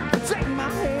 Take my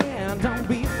hand, don't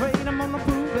be afraid, I'm gonna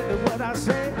prove it with what I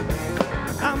say.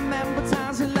 I'm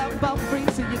advertising love for free,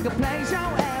 so you can place your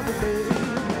ad with me.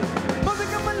 Must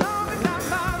come along and not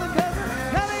bother, cause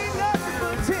that ain't nothing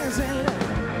but tears and love.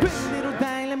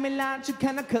 Let me light you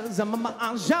kinda cause I'm on my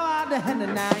show out the hand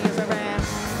and I yes I ran.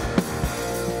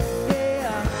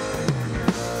 Yeah.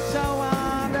 Show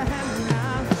out the hand and I.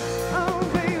 Oh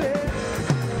baby.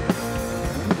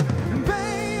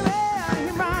 Baby,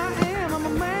 here I am, I'm a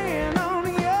man on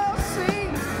your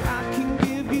scene. I can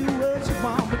give you what you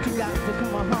want, but you got to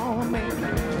come home with me.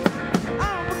 I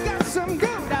got some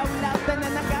good out loud and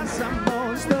then I got some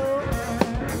more stuff.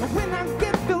 When I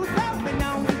get through that, me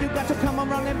now you got to come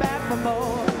running back for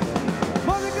more.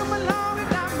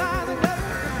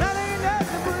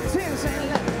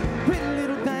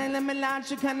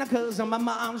 You kinda cause I'm my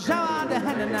mom's show out the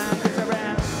hand and I get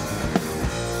around.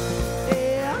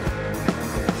 Yeah.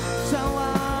 Show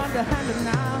out the hand and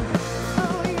I.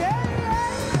 Oh yeah,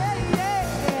 yeah, yeah,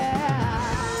 yeah.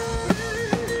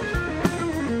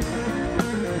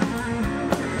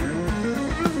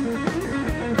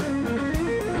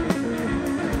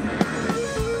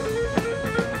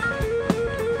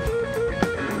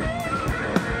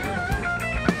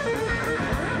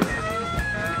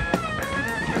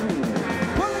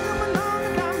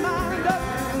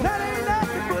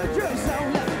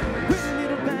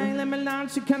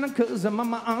 She kinda cause I'm on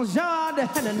my own yard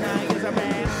and the night is a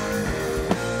man.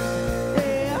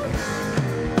 Yeah.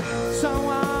 So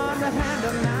on the hand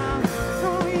of now.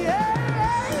 Oh yeah,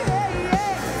 yeah, yeah,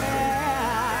 yeah.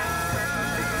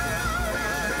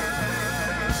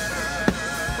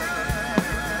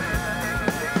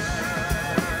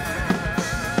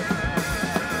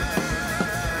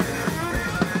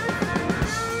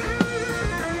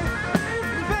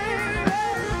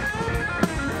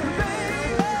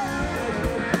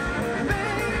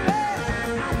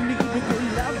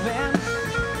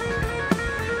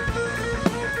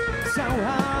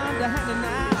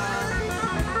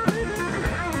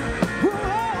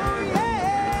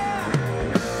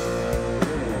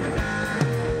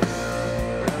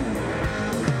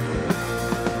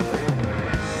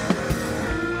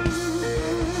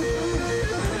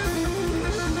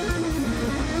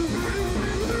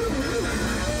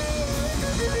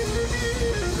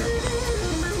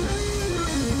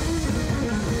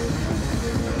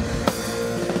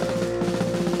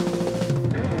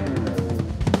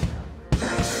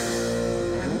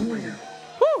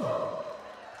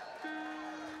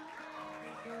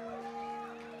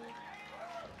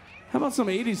 How about some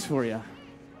 80s for you?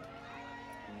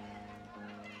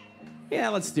 Yeah,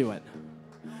 let's do it.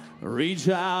 Reach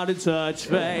out and touch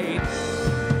fate.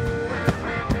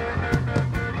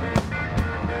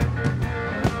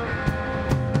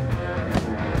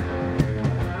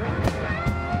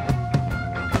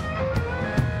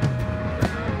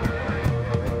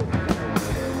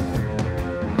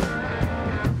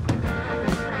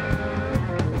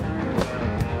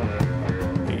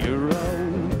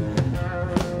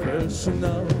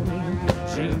 Personal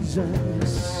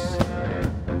Jesus,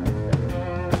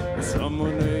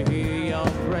 someone to hear your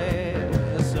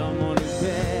prayer, someone who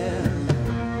cares.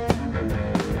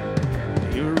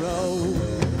 Hero,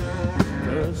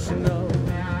 personal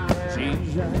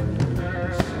Jesus,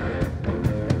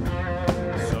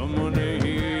 someone to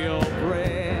hear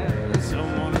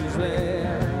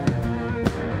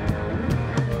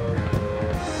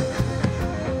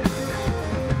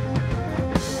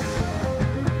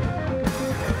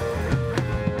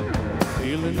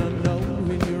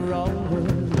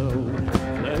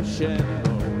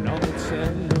crescendo on the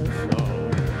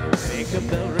telephone. Pick up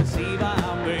the receiver,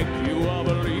 I'll make you a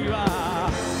believer.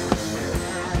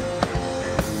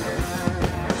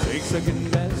 Take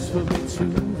second best, put me to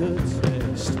the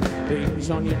test. Things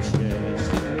on your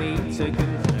chest, you need to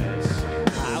confess.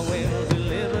 I will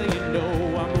deliver, you know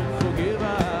I'm a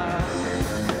forgiver.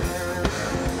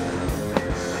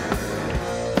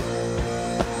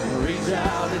 Reach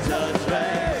out and touch me.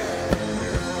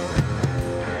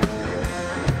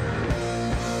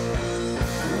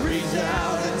 Reach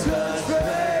out and touch me.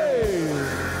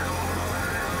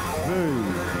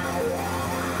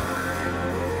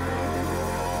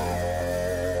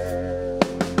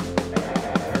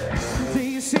 Do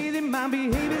you see that my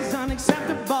behavior's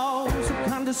unacceptable? So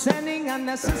condescending,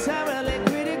 unnecessarily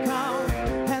critical,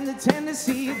 and the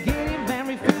tendency of getting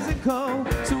very physical.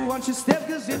 So watch your step,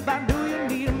 cause if I do, you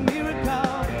need a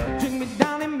miracle. Drink me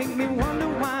down and make me wonder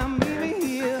why I'm even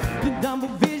here. The double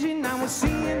vision I was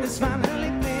seeing is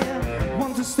finally clear.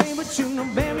 Want to stay, but you know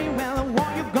very well I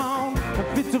want you gone. I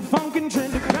fit the funk and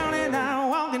trend the crown, and I don't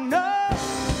walk enough.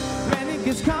 When it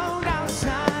gets cold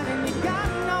outside and you got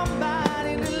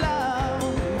nobody to love.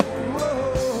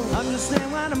 Whoa.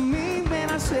 Understand what I mean when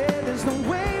I say there's no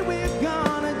way we're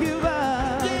gonna give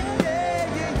up.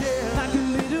 Like a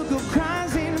little girl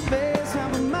cries in the face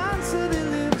of a monster that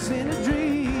lives in a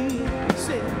dream.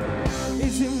 Say,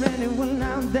 is there anyone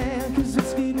out there? Cause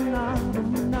it's getting harder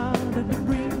and harder to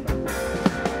breathe.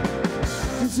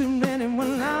 Is there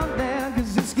anyone out there?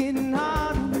 Cause it's getting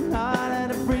harder and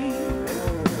harder to breathe.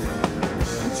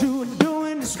 What you were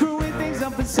doing is screwing things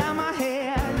up inside my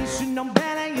head. You should know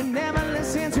better, you never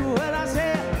listen to what I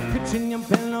said. Pitching your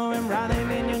pillow and writing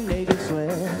in your naked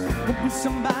sweat. Hope with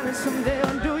somebody someday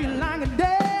will do you like a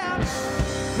dad.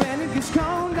 When it gets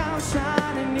cold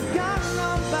outside and you got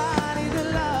nobody to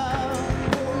love.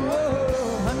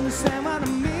 Whoa. Understand what I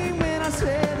mean when I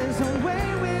say there's no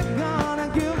way we're gonna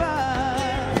give up.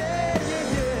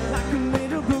 Like a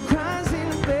little girl cries in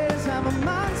the face of a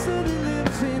monster that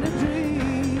lives in a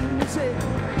dream. Say,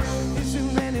 is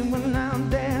there anyone out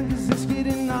there? Cause it's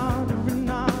getting harder and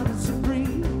harder to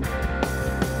breathe.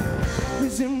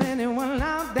 Is there anyone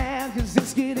out there? Cause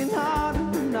it's getting harder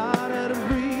and harder to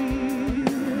breathe.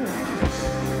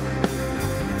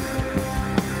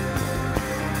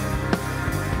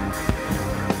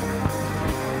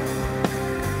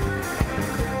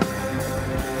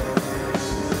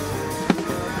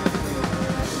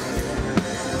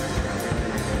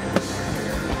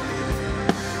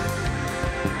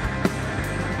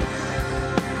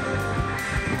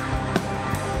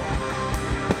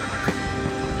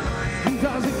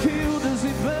 Does it kill? Does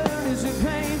it burn? Is it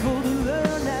painful to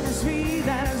learn that it's me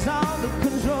that is all the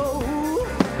control?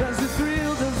 Does it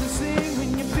thrill? Does it sting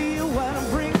when you feel what I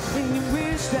bring? When you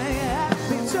wish that you had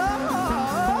been told?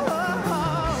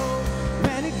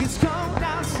 When it gets cold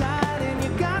outside and you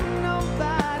got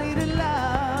nobody to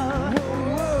love.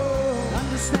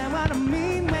 Understand what I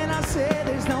mean when I say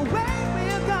there's no way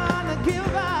we're gonna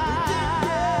give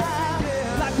up.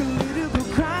 Like a little girl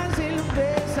cries in the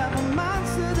face of a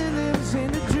monster that lives in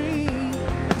a dream.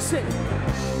 Say,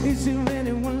 is there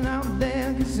anyone out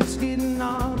there? Cause it's getting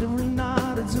harder and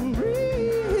harder to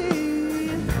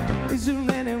breathe. Is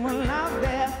there anyone out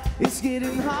there? It's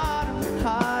getting harder and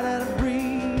harder to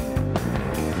breathe.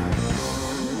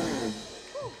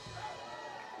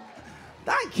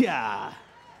 Thank ya.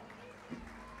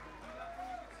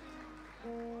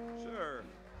 Sure.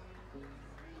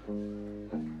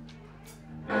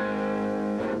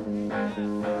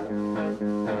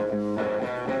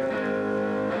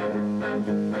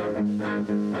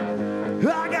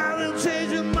 I got a little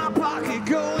change in my pocket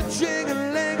going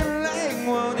ching-a-ling-a-ling.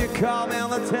 Won't you call me on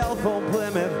the telephone,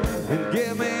 Plymouth, and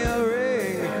give me a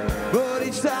ring? But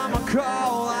each time I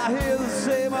call, I hear the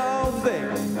same old thing.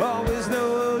 Always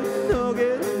no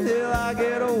good until I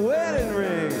get a wedding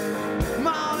ring.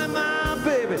 Morning, my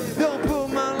baby, don't put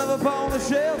my love upon the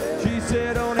shelf. She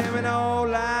said, don't have me no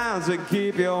lines and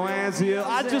keep your hands here.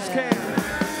 I just can't.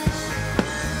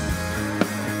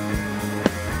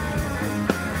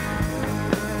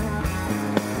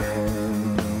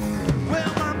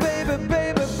 Well, my baby,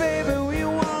 we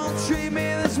won't treat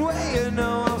me this way. You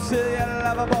know I'm still your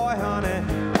lover boy, honey.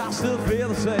 I still feel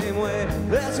the same way.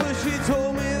 That's when she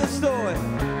told me the story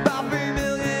about 3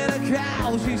 million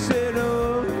cows. She said,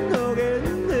 no good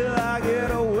until I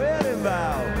get a wedding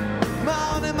vow.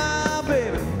 Morning, my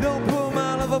baby, don't put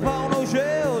my love upon no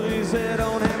shelf. She said,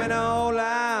 don't have me no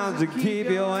lines to keep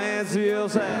your hands to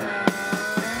yourself.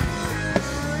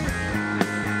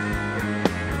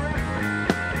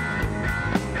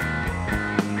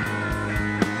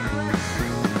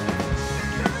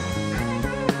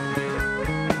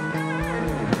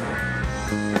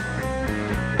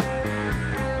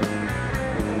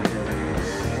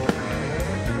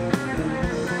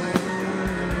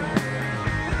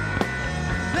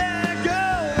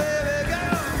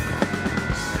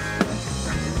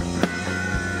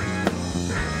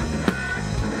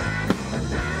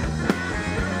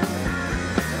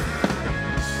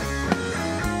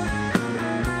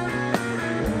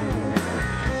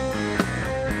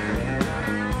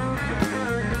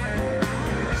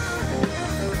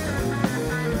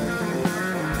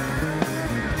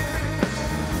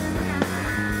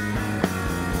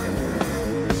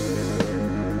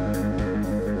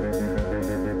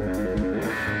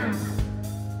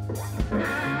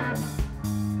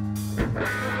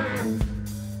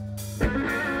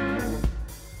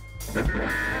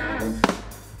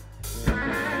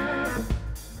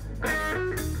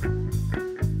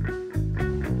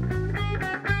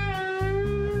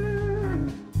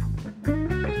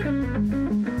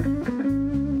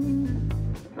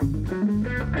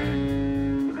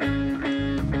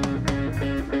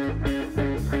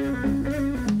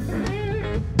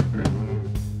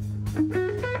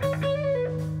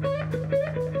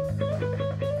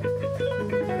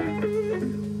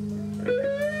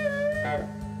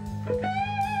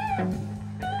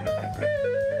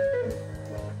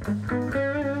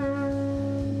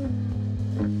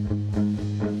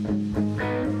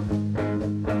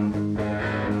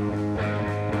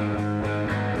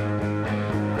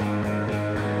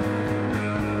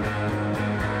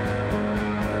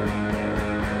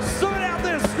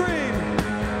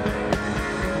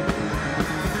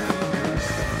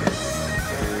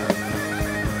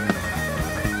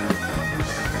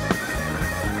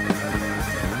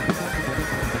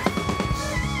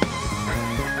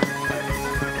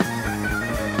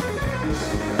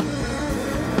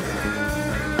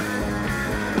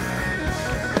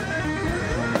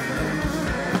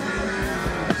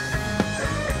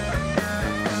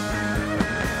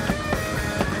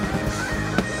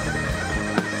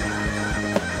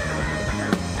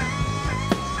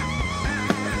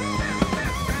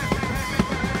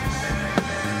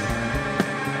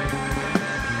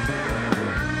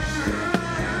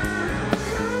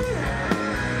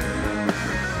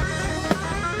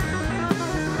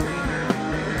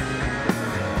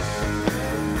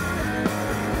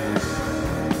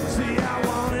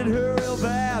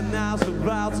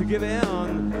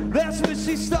 giving. That's when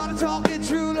she started talking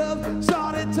true love,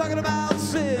 started talking about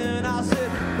sin. I said,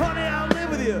 honey, I'll live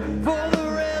with you for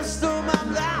the rest of my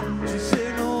life. She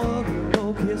said, no hug,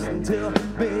 no kiss until I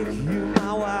make you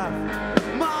my wife.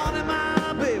 Morning,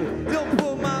 my baby, don't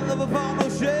put my love upon no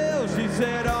shelf. She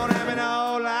said, don't have me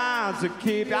no lines to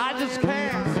keep, I just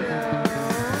can't.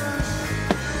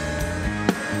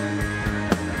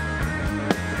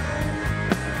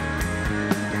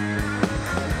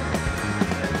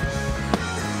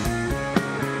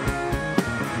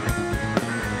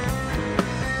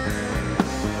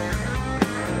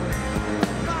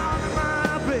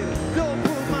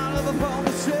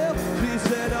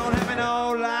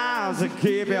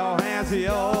 Keep your hands to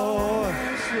yours.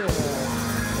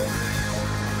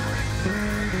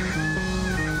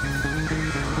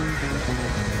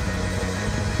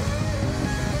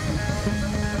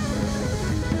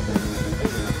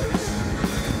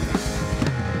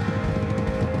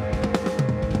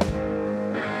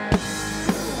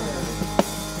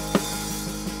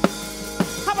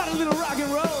 How about a little rock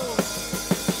and roll?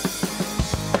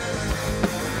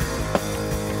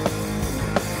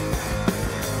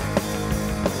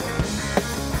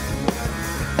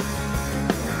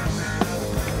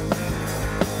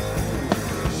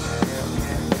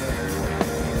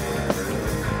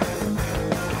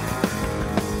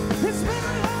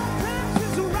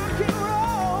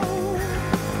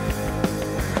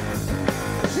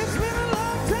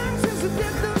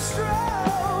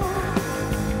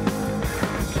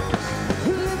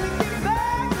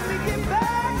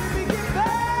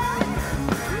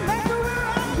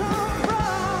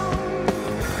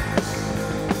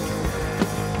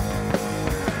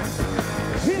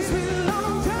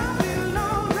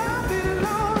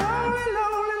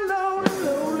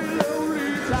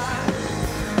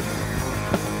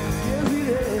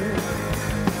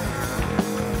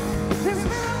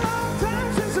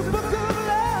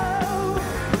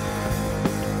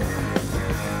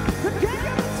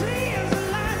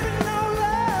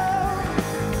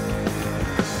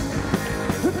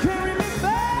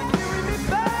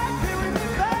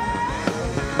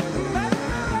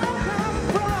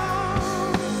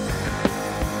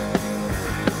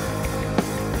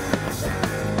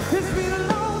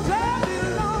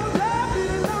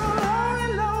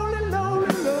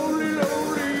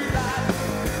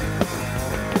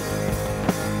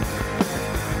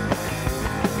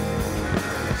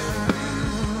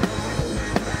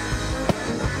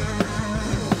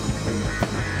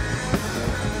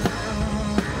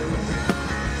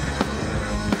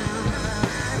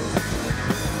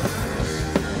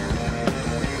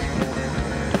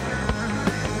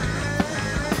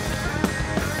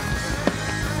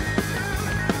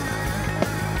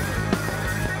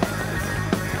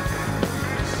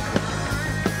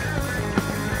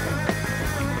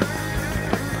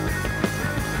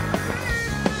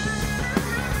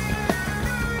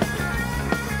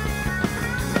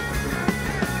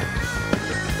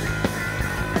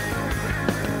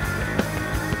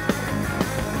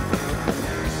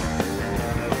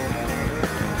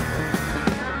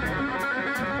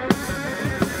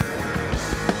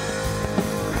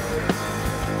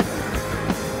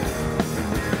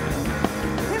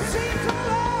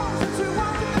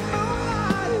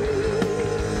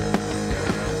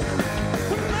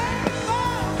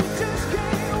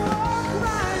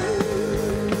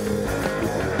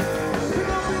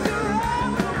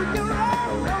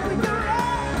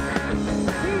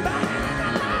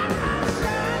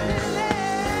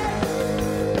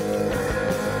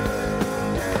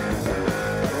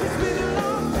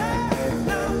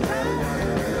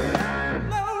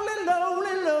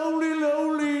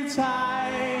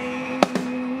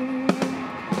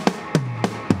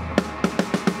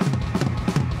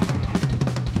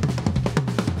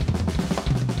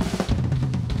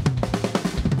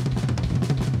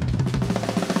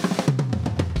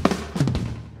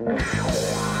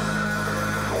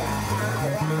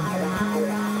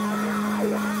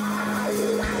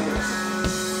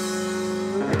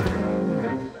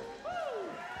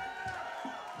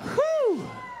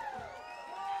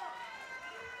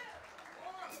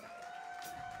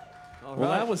 Well,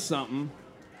 that was something.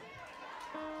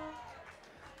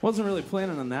 Wasn't really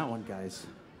planning on that one, guys.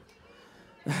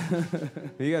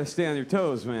 You got to stay on your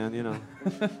toes, man, you know.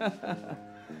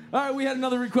 All right, we had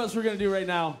another request we're going to do right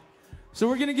now. So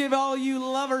we're going to give all you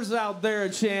lovers out there a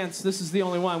chance. This is the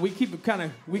only one. We keep it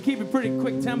pretty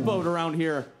quick tempoed around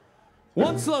here.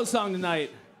 One slow song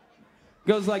tonight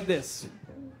goes like this.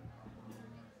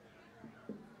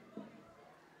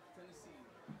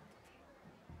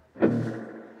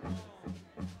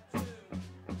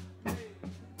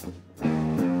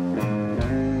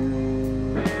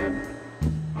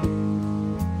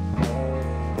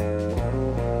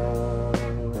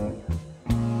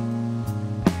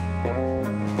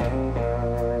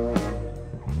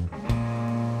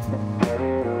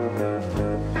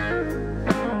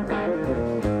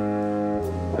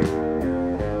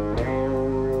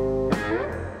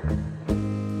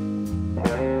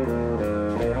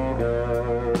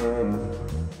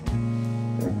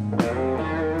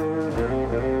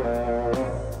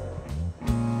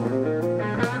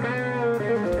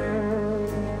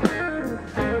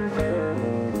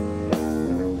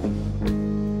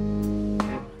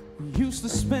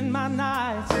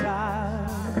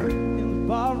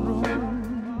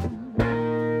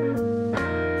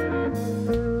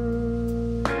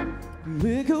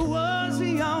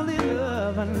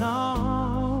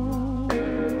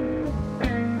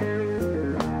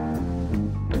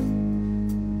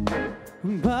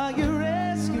 but you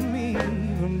rescued me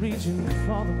from reaching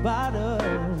for the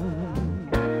bottom.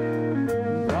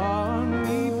 Brought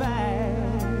me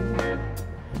back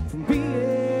from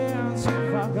being so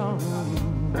far gone.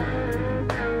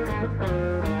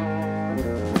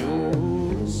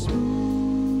 You're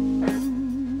smooth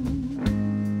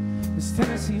as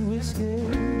Tennessee whiskey.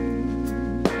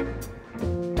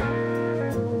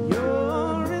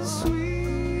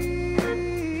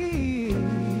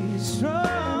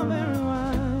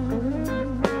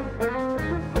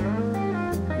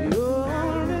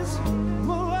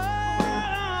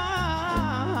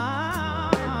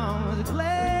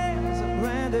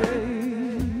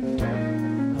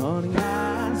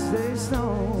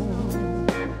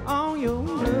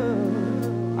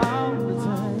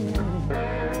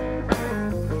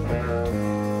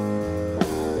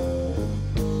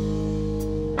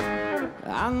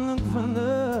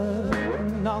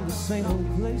 Same old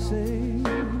places.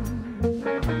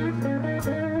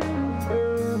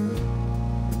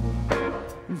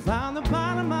 Found the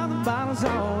bottom of the bottle's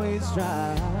always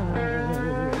dry.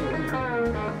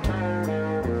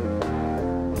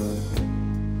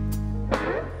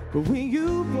 But when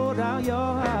you poured out your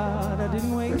heart, I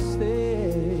didn't waste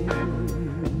it.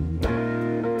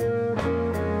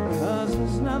 'Cause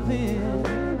there's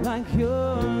nothing like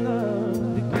your love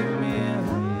to give me.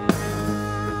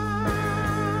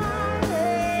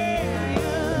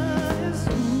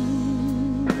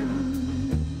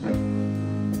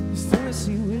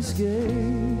 Whiskey.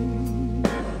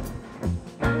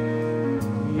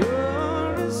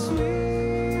 You're as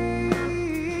sweet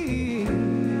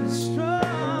as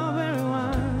strawberry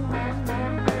wine.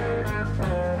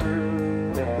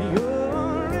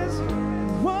 You're as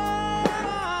warm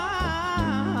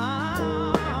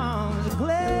as a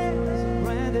glass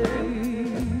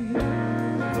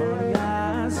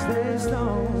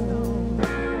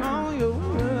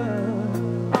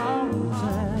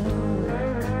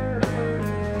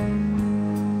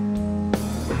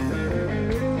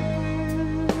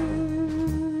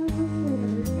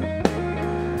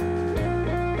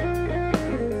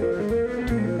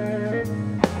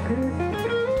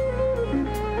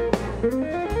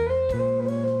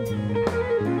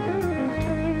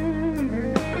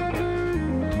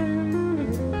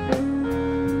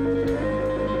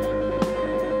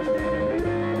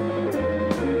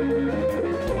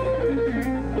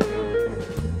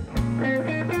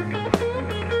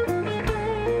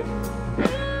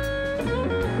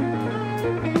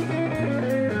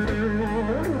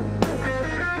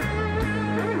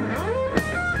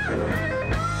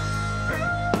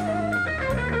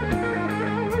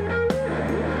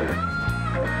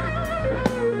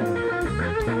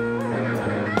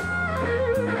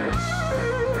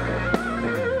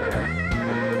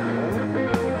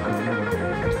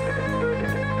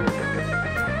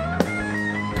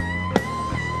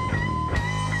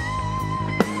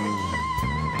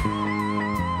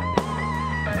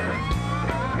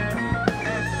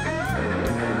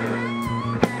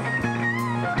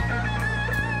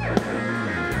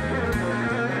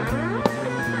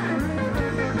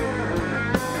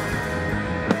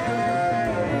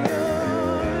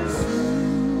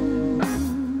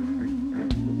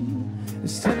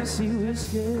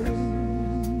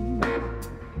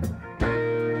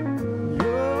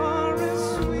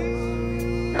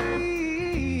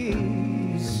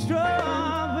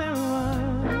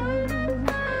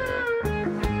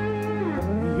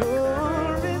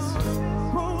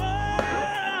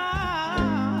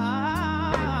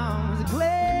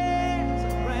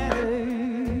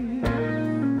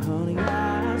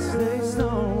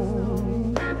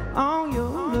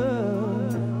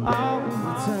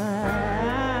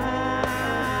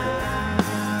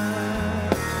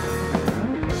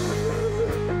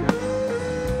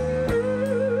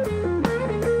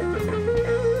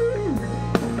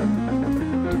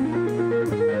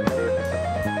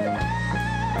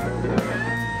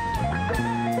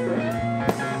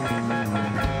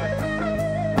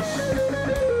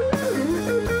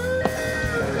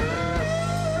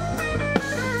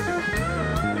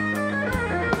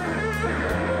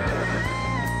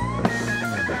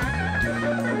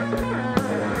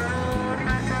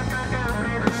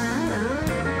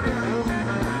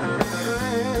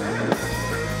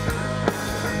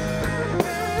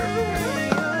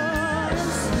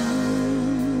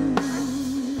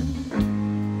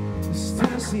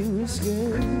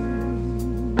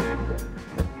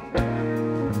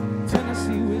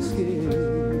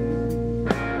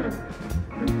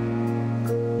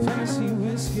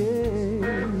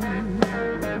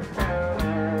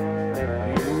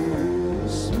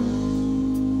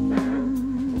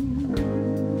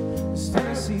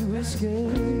Tennessee whiskey.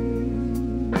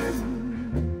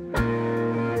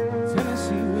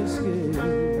 Tennessee whiskey.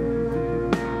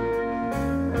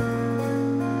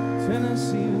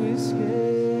 Tennessee whiskey.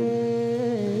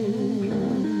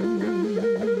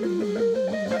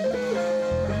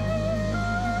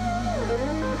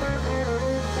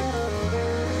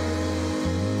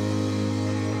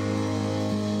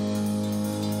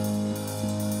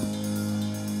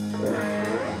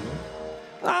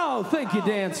 Oh, thank you,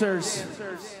 dancers. Hey,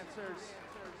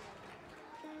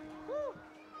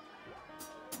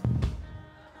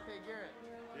 Garrett.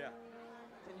 Yeah.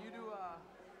 Can you do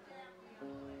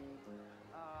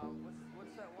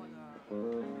what's that one?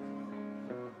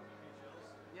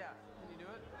 Yeah, can you do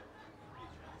it?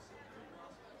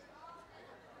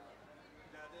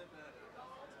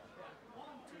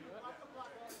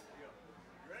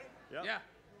 Yeah.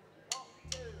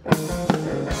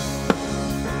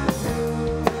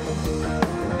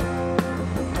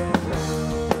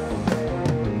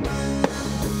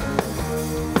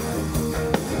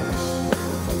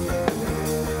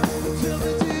 Tell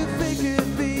me, do you think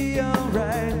it'd be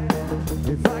alright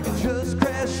if I could just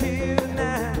crash here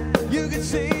tonight? You can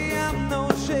see I'm no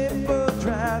shape for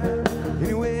driving.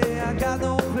 Anyway, I got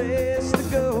no place to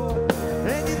go,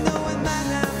 and you know it might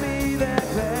not be that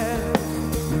bad.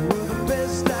 You were the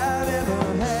best I'd ever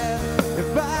had.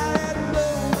 If I had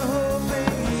blown the whole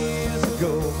thing years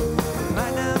ago,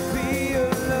 might not be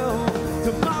alone.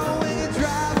 Tomorrow we can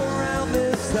drive around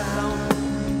this town.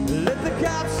 Let the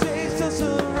cops chase us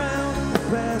around.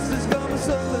 Past is gonna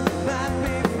something might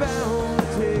be found.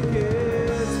 Take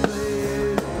its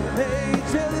place. Hey,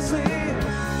 Tennessee.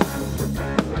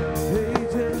 Hey,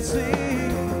 Tennessee.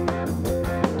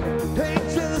 Hey,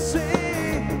 Tennessee.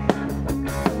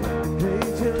 Hey,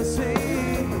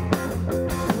 Tennessee.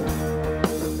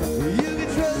 You can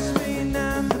trust me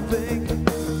not to think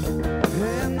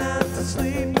and not to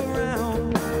sleep around.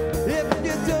 If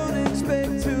you don't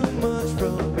expect too much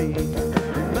from me,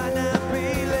 you might not be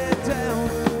let down.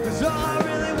 'Cause all I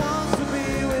really want's to be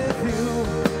with you.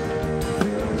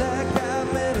 Feel like I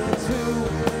meant it to.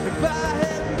 If I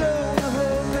hadn't known the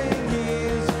whole thing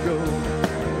years ago,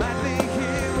 might be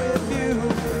here with you.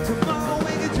 Tomorrow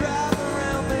we can drive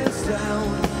around this town.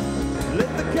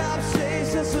 Let the cops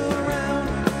chase us around.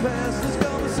 Past is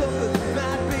gonna something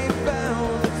might be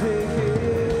found to take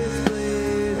its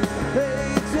place. Hey,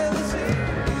 Tennessee.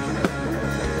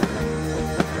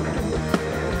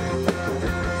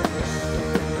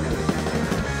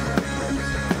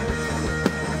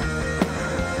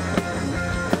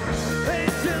 Hey,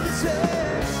 Tennessee.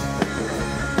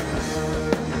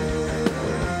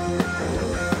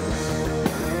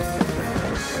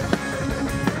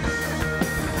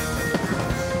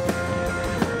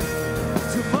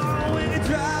 Tomorrow we can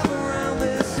drive around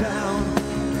this town.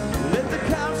 Let the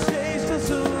cops chase us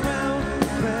around.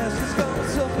 Past is gonna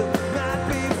something might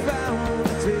be found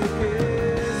to take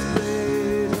its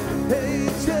place. Hey,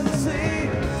 Tennessee.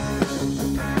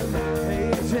 Hey,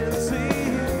 Tennessee.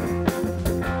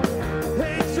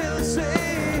 Hey, Tennessee.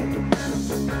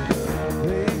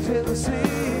 Hey,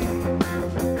 Tennessee.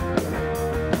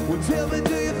 Well, tell me,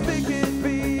 do you think it'd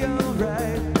be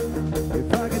alright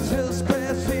if I could just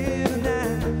crash here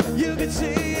tonight? You can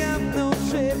see I'm no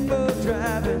shape for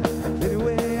driving.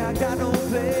 Anyway, I got no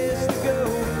place to go,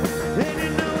 and you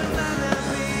know it might not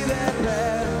be that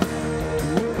bad.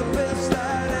 You were the best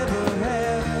I'd ever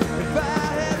had. If I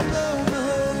had known the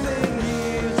whole thing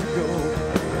years ago,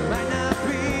 might not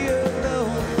be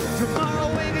alone. Tomorrow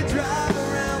we can drive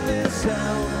around this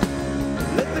town.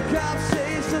 Let the cops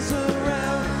chase us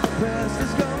around. Past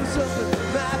is gone, something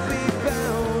might be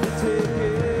found to take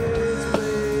its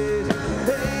place.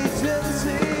 Hey,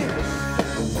 Tennessee.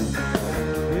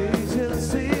 Hey,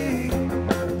 Tennessee.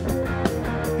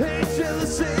 Hey,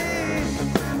 Tennessee.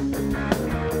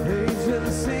 Hey,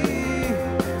 Tennessee.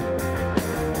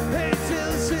 Hey,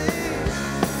 Tennessee.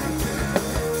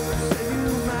 Save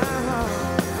you my heart.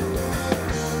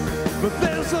 But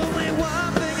there's only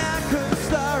one thing I could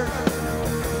start.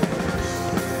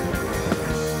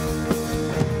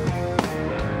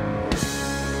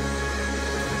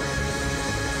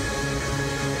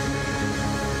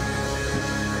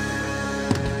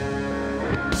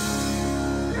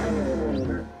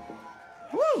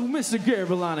 Woo, Mr. Gary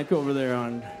Volanic over there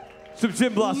on Some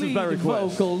Jim Blossoms by lead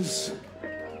request. vocals.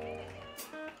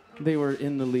 They were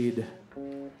in the lead.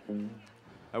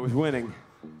 I was winning.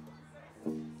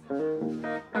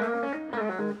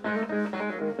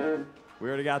 We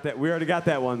already got that. We already got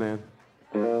that one, man.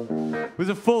 It was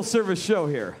a full service show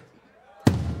here.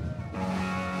 We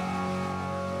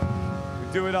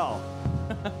do it all.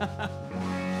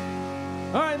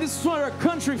 All right, this is for our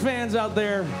country fans out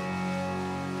there.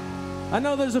 I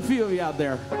know there's a few of you out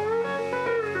there.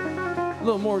 A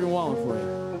little Morgan Wallen for you.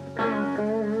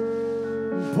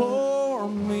 Pour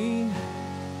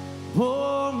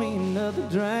me another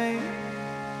drink.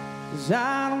 'Cause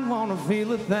I don't wanna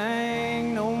feel a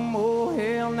thing no more,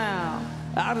 hell now.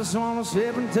 I just wanna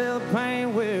sip until the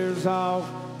pain wears off.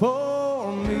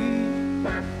 Pour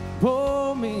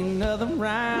me another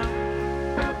round.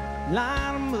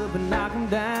 Line 'em up and knock 'em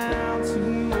down. 2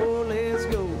 more, let's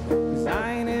go. 'Cause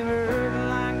I ain't ever heard it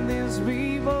like this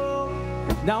before.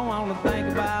 Don't wanna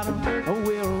think about 'em, or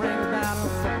we'll ring without 'em.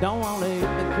 Don't wanna hit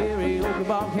the karaoke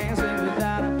bar, can't sing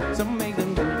without 'em. So make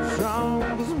them feel strong,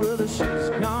 'cause brother, she's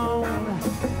gone.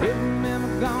 If I'm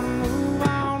ever gonna move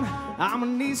on, I'ma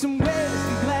need some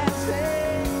whiskey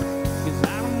glasses. 'Cause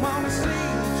I don't wanna see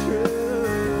the truth.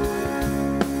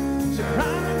 So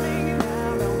probably make it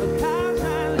out on the couch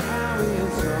right now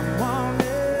with someone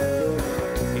new.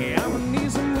 Yeah, I'ma need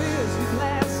some whiskey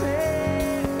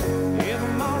glasses if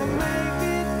I'm gonna make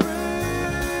it through.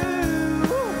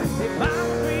 If I'm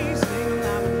free singing,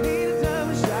 I'ma need a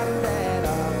double shot of that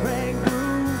heartbreak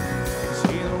groove.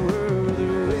 See the world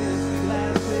through whiskey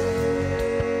glasses.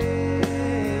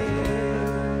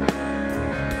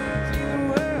 See the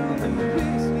world through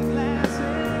whiskey glasses.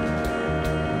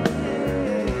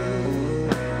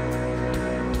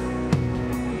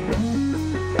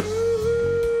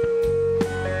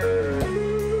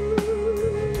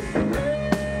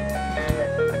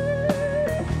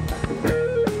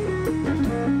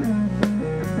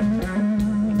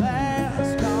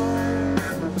 Last call,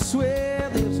 I swear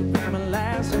this will be my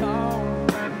last call.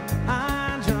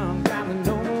 I'm drunk, got to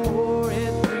no more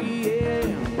at 3 a.m.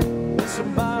 It's a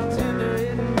bartender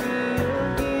hitting me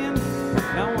again.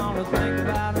 Don't wanna think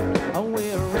about it, or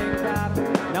we'll ring about it.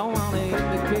 Don't wanna hit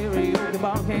the karaoke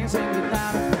bar, can't sing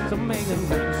without it. So make them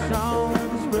bring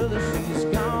songs, brother, she's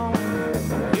gone.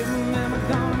 If I'm ever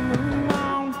gonna move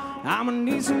on, I'ma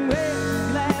need some whiskey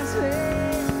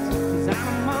glasses. 'Cause I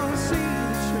don't wanna see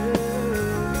the truth.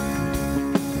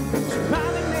 So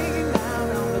probably make it down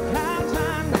on the couch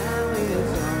right now with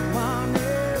someone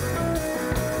new.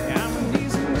 I'ma need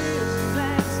some whiskey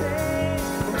glasses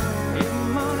if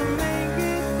I'm gonna make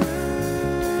it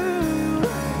through.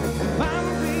 If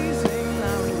I'ma be singing,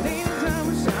 I would need a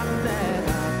double shot of that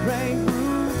heartbreak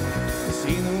groove.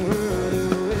 See the world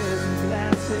through whiskey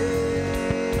glasses.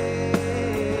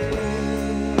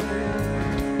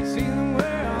 See the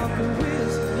world through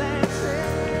whiskey glasses.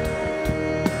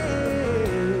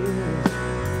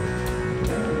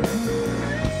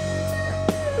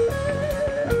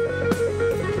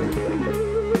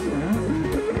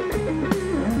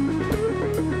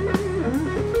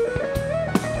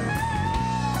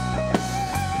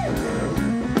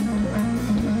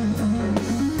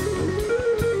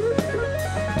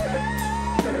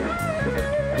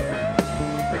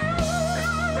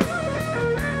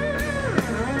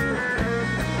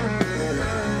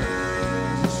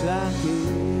 Just like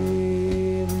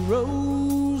every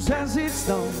rose has its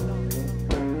thorn,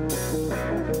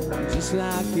 just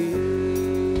like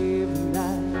every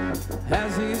night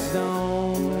has its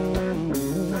dawn,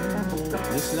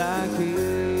 just like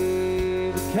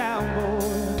every cowboy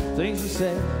sings a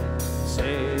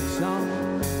sad song.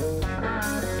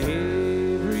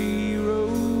 Every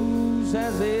rose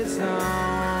has its thorn.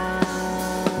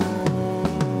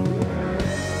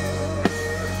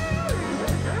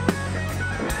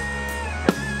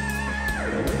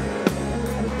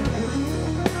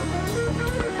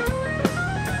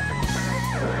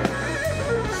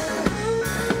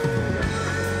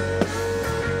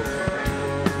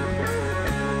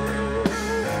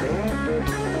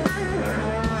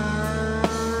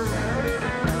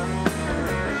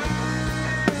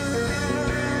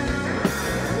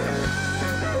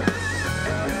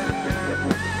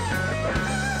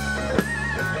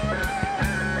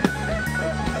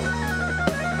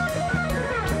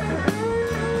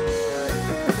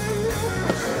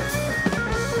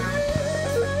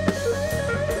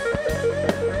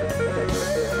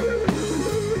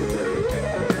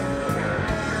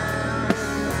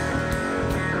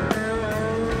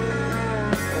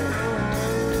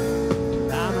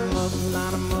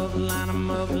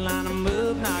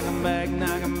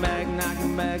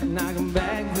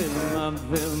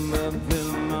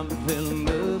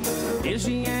 If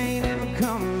she ain't ever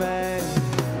come back,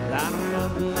 line 'em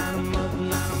up, line 'em up,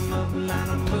 line 'em up, line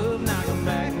 'em up, knock 'em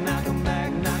back, knock 'em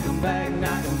back, knock 'em back,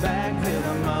 knock 'em back, fill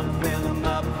 'em up, fill 'em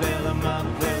up, fill 'em up,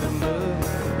 fill 'em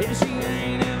up. If she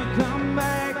ain't ever come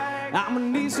back, I'ma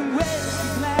need some whiskey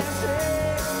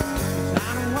glasses. 'Cause I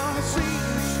don't wanna see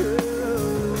the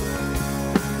truth.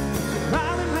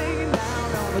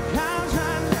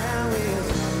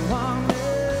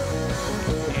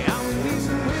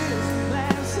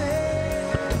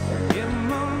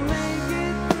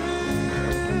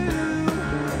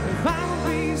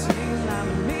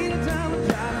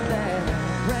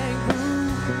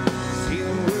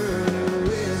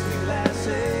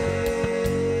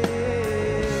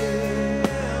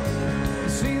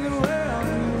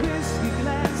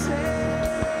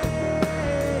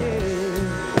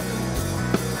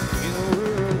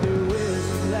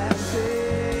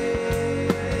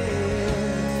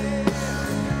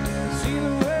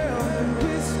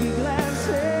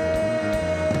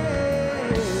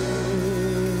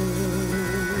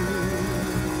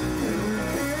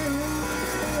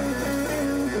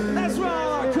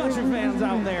 the country fans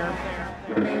out there.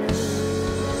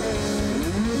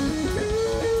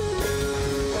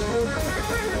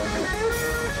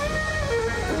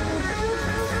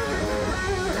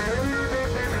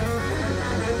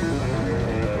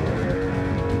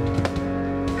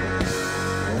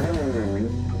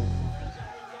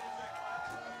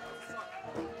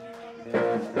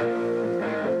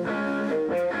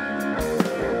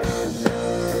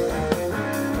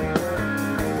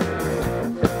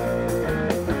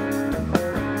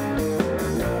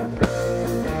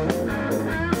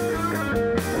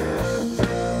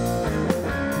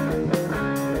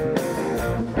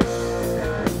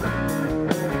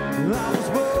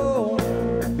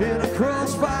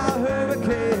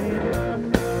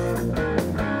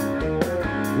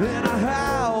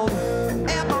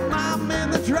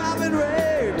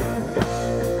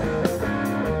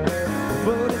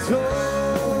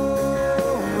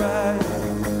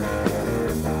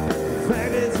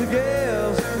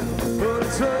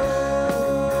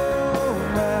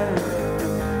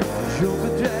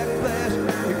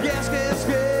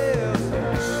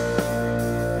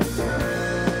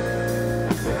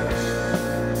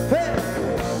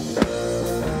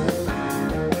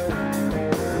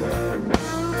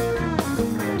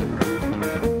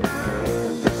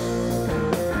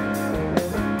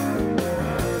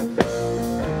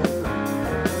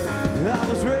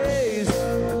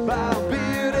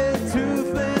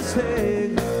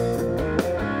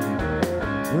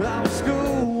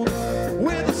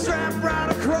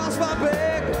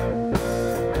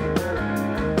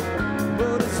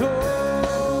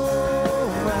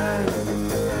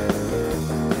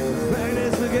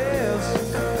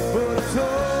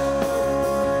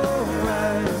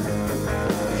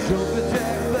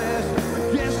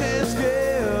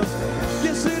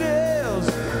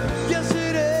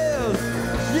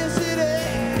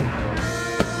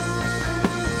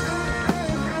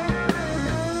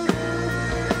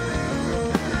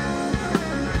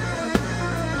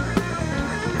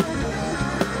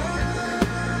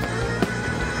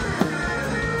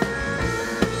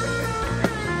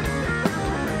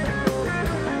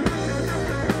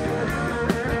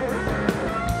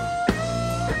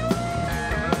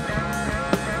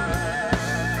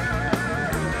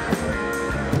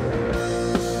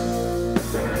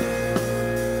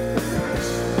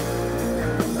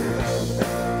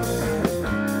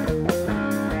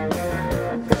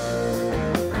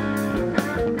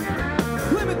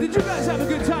 Did you guys have a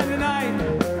good time tonight?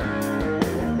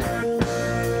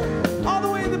 All the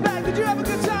way in the back, did you have a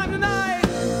good time tonight?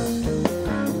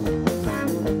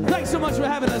 Thanks so much for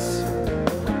having us.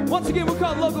 Once again, we're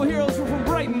called Local Heroes. We're from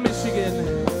Brighton,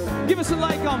 Michigan. Give us a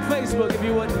like on Facebook if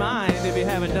you wouldn't mind, if you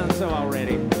haven't done so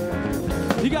already.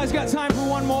 You guys got time for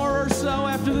one more or so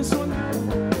after this one?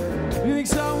 You think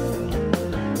so?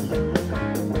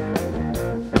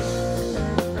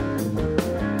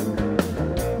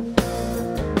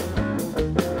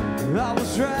 I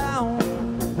was drowned,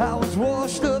 I was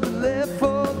washed up and left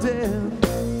for dead.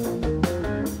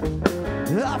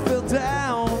 I fell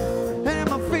down, and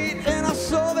my feet, and I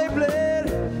saw they bled.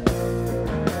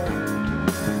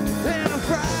 And I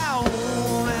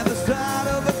frowned at the sight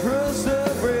of a crust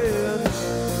of bread.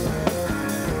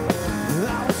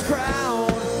 I was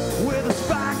crowned with a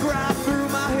spike right through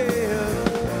my head.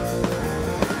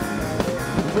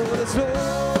 But it's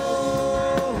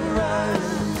all right.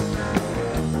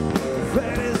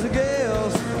 Fat as the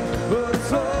gals, but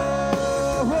it's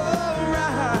all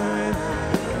right.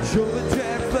 Show the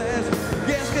jack flash,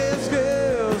 gas, gas,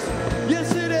 gas.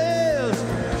 Yes it is,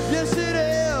 yes it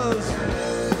is.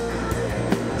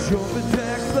 Jumping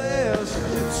jack flash,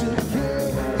 it's a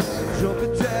gas.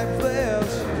 Jumping jack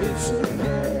flash, it's a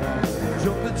gas.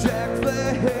 Jumping jack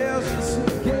flash, it's a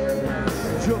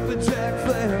gas. Jumping jack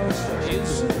flash,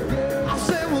 it's a gas. I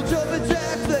said we'll jumping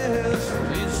jack flash,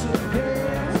 it's a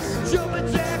gas. Jumping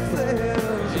jack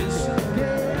flash, it's a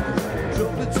gas.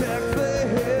 Jumping jack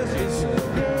flash, it's a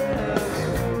gas.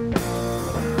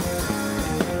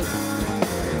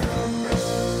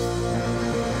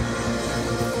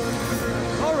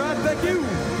 All right, thank you.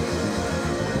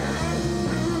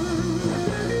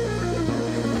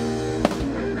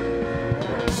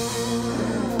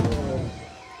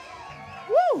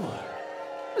 Woo!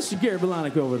 Mr. Gary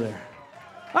Belanek over there.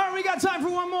 All right, we got time for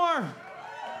one more.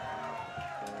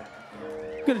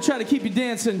 Gonna try to keep you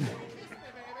dancing.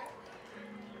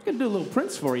 Gonna do a little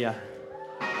Prince for you.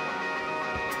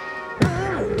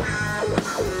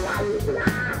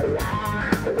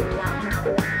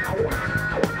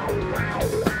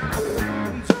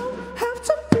 Don't have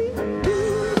to be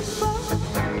beautiful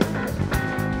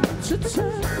to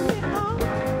turn me on.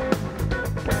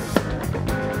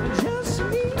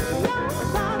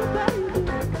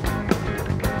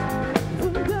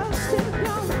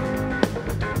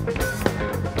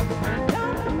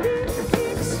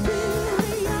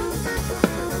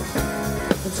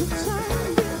 to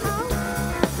turn me out.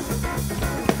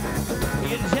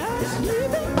 You just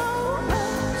leave it all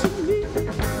up to me.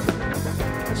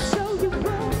 I'll show you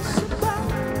what it's about.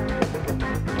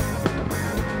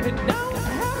 It don't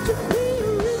have to be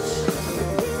rich to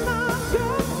be my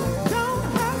girl. Don't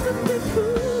have to be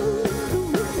cool to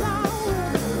be my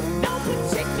world. No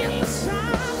particular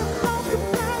sign of love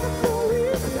compatible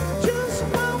with. Just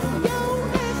want your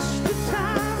extra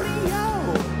time and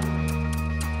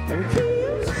your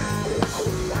kiss.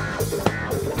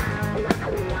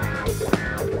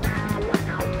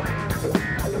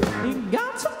 You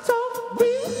got to talk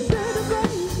real better,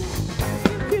 baby,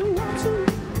 if you want to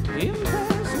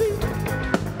impress me.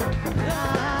 I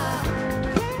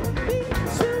can't be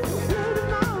too little,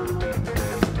 mama.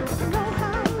 Know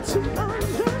how to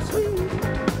undress me.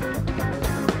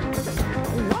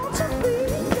 Want to be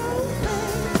your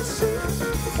fantasy,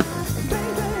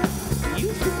 baby. You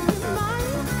can be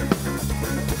mine.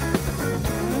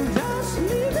 Just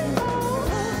leave it all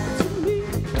up to me.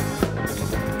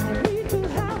 We could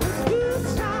have a good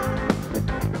time.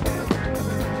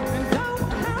 And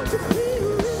don't have to be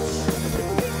rich to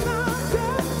be my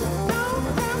girl. Don't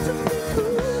have to be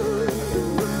cool to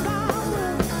be my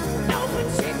world. No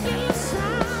particular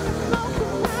sign of love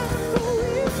compatible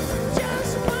with.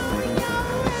 Just want your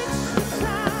extra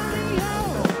time and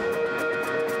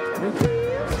your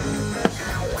kiss.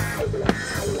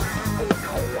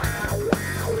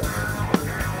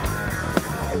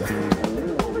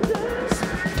 Overdose.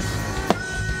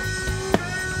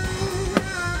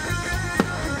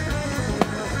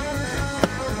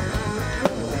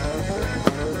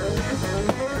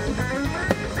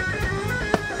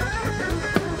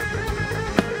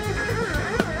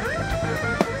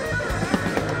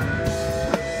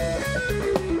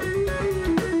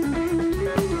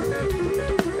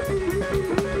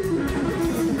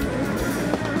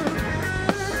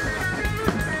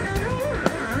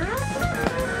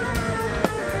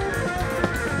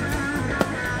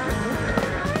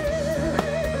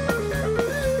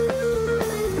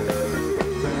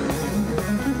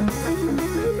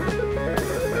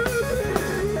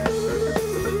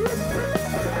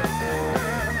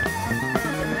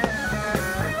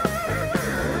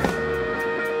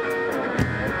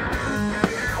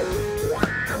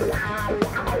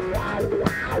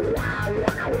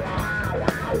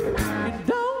 You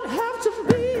don't have to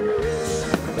be rich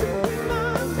to be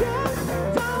my girl.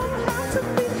 Don't have to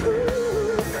be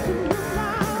cool to be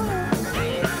my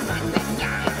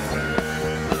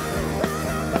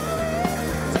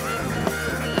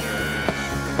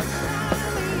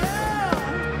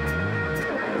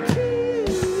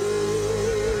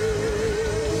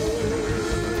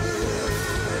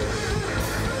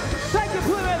Thank you,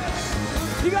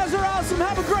 Plymouth. You guys are awesome.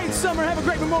 Have a great summer. Have a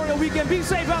great Memorial weekend. Be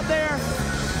safe out there.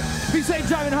 Be safe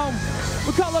driving home.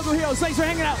 We'll call local heroes. Thanks for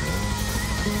hanging out.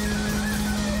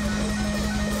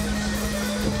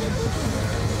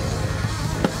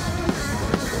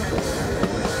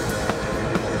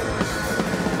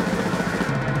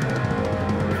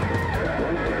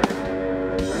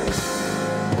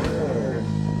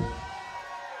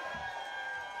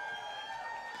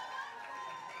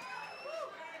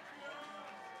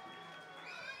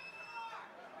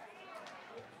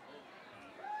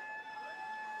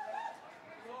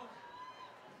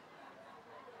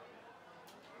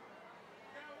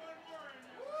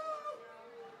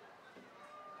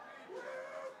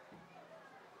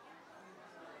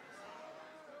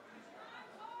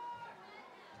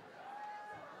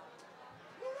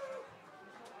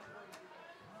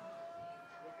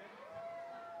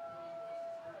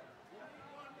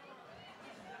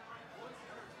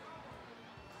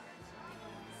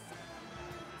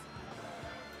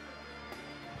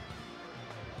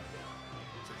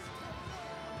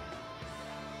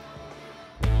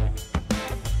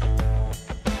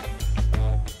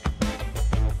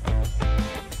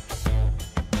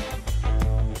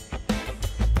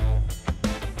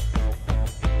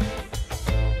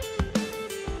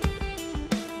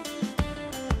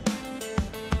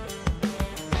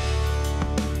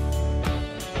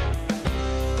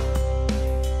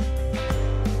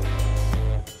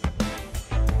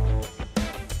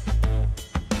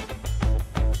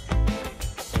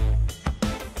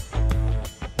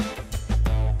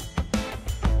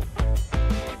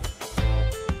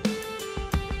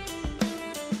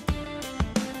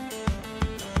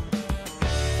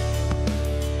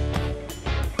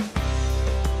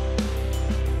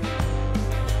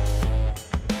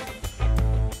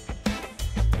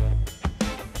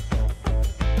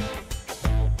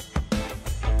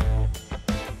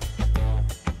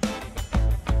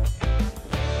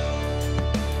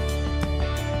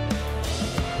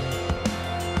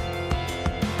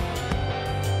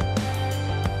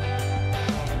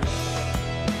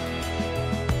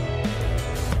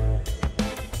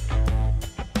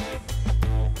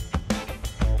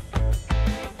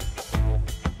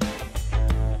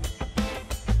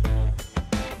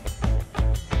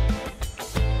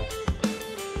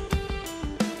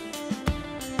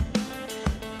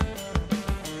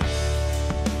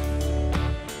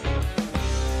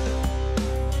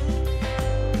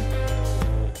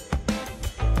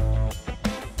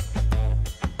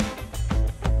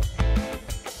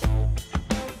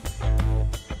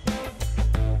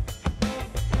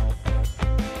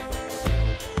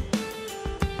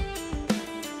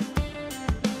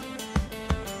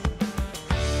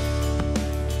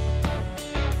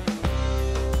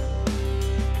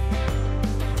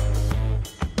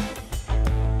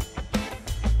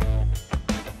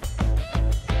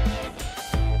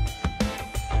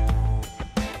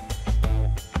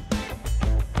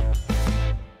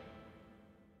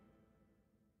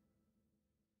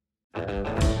 Thank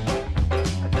you.